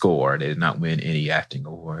Best Score. They did not win any acting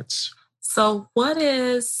awards. So what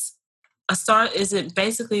is A Star? Is it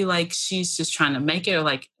basically like she's just trying to make it, or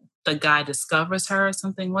like the guy discovers her or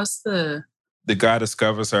something? What's the guy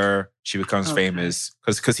discovers her, she becomes famous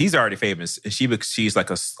because he's already famous, and she's like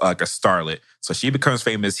a starlet. So she becomes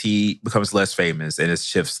famous, he becomes less famous, and it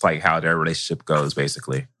shifts like how their relationship goes,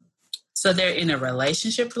 basically. So they're in a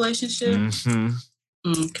relationship. Mm-hmm.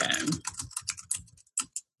 Okay.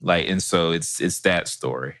 Like, and so it's that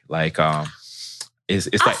story. Like, it's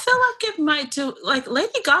like, I feel like it might do. Like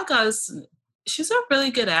Lady Gaga she's a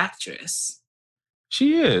really good actress.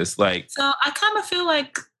 She is. Like, so I kind of feel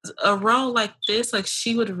like a role like this, like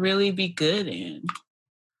she would really be good in.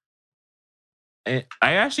 And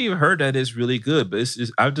I actually heard that it's really good, but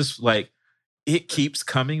I'm just like, it keeps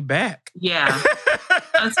coming back. Yeah.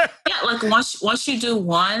 Yeah, like once you do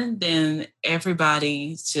one, then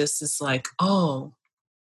everybody just is like, oh,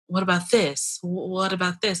 what about this? What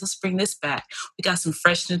about this? Let's bring this back. We got some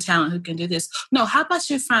fresh new talent who can do this. No, how about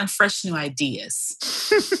you find fresh new ideas?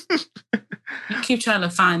 You keep trying to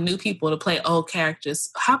find new people to play old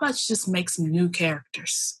characters. How about you just make some new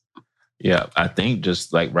characters? Yeah, I think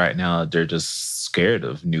just like right now, they're just scared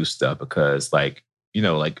of new stuff because like,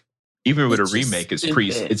 like even with a remake,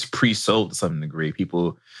 it's pre-sold to some degree.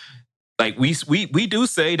 People like we do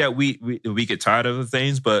say that we get tired of the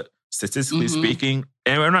things, but statistically speaking,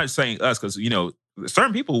 and we're not saying us because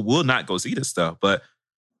certain people will not go see this stuff, but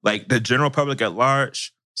like the general public at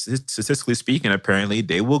large, statistically speaking, apparently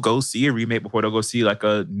they will go see a remake before they'll go see like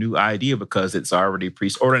a new idea because it's already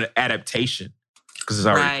or an adaptation. because it's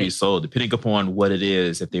already pre-sold, depending upon what it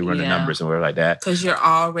is, if they run the numbers and whatever like that. Because you're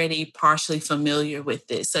already partially familiar with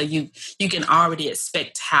it. So you can already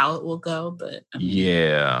expect how it will go, but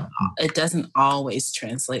it doesn't always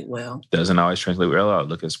translate well. Doesn't always translate well. Oh,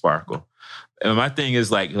 look at Sparkle. And my thing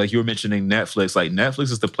is like you were mentioning Netflix. Like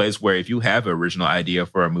Netflix is the place where if you have an original idea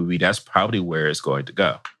for a movie, that's probably where it's going to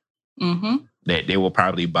go. Mm-hmm. They will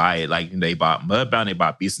probably buy it. Like they bought Mudbound, they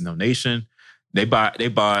bought Beast of No Nation. They bought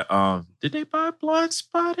did they buy Blind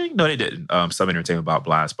Spotting? No, they didn't. Some Entertainment bought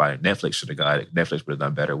Blind Spotting. Netflix should have got it. Netflix would have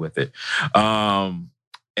done better with it. And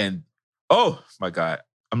oh my God.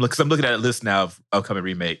 I'm looking at a list now of upcoming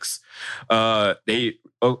remakes. I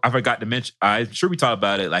forgot to mention, I'm sure we talked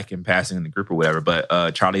about it like in passing in the group or whatever,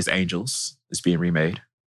 but Charlie's Angels is being remade.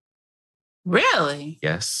 Really?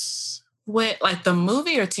 Yes. With like the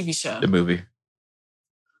movie or TV show? The movie.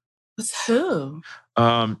 With who?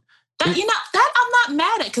 That I'm not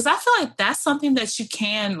mad at, because I feel like that's something that you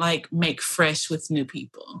can like make fresh with new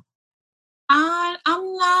people.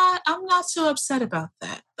 I'm not too upset about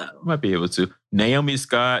that though. Might be able to. Naomi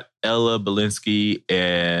Scott, Ella Balinski,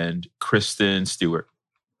 and Kristen Stewart.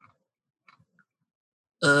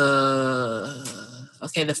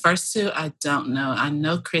 Okay, the first two I don't know. I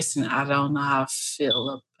know Kristen. I don't know how I feel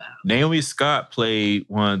about. Naomi Scott played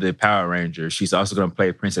one of the Power Rangers. She's also going to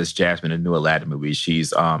play Princess Jasmine in the new Aladdin movie.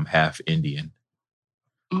 She's half Indian.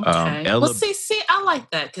 Okay. See, I like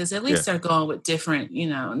that because at least they're going with different,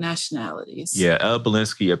 nationalities. Yeah, Ella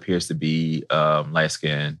Balinski appears to be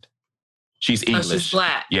light-skinned. She's English. Oh, she's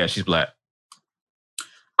black. Yeah, she's black.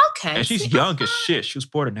 Okay. And she's young as shit. She was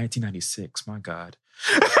born in 1996. My God.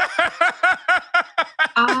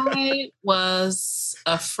 I was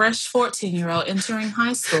a fresh 14-year-old entering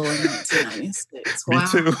high school in 1996. Wow. Me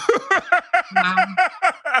too.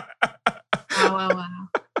 Wow.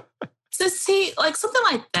 So see, like something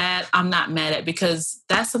like that, I'm not mad at because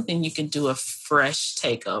that's something you can do a fresh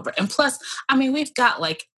takeover. And plus, I mean, we've got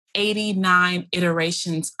like 89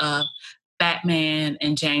 iterations of Batman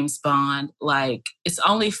and James Bond. Like, it's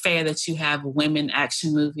only fair that you have women-led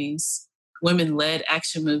action movies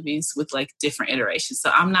with like different iterations.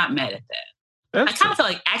 So I'm not mad at that. I kind of feel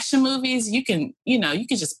like action movies, you can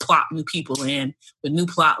just plop new people in with new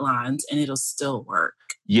plot lines and it'll still work.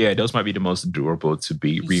 Yeah, those might be the most durable to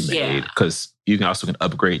be remade because you can also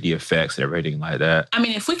upgrade the effects and everything like that. I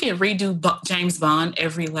mean, if we can redo James Bond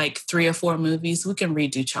every like 3 or 4 movies, we can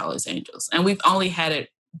redo Charlie's Angels. And we've only had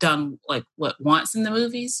it done like once in the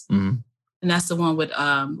movies. Mm-hmm. And that's the one with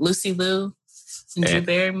Lucy Liu and Drew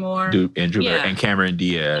Barrymore. And Cameron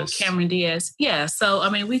Diaz. Yeah. So, I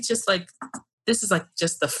mean, we just like, this is like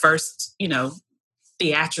just the first,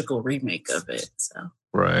 theatrical remake of it. So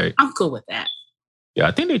right. I'm cool with that. Yeah,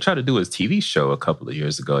 I think they tried to do a TV show a couple of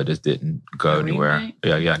years ago. It just didn't go anywhere. Remake?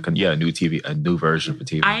 Yeah, a new version for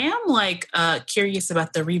TV. I am like curious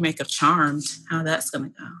about the remake of Charmed, how that's going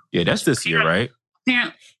to go. Yeah, that's this year, right?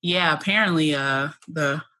 Apparently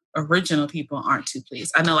the original people aren't too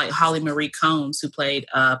pleased. I know like Holly Marie Combs, who played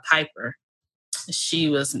Piper, she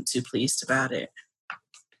wasn't too pleased about it.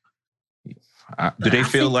 Do they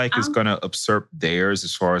feel like it's going to usurp theirs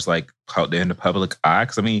as far as like out there in the public eye?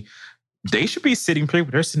 Because I mean, they should be sitting pretty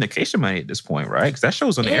with their syndication money at this point, right? Because that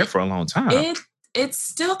show's on the air for a long time. It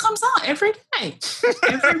still comes out every day,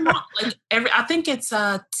 every month. Like I think it's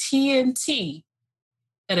TNT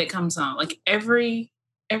that it comes on. Like every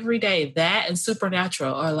day. That and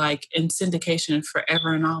Supernatural are like in syndication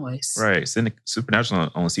forever and always. Right, Supernatural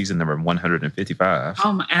on season number 155.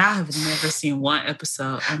 Oh my! And I have never seen one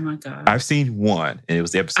episode. Oh my God! I've seen one, and it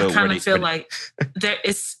was the episode. I kind of feel like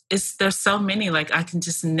there's so many. Like I can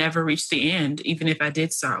just never reach the end, even if I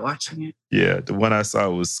did start watching it. Yeah, the one I saw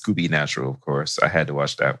was Scooby Natural. Of course, I had to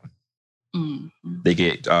watch that one. Mm-hmm. They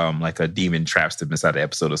get like a demon traps them inside the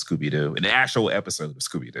episode of Scooby Doo, an actual episode of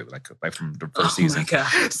Scooby Doo, like from the first season. Oh my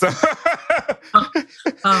God! So,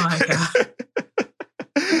 oh my God!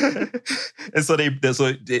 And so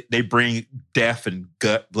they bring death and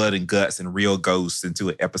blood and guts and real ghosts into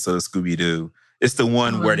an episode of Scooby Doo. It's the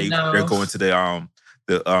one where they're going to the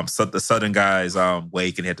Southern guys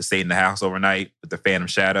wake and have to stay in the house overnight with the Phantom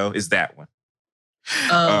Shadow. Is that one?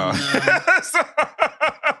 No.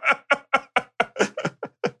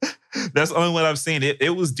 That's the only one I've seen.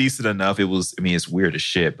 It was decent enough. It's weird as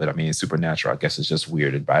shit, but I mean, Supernatural, I guess it's just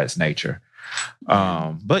weird by its nature.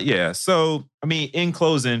 But yeah, so, I mean, in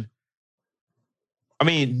closing, I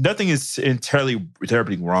mean, nothing is entirely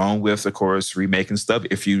terribly wrong with, of course, remaking stuff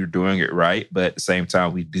if you're doing it right. But at the same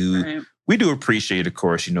time, we do appreciate, of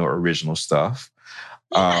course, original stuff.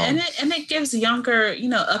 and it gives younger,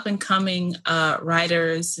 up and coming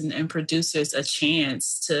writers and producers a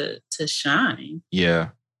chance to shine. Yeah,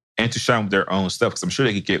 and to shine with their own stuff, because I'm sure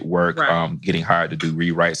they could get work getting hired to do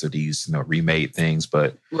rewrites of these remade things.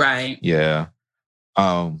 But yeah,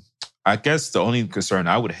 I guess the only concern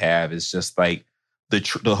I would have is just like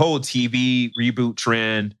the whole TV reboot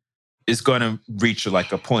trend is going to reach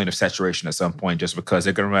like a point of saturation at some point, just because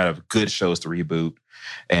they're going to run out of good shows to reboot,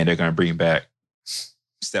 and they're going to bring back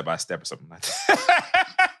Step by Step or something like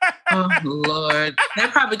that. Oh, Lord. They're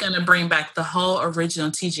probably going to bring back the whole original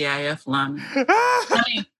TGIF line. I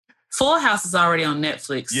mean, Full House is already on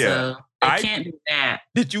Netflix, so they can't do that.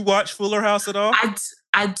 Did you watch Fuller House at all?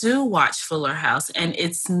 I do watch Fuller House, and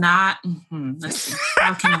it's not... let's see.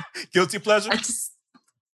 How can Guilty pleasure?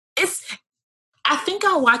 I think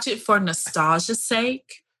I'll watch it for nostalgia's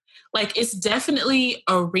sake. Like, it's definitely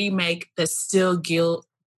a remake that's still geared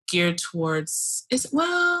towards... It's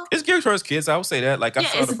geared towards kids. I would say that. Like, I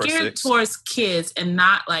saw the first it's geared towards kids, and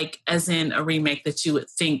not like as in a remake that you would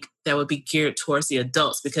think that would be geared towards the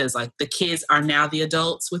adults, because like the kids are now the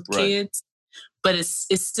adults with kids, but it's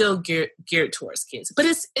still geared towards kids. But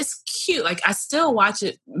it's cute. Like, I still watch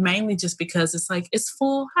it mainly just because it's like, it's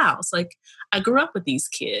Full House. Like, I grew up with these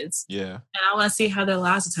kids, and I want to see how their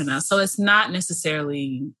lives turn out. So it's not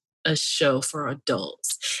necessarily a show for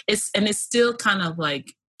adults. It's still kind of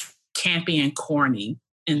like campy and corny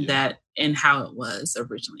in how it was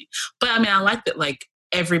originally. But I mean, I like that like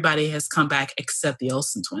everybody has come back except the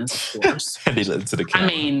Olsen twins, of course. And they listen to the camera.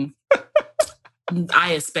 I mean,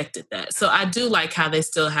 I expected that. So I do like how they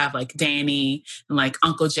still have like Danny and like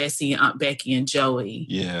Uncle Jesse and Aunt Becky and Joey.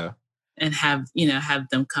 Yeah. And have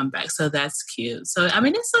them come back. So that's cute. So I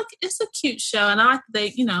mean, it's a cute show, and I like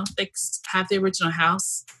that they have the original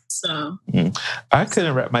house. So I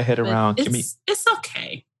couldn't wrap my head around Kimmy. It's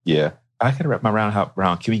okay. Yeah, I couldn't wrap my around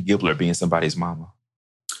Kimmy Gibbler being somebody's mama.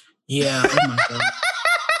 Yeah. Oh my God.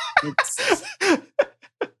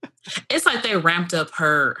 It's like they ramped up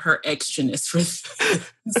her extraness for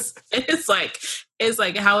this. It's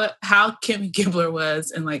like how Kimmy Gibbler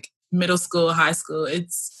was in like middle school, high school.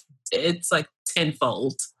 It's like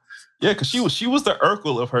tenfold. Yeah, because she was the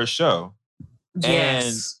Urkel of her show.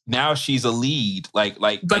 Yes. And now she's a lead. But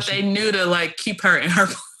they knew to like keep her in her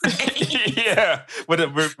place. Yeah. With a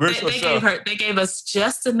virtual show. They gave us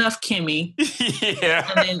just enough Kimmy. Yeah.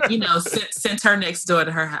 And then, sent her next door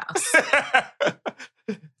to her house.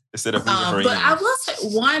 Instead of but I will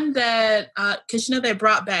say one that because they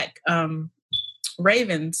brought back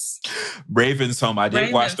Raven's Home. I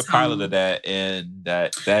did watch the pilot of that, and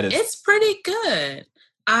that is... It's pretty good.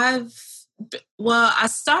 I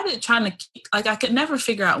started trying to I could never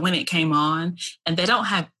figure out when it came on, and they don't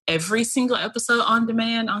have every single episode on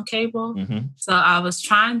demand on cable. Mm-hmm. So I was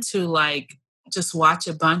trying to just watch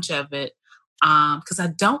a bunch of it because I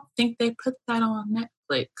don't think they put that on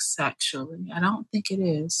Netflix, actually. I don't think it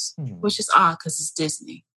is, which is odd because it's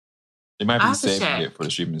Disney. They might be saving it for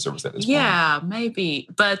the streaming service at this point. Yeah, maybe.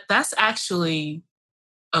 But that's actually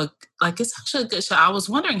it's actually a good show. I was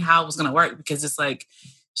wondering how it was going to work because it's like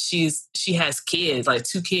she has kids, like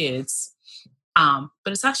 2 kids. But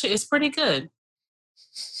it's pretty good.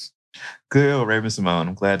 Good old Raven-Symoné.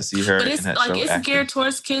 I'm glad to see her. But it's in that show it's geared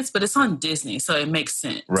towards kids, but it's on Disney, so it makes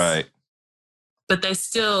sense. Right. But they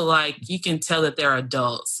still you can tell that they're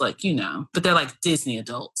adults, but they're like Disney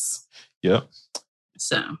adults. Yep.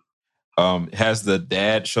 So. Has the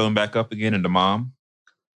dad shown back up again and the mom?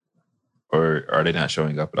 Or are they not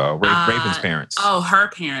showing up at all? Raven's parents. Oh, her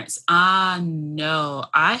parents. No.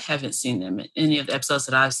 I haven't seen them in any of the episodes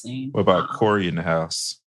that I've seen. What about Corey in the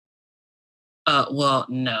house? Well,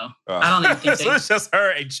 no. I don't even think so it's just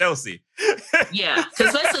her and Chelsea. Yeah.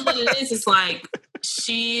 Because basically what it is like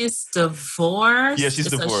she's divorced. Yeah, she's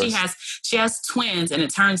divorced. So she has twins, and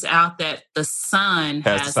it turns out that the son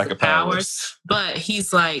has the powers. But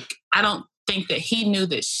he's like, I don't think that he knew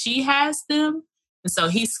that she has them. And so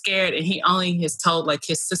he's scared, and he only has told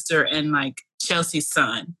his sister and Chelsea's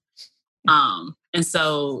son. And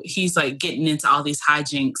so he's getting into all these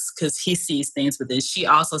hijinks because he sees things, but then she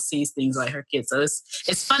also sees things like her kids. So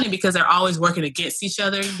it's funny because they're always working against each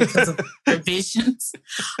other because of their visions.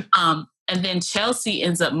 And then Chelsea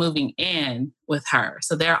ends up moving in with her.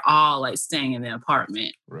 So they're all staying in the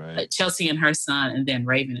apartment. Right. Chelsea and her son, and then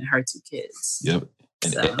Raven and her 2 kids. Yep.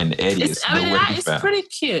 And Eddie is nowhere to be found. It's pretty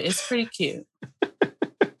cute. It's pretty cute.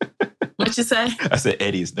 What'd you say? I said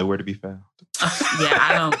Eddie is nowhere to be found.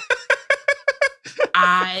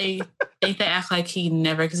 I think they act like he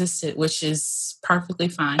never existed, which is perfectly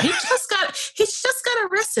fine. He just got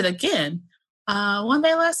arrested again. One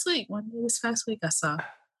day this past week I saw.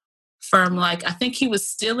 from like, I think he was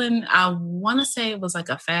stealing, I want to say it was like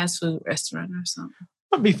a fast food restaurant or something.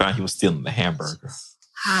 Let me find he was stealing the hamburger.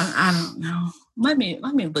 I don't know. Let me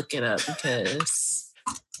look it up because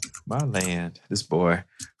my land, this boy.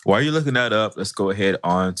 While you're looking that up, let's go ahead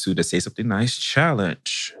on to the Say Something Nice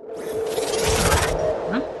challenge.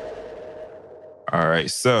 All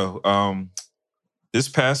right, so this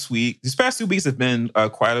past 2 weeks have been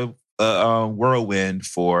quite a whirlwind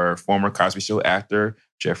for former Cosby Show actor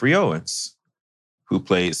Jeffrey Owens, who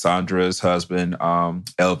played Sandra's husband,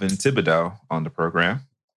 Elvin Thibodeau, on the program.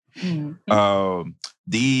 Mm-hmm.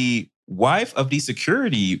 The wife of the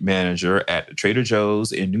security manager at Trader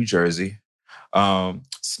Joe's in New Jersey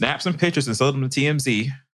snapped some pictures and sold them to TMZ.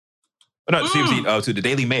 Not TMZ, to the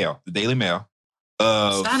Daily Mail. The Daily Mail.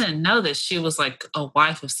 So I didn't know that she was like a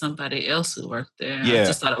wife of somebody else who worked there. Yeah. I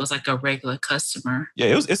just thought it was like a regular customer.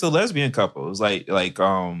 Yeah, it's a lesbian couple. It was like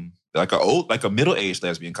a middle-aged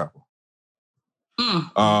lesbian couple.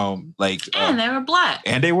 And they were black.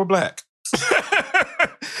 And they were black.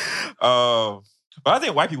 But I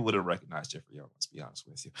think white people would have recognized Jeffrey Owens, to be honest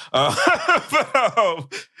with you.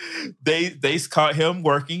 They caught him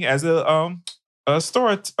working as a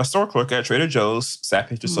store clerk at Trader Joe's. Sat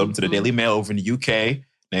pictures sold him to the Daily Mail over in the UK.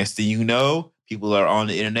 Next thing you know, people are on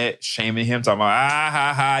the internet shaming him, talking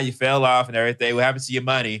about, you fell off and everything. What happened to your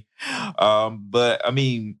money? But I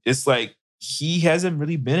mean, it's like he hasn't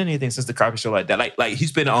really been in anything since the Cosby Show like that. Like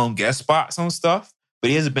he's been on guest spots on stuff, but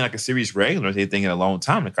he hasn't been like a series regular or anything in a long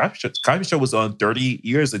time. The Cosby Show was on 30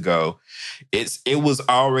 years ago. It was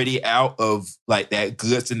already out of like that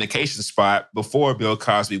good syndication spot before Bill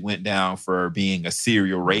Cosby went down for being a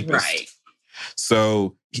serial rapist. Right.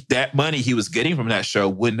 So that money he was getting from that show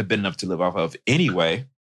wouldn't have been enough to live off of anyway.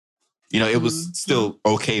 You know, it was still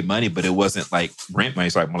okay money, but it wasn't like rent money.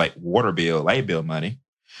 It's like more like water bill, light bill money.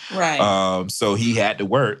 Right. So he had to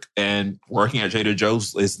work, and working at Trader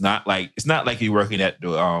Joe's is not like you're working at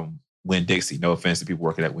the Winn-Dixie. No offense to people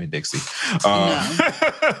working at Winn-Dixie.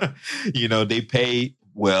 No. You know, they pay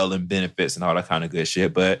well and benefits and all that kind of good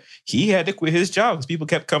shit. But he had to quit his job because people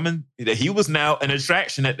kept coming. He was now an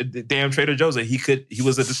attraction at the damn Trader Joe's, and he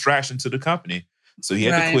was a distraction to the company. So he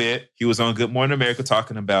had to quit. He was on Good Morning America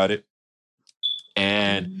talking about it.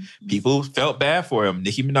 And people felt bad for him.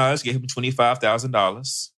 Nicki Minaj gave him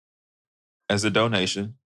 $25,000 as a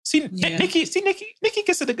donation. Nicki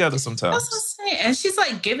gets it together sometimes. That's what I'm saying. And she's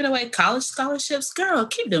like giving away college scholarships. Girl,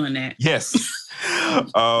 keep doing that. Yes.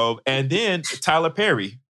 And then Tyler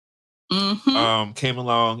Perry came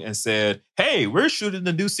along and said, hey, we're shooting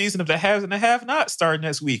the new season of The Haves and the Have-Nots starting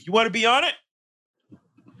next week. You want to be on it?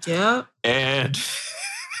 Yeah. And...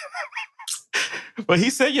 But he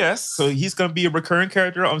said yes. So he's going to be a recurring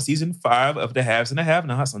character on season 5 of The Haves and the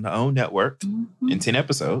Have-Nots on the OWN network in 10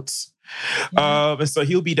 episodes. And so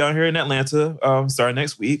he'll be down here in Atlanta starting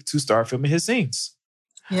next week to start filming his scenes.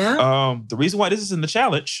 Yeah. The reason why this is in the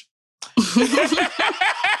challenge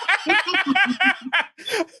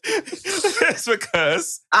is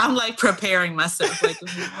because I'm like preparing myself. Like,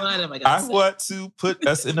 what am I going to say? I want to put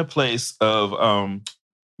us in a place of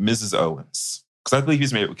Mrs. Owens, because I believe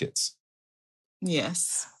he's married with kids.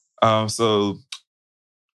 Yes. So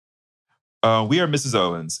we are Mrs.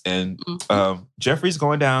 Owens, and Jeffrey's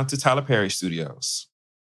going down to Tyler Perry Studios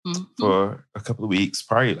for a couple of weeks,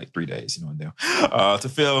 probably like 3 days, you know, to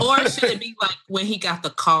film. Or should it be like when he got the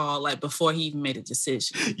call, like before he even made a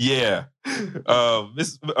decision? Yeah.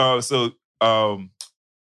 If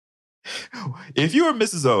you were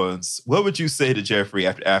Mrs. Owens, what would you say to Jeffrey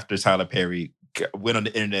after Tyler Perry went on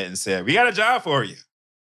the internet and said, "We got a job for you"?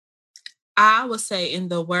 I would say, in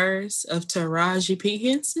the words of Taraji P.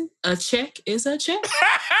 Henson, a check is a check.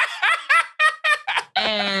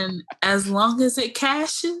 And as long as it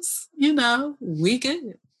cashes, you know, we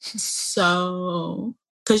good. So,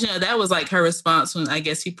 because, you know, that was like her response when I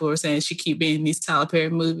guess people were saying she keep being in these Tyler Perry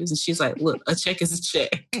movies. And she's like, look, a check is a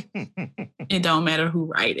check. It don't matter who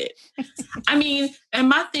write it. I mean, and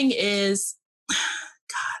my thing is, God,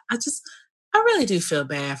 I really do feel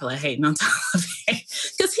bad for like hating on Tyler Perry,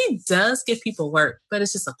 because he does give people work, but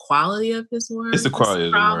it's just the quality of his work. It's the quality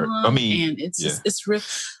of the work. I mean, and it's just, it's real.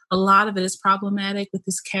 A lot of it is problematic with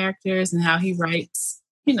his characters and how he writes,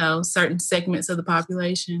 you know, certain segments of the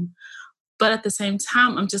population. But at the same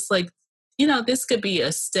time, I'm just like, you know, this could be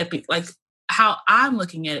a stepping, like how I'm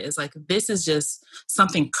looking at it is like, this is just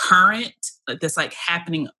something current that's like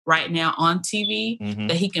happening right now on TV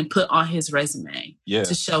that he can put on his resume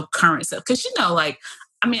to show current stuff. Because, you know, like,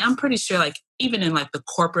 I mean, I'm pretty sure like even in like the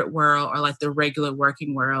corporate world or like the regular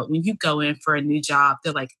working world, when you go in for a new job,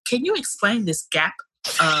 they're like, can you explain this gap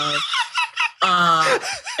of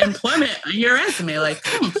employment on your resume. Like,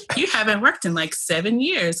 you haven't worked in like 7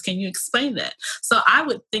 years. Can you explain that? So I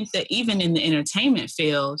would think that even in the entertainment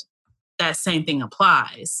field, that same thing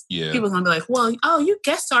applies. Yeah. People are going to be like, well, you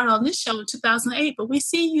guest starred on this show in 2008, but we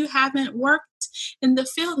see you haven't worked in the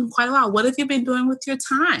field in quite a while. What have you been doing with your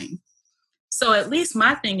time? So at least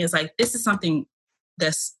my thing is like, this is something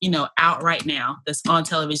that's, out right now, that's on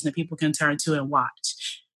television that people can turn to and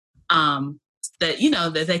watch. That,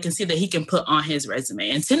 that they can see that he can put on his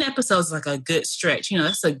resume. And 10 episodes is like a good stretch.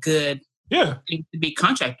 That's a good thing to be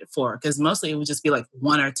contracted for, because mostly it would just be like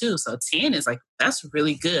 1 or 2. So 10 is like, that's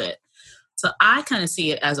really good. So I kind of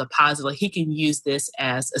see it as a positive. Like, he can use this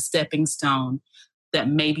as a stepping stone that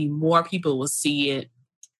maybe more people will see it,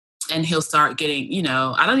 and he'll start getting,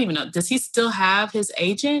 I don't even know. Does he still have his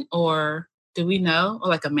agent, or do we know, or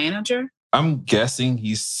like a manager? I'm guessing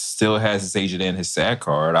he still has his agent and his SAG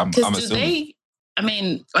card. I'm assuming.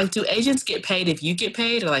 Do agents get paid if you get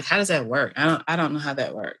paid, or like, how does that work? I don't know how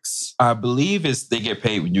that works. I believe they get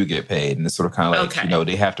paid when you get paid, and it's sort of kind of like,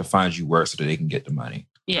 they have to find you work so that they can get the money.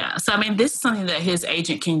 Yeah. So, this is something that his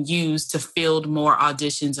agent can use to field more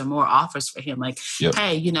auditions or more offers for him. Like,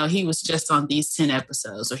 hey, he was just on these 10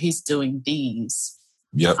 episodes, or he's doing these.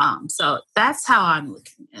 Yep. So that's how I'm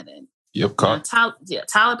looking at it. Yep.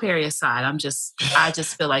 Tyler Perry aside, I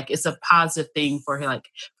just feel like it's a positive thing for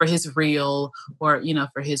his reel, or,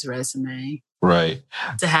 for his resume. Right.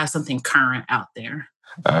 To have something current out there.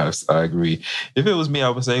 I agree. If it was me, I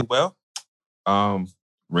would say, well,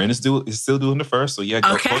 Ren is still doing the first, so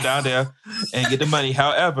go down there and get the money.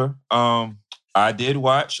 However, I did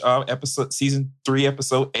watch season 3,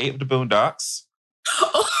 episode 8 of the Boondocks.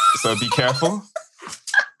 So be careful.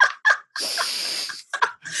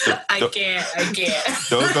 I can't.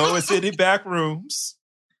 Don't go and sit in back rooms.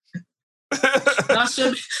 I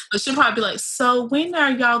should probably be like, so when are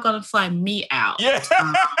y'all gonna fly me out? Yeah.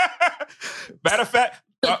 Matter of fact,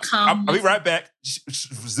 I'll be right back.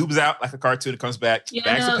 Zooms out like a cartoon. It comes back.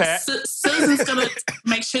 Bags are packed. Susan's gonna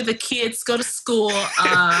make sure the kids go to school.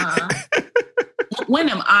 When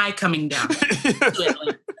am I coming down to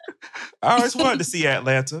Atlanta? I always wanted to see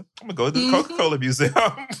Atlanta. I'm gonna go to the Coca-Cola Museum.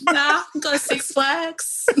 Nah, go to Six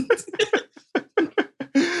Flags.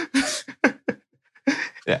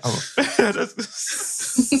 Yeah,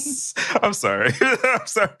 I'm sorry. I'm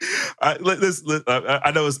sorry.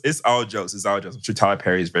 I know it's all jokes. It's all jokes. I'm sure Tyler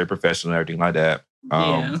Perry is very professional and everything like that.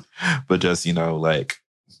 But just, come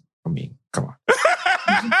on.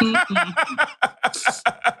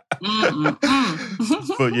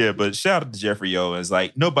 But shout out to Jeffrey Owens.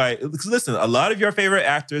 Like, nobody, listen, a lot of your favorite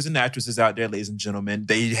actors and actresses out there, ladies and gentlemen,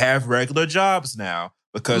 they have regular jobs now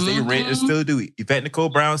because they rent and still do it. Yvette Nicole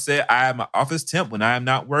Brown said, I am an office temp when I am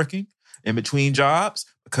not working in between jobs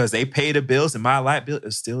because they pay the bills and my light bill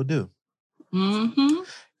is still due.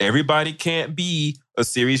 Everybody can't be a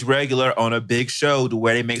series regular on a big show to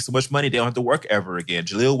where they make so much money they don't have to work ever again.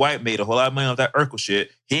 Jaleel White made a whole lot of money off that Urkel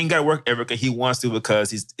shit. He ain't got to work ever because he wants to,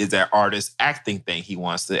 because it's that artist acting thing. He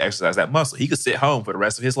wants to exercise that muscle. He could sit home for the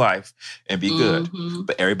rest of his life and be good.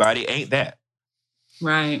 But everybody ain't that.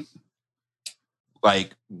 Right.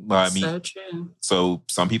 Like, so true. So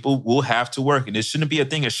some people will have to work, and it shouldn't be a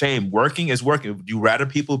thing of shame. Working is working. Would you rather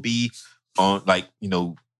people be on,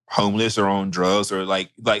 homeless or on drugs, or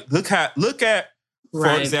like look at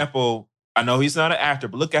for example, I know he's not an actor,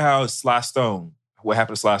 but look at how what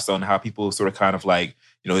happened to Sly Stone, and how people sort of kind of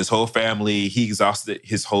his whole family, he exhausted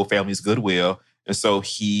his whole family's goodwill. And so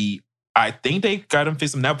I think they got him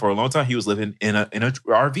fixed him now. For a long time, he was living in a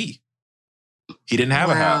RV. He didn't have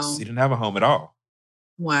a house. He didn't have a home at all.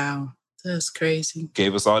 Wow. That's crazy.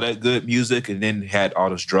 Gave us all that good music, and then had all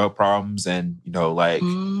those drug problems and, all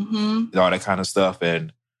that kind of stuff.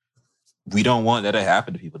 And we don't want that to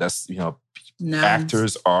happen to people. That's,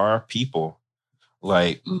 actors are people.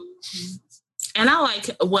 And I like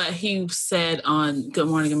what he said on Good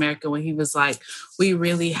Morning America when he was like, we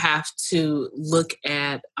really have to look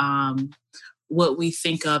at what we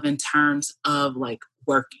think of in terms of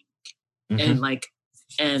working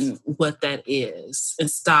and what that is,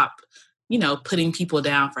 and stop, putting people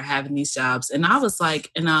down for having these jobs. And I was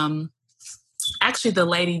like, actually the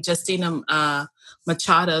lady, Justina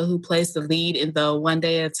Machado, who plays the lead in the One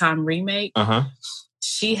Day at a Time remake,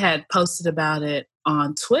 she had posted about it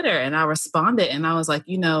on Twitter, and I responded, and I was like,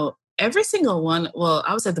 every single one, well,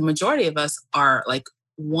 I would say the majority of us are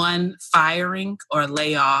one firing or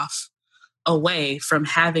layoff away from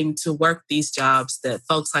having to work these jobs that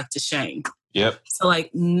folks like to shame. Yep. So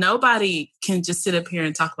like nobody can just sit up here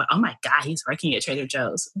and talk about, oh my God, he's working at Trader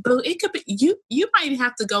Joe's. But it could be you might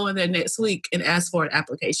have to go in there next week and ask for an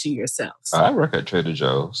application yourself. I work at Trader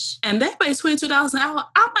Joe's. And they pay $22 an hour.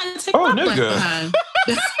 I might take my black behind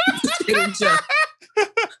Trader Joe's. Okay.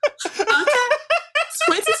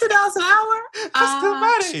 $22 an hour? That's good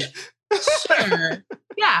money. Sure.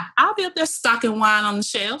 Yeah, I'll be up there stocking wine on the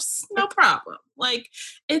shelves. No problem. Like,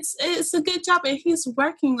 it's a good job. And he's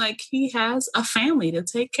working like he has a family to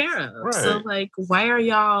take care of. Right. So, like, why are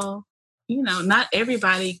y'all, not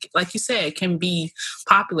everybody, like you said, can be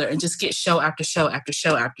popular and just get show after show after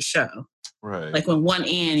show after show. Right. Like, when one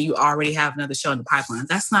end, you already have another show in the pipeline.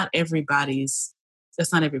 That's not everybody's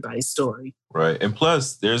story. Right. And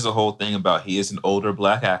plus, there's a whole thing about he is an older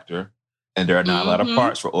Black actor. And there are not a lot of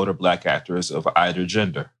parts for older Black actors of either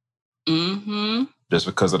gender. Mm-hmm. Just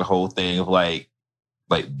because of the whole thing of like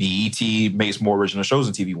BET makes more original shows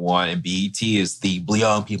than TV One, and BET is the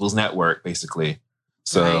young people's network, basically.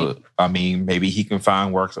 So, right. I mean, maybe he can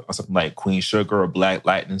find work on something like Queen Sugar or Black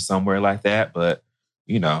Lightning somewhere like that. But,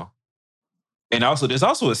 And also, there's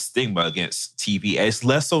also a stigma against TV. It's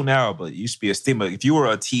less so now, but it used to be a stigma. If you were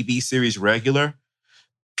a TV series regular,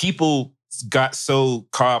 people got so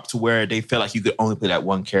caught up to where they felt like you could only play that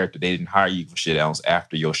one character. They didn't hire you for shit else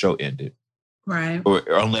after your show ended. Right. Or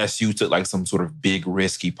unless you took like some sort of big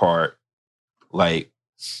risky part. Like,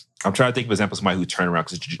 I'm trying to think of an example of somebody who turned around.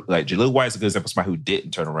 Because like Jaleel White is a good example of somebody who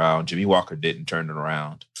didn't turn around. Jimmy Walker didn't turn it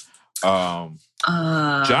around. John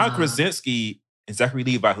Krasinski and Zachary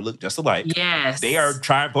Levi, who look just alike. Yes. They are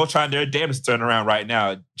both trying their damnedest to turn around right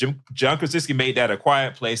now. John Krasinski made that A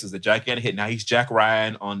Quiet Place as a gigantic hit. Now he's Jack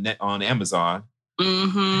Ryan on Amazon.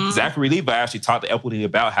 Mm-hmm. Zachary Levi actually talked to Eppley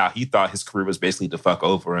about how he thought his career was basically the fuck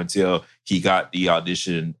over until he got the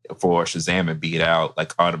audition for Shazam and beat out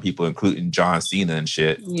like all the people, including John Cena and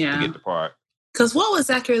shit, to get the part. Because what was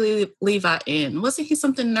Zachary Levi in? Wasn't he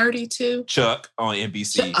something nerdy too? Chuck on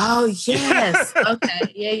NBC. Oh, yes.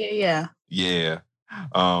 Okay. Yeah. Yeah.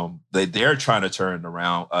 They're trying to turn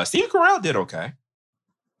around. Steve Carell did okay.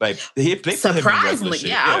 Like they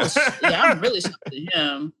surprisingly, I'm really shocked at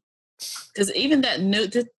him. Because even that new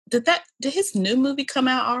did his new movie come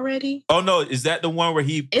out already? Oh no, is that the one where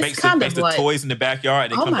he makes the toys in the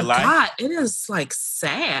backyard and they come to life? Oh my God, it is like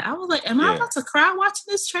sad. I was like, am I about to cry watching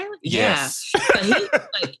this trailer? Yes. Yeah.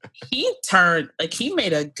 He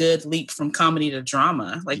made a good leap from comedy to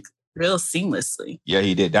drama, like real seamlessly. Yeah,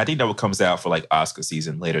 he did. I think that one comes out for like Oscar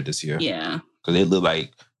season later this year. Yeah. Because it looked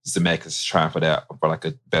like Zemeckis is trying for like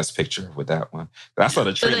a best picture with that one. But I saw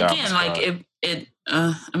the trailer. But again, like it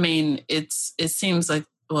seems like,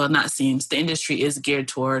 well, not seems, the industry is geared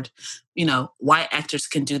toward, white actors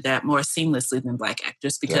can do that more seamlessly than Black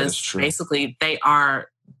actors because basically they are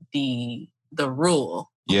the rule.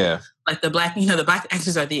 Yeah. Like the Black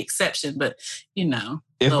actors are the exception, but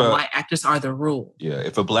white actors are the rule. Yeah.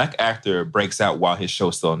 If a Black actor breaks out while his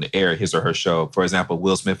show's still on the air, his or her show, for example,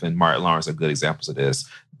 Will Smith and Martin Lawrence are good examples of this.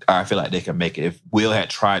 I feel like they can make it. If Will had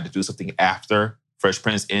tried to do something after Fresh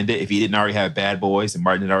Prince ended, if he didn't already have Bad Boys and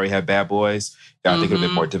Martin didn't already have Bad Boys, I think it would have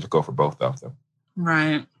been more difficult for both of them.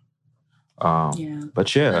 Right.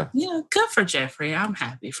 But yeah. Yeah, good for Jeffrey. I'm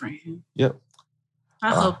happy for him. Yep.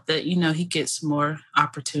 I hope that, he gets more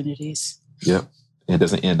opportunities. Yep. It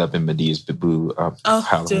doesn't end up in Medea's Boo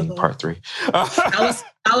Halloween Part 3. I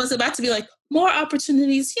was about to be like, more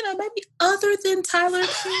opportunities, maybe other than Tyler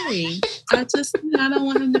Perry. I don't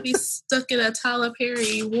want him to be stuck in a Tyler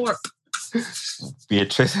Perry warp.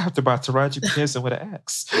 Beatrice after about Taraji P. Henson with an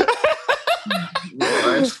axe.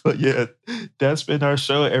 But yeah, that's been our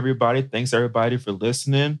show, everybody. Thanks everybody for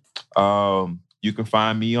listening. You can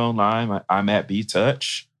find me online. I'm at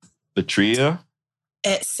BTouch. Latria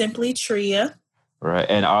at Simply Tria. Right,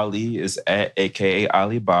 and Ali is at AKA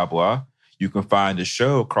Ali Babwa. You can find the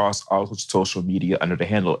show across all social media under the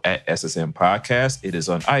handle at SSM Podcast. It is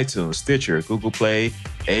on iTunes, Stitcher, Google Play,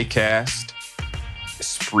 Acast,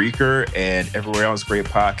 Spreaker, and everywhere else great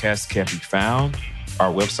podcasts can be found.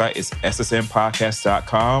 Our website is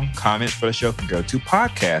ssmpodcast.com. Comments for the show can go to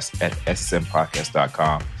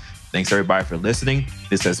podcast@ssmpodcast.com. Thanks everybody for listening.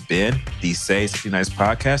 This has been the Say Something Nice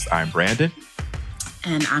podcast. I'm Brandon.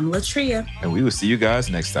 And I'm Latria. And we will see you guys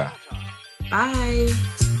next time. Bye.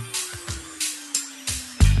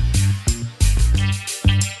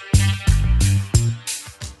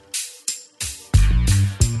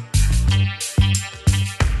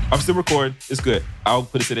 I'm still recording. It's good. I'll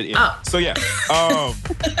put it at the end. Oh. So yeah,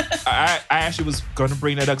 I actually was going to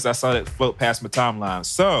bring that up because I saw that float past my timeline.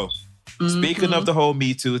 So speaking of the whole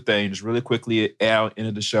Me Too thing, just really quickly at the end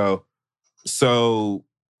of the show. So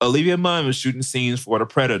Olivia Munn was shooting scenes for a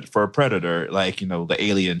Predator, like, the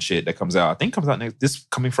alien shit that comes out. I think comes out this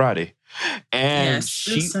coming Friday. And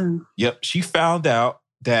she found out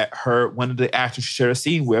that one of the actors she shared a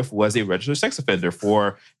scene with was a registered sex offender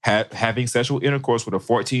for having sexual intercourse with a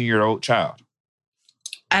 14-year-old child.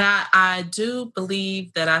 And I do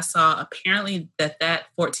believe that I saw apparently that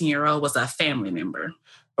 14-year-old was a family member.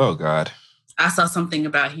 Oh, God. I saw something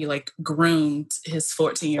about he like groomed his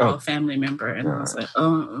 14-year-old family member, and God. I was like,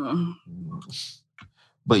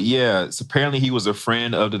 But yeah, so apparently he was a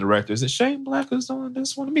friend of the director. Is it Shane Black who's doing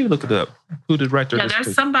this one? Let me look it up. Who the director? Yeah,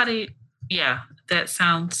 there's somebody. Yeah, that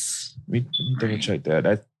sounds. Let me double check that.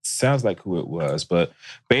 That sounds like who it was. But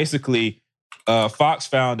basically, Fox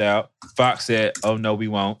found out. Fox said, "Oh no, we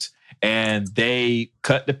won't," and they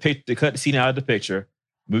cut the scene out of the picture.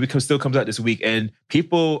 Movie still comes out this week, and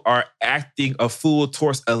people are acting a fool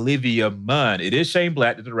towards Olivia Munn. It is Shane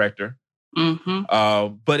Black, the director.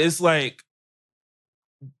 Mm-hmm. But it's like,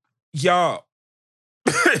 y'all,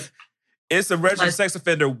 it's a registered sex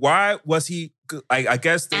offender. Why was he? I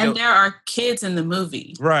guess. And there are kids in the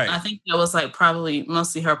movie, right? I think that was like probably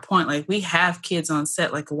mostly her point. Like, we have kids on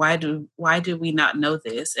set. Like, why do we not know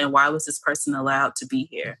this? And why was this person allowed to be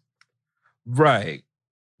here? Right,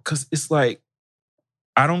 because it's like,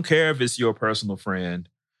 I don't care if it's your personal friend.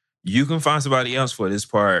 You can find somebody else for this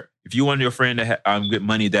part. If you want your friend to get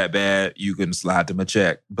money that bad, you can slide them a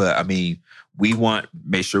check. But I mean, we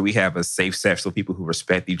make sure we have a safe set so people who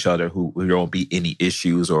respect each other, who there won't be any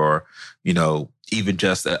issues or, even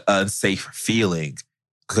just an unsafe feeling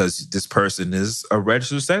because this person is a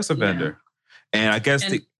registered sex offender. Yeah. And I guess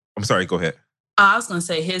I'm sorry, go ahead. I was gonna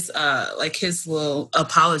say his little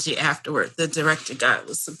apology afterward, the director got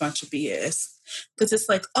was a bunch of BS. Because it's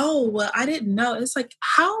like, oh, well, I didn't know. It's like,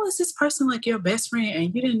 how is this person like your best friend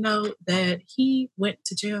and you didn't know that he went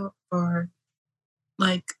to jail for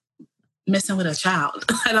like messing with a child?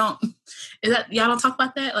 Y'all don't talk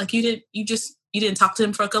about that? Like you didn't talk to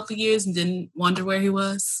him for a couple of years and didn't wonder where he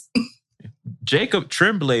was? Jacob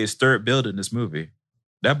Tremblay's third build in this movie.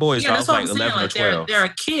 That boy is like 11 or 12. There are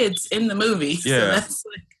kids in the movie. Yeah. So that's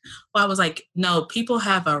like, well, I was like, no, people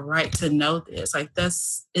have a right to know this. Like,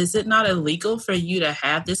 is it not illegal for you to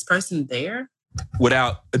have this person there?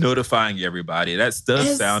 Without notifying everybody. That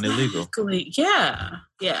does sound illegal. Yeah.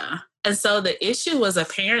 Yeah. And so the issue was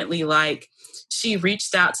apparently like she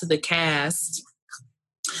reached out to the cast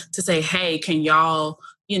to say, hey, can y'all,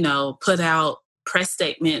 put out press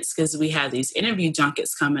statements because we have these interview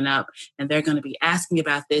junkets coming up and they're going to be asking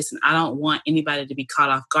about this and I don't want anybody to be caught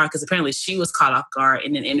off guard because apparently she was caught off guard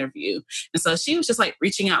in an interview. And so she was just like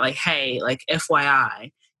reaching out like, hey, like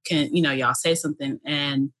FYI, can, y'all say something?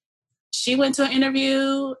 And she went to an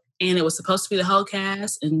interview and it was supposed to be the whole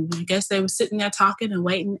cast. And I guess they were sitting there talking and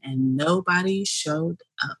waiting and nobody showed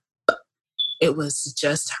up. It was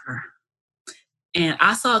just her. And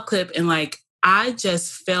I saw a clip and like, I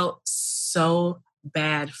just felt so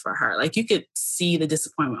bad for her. Like you could see the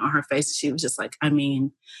disappointment on her face. She was just like, I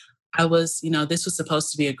mean, I was, this was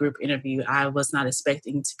supposed to be a group interview. I was not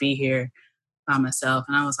expecting to be here by myself.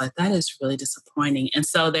 And I was like, that is really disappointing. And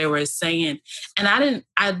so they were saying, and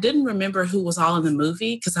I didn't remember who was all in the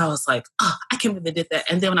movie because I was like, oh, I can't believe they did that.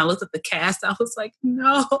 And then when I looked at the cast, I was like,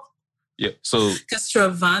 no. Yeah. So because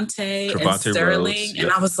Trevante and Sterling. Rhodes, yep.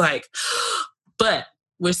 And I was like, but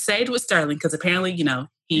we're saved with Sterling because apparently,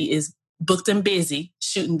 he is booked and busy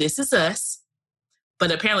shooting This Is Us.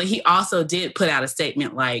 But apparently he also did put out a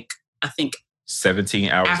statement like, I think 17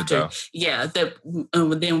 hours ago. Yeah. Then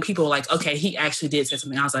when people were like, okay, he actually did say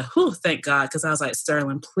something. I was like, whew, thank God. Because I was like,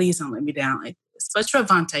 Sterling, please don't let me down like this. But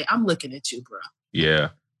Trevante, I'm looking at you, bro. Yeah.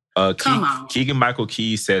 Come on. Keegan-Michael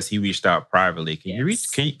Key says he reached out privately. Can you reach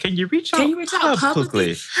out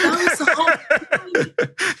publicly? That was the whole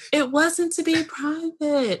point. It wasn't to be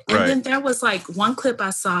private. And then there was like one clip I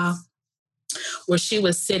saw where she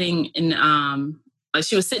was sitting in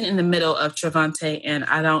the middle of Trevante and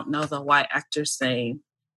I don't know the white actor's name.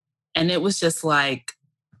 And it was just like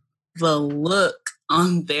the look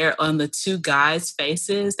on the two guys'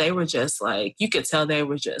 faces. They were just like, you could tell they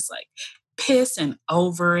were just like pissed and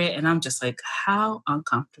over it. And I'm just like, how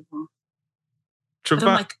uncomfortable. But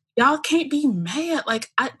I'm like, y'all can't be mad. Like,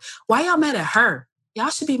 why y'all mad at her? Y'all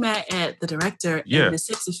should be mad at the director and the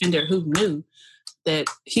sex offender who knew that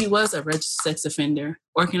he was a registered sex offender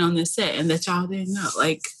working on this set and that y'all didn't know.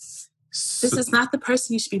 Like, this is not the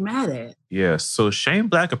person you should be mad at. Yeah. So Shane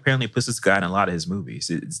Black apparently puts this guy in a lot of his movies.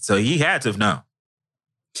 So he had to have known.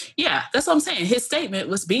 Yeah, that's what I'm saying. His statement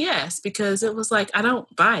was BS because it was like, I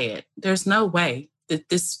don't buy it. There's no way that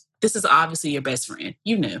this is obviously your best friend.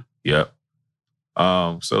 You knew. Yep.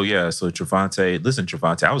 So Trevante, listen,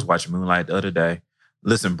 Trevante, I was watching Moonlight the other day.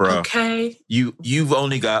 Listen, bro. Okay. You've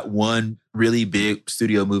only got one really big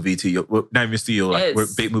studio movie to your, not even studio, like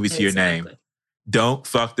big movie to your name. Don't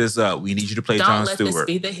fuck this up. We need you to play Jon Stewart. Don't let this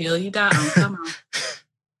be the hill you die on. Come on.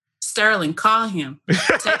 Sterling, call him.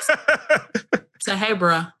 Text. Say, hey,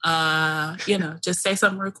 bro, just say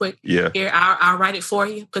something real quick. Yeah. Here, I'll write it for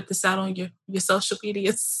you. Put this out on your social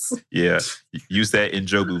medias. Yeah. Use that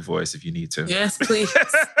Njobu voice if you need to. Yes, please.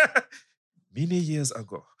 Many years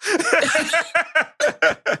ago.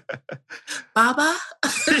 Baba?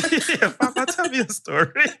 Yeah, Baba, tell me a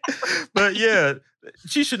story. But yeah,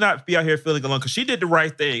 she should not be out here feeling alone because she did the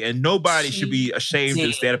right thing and nobody should be ashamed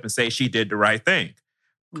to stand up and say she did the right thing.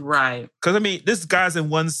 Right. Because, I mean, this guy's in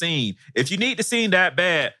one scene. If you need the scene that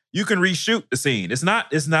bad, you can reshoot the scene. It's not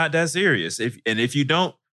that serious. If you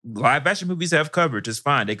don't, live action movies have coverage. It's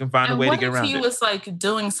fine. They can find a way to get around it. What if he was like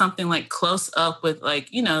doing something like close up with like,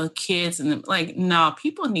 kids and like, no,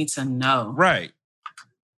 people need to know. Right.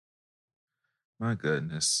 My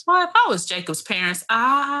goodness. Well, if I was Jacob's parents,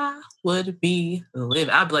 I would be livid.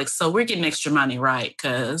 I'd be like, so we're getting extra money, right?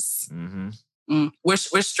 Because... Mm-hmm. We're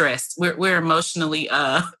stressed. We're emotionally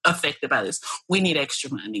affected by this. We need extra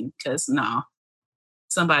money because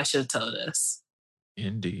somebody should have told us.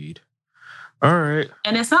 Indeed. All right.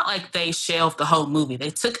 And it's not like they shelved the whole movie.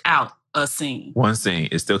 They took out a scene. One scene.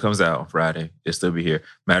 It still comes out on Friday. It'll still be here.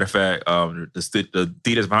 Matter of fact, the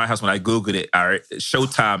theaters behind my house, when I Googled it,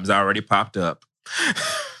 Showtime's already popped up.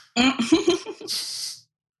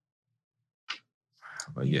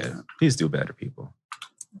 But yeah, please do better, people.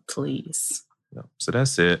 Please. Yep. So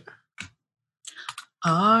that's it.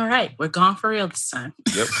 All right. We're gone for real this time.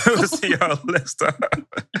 Yep. We'll see y'all next time.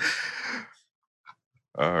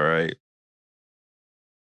 All right.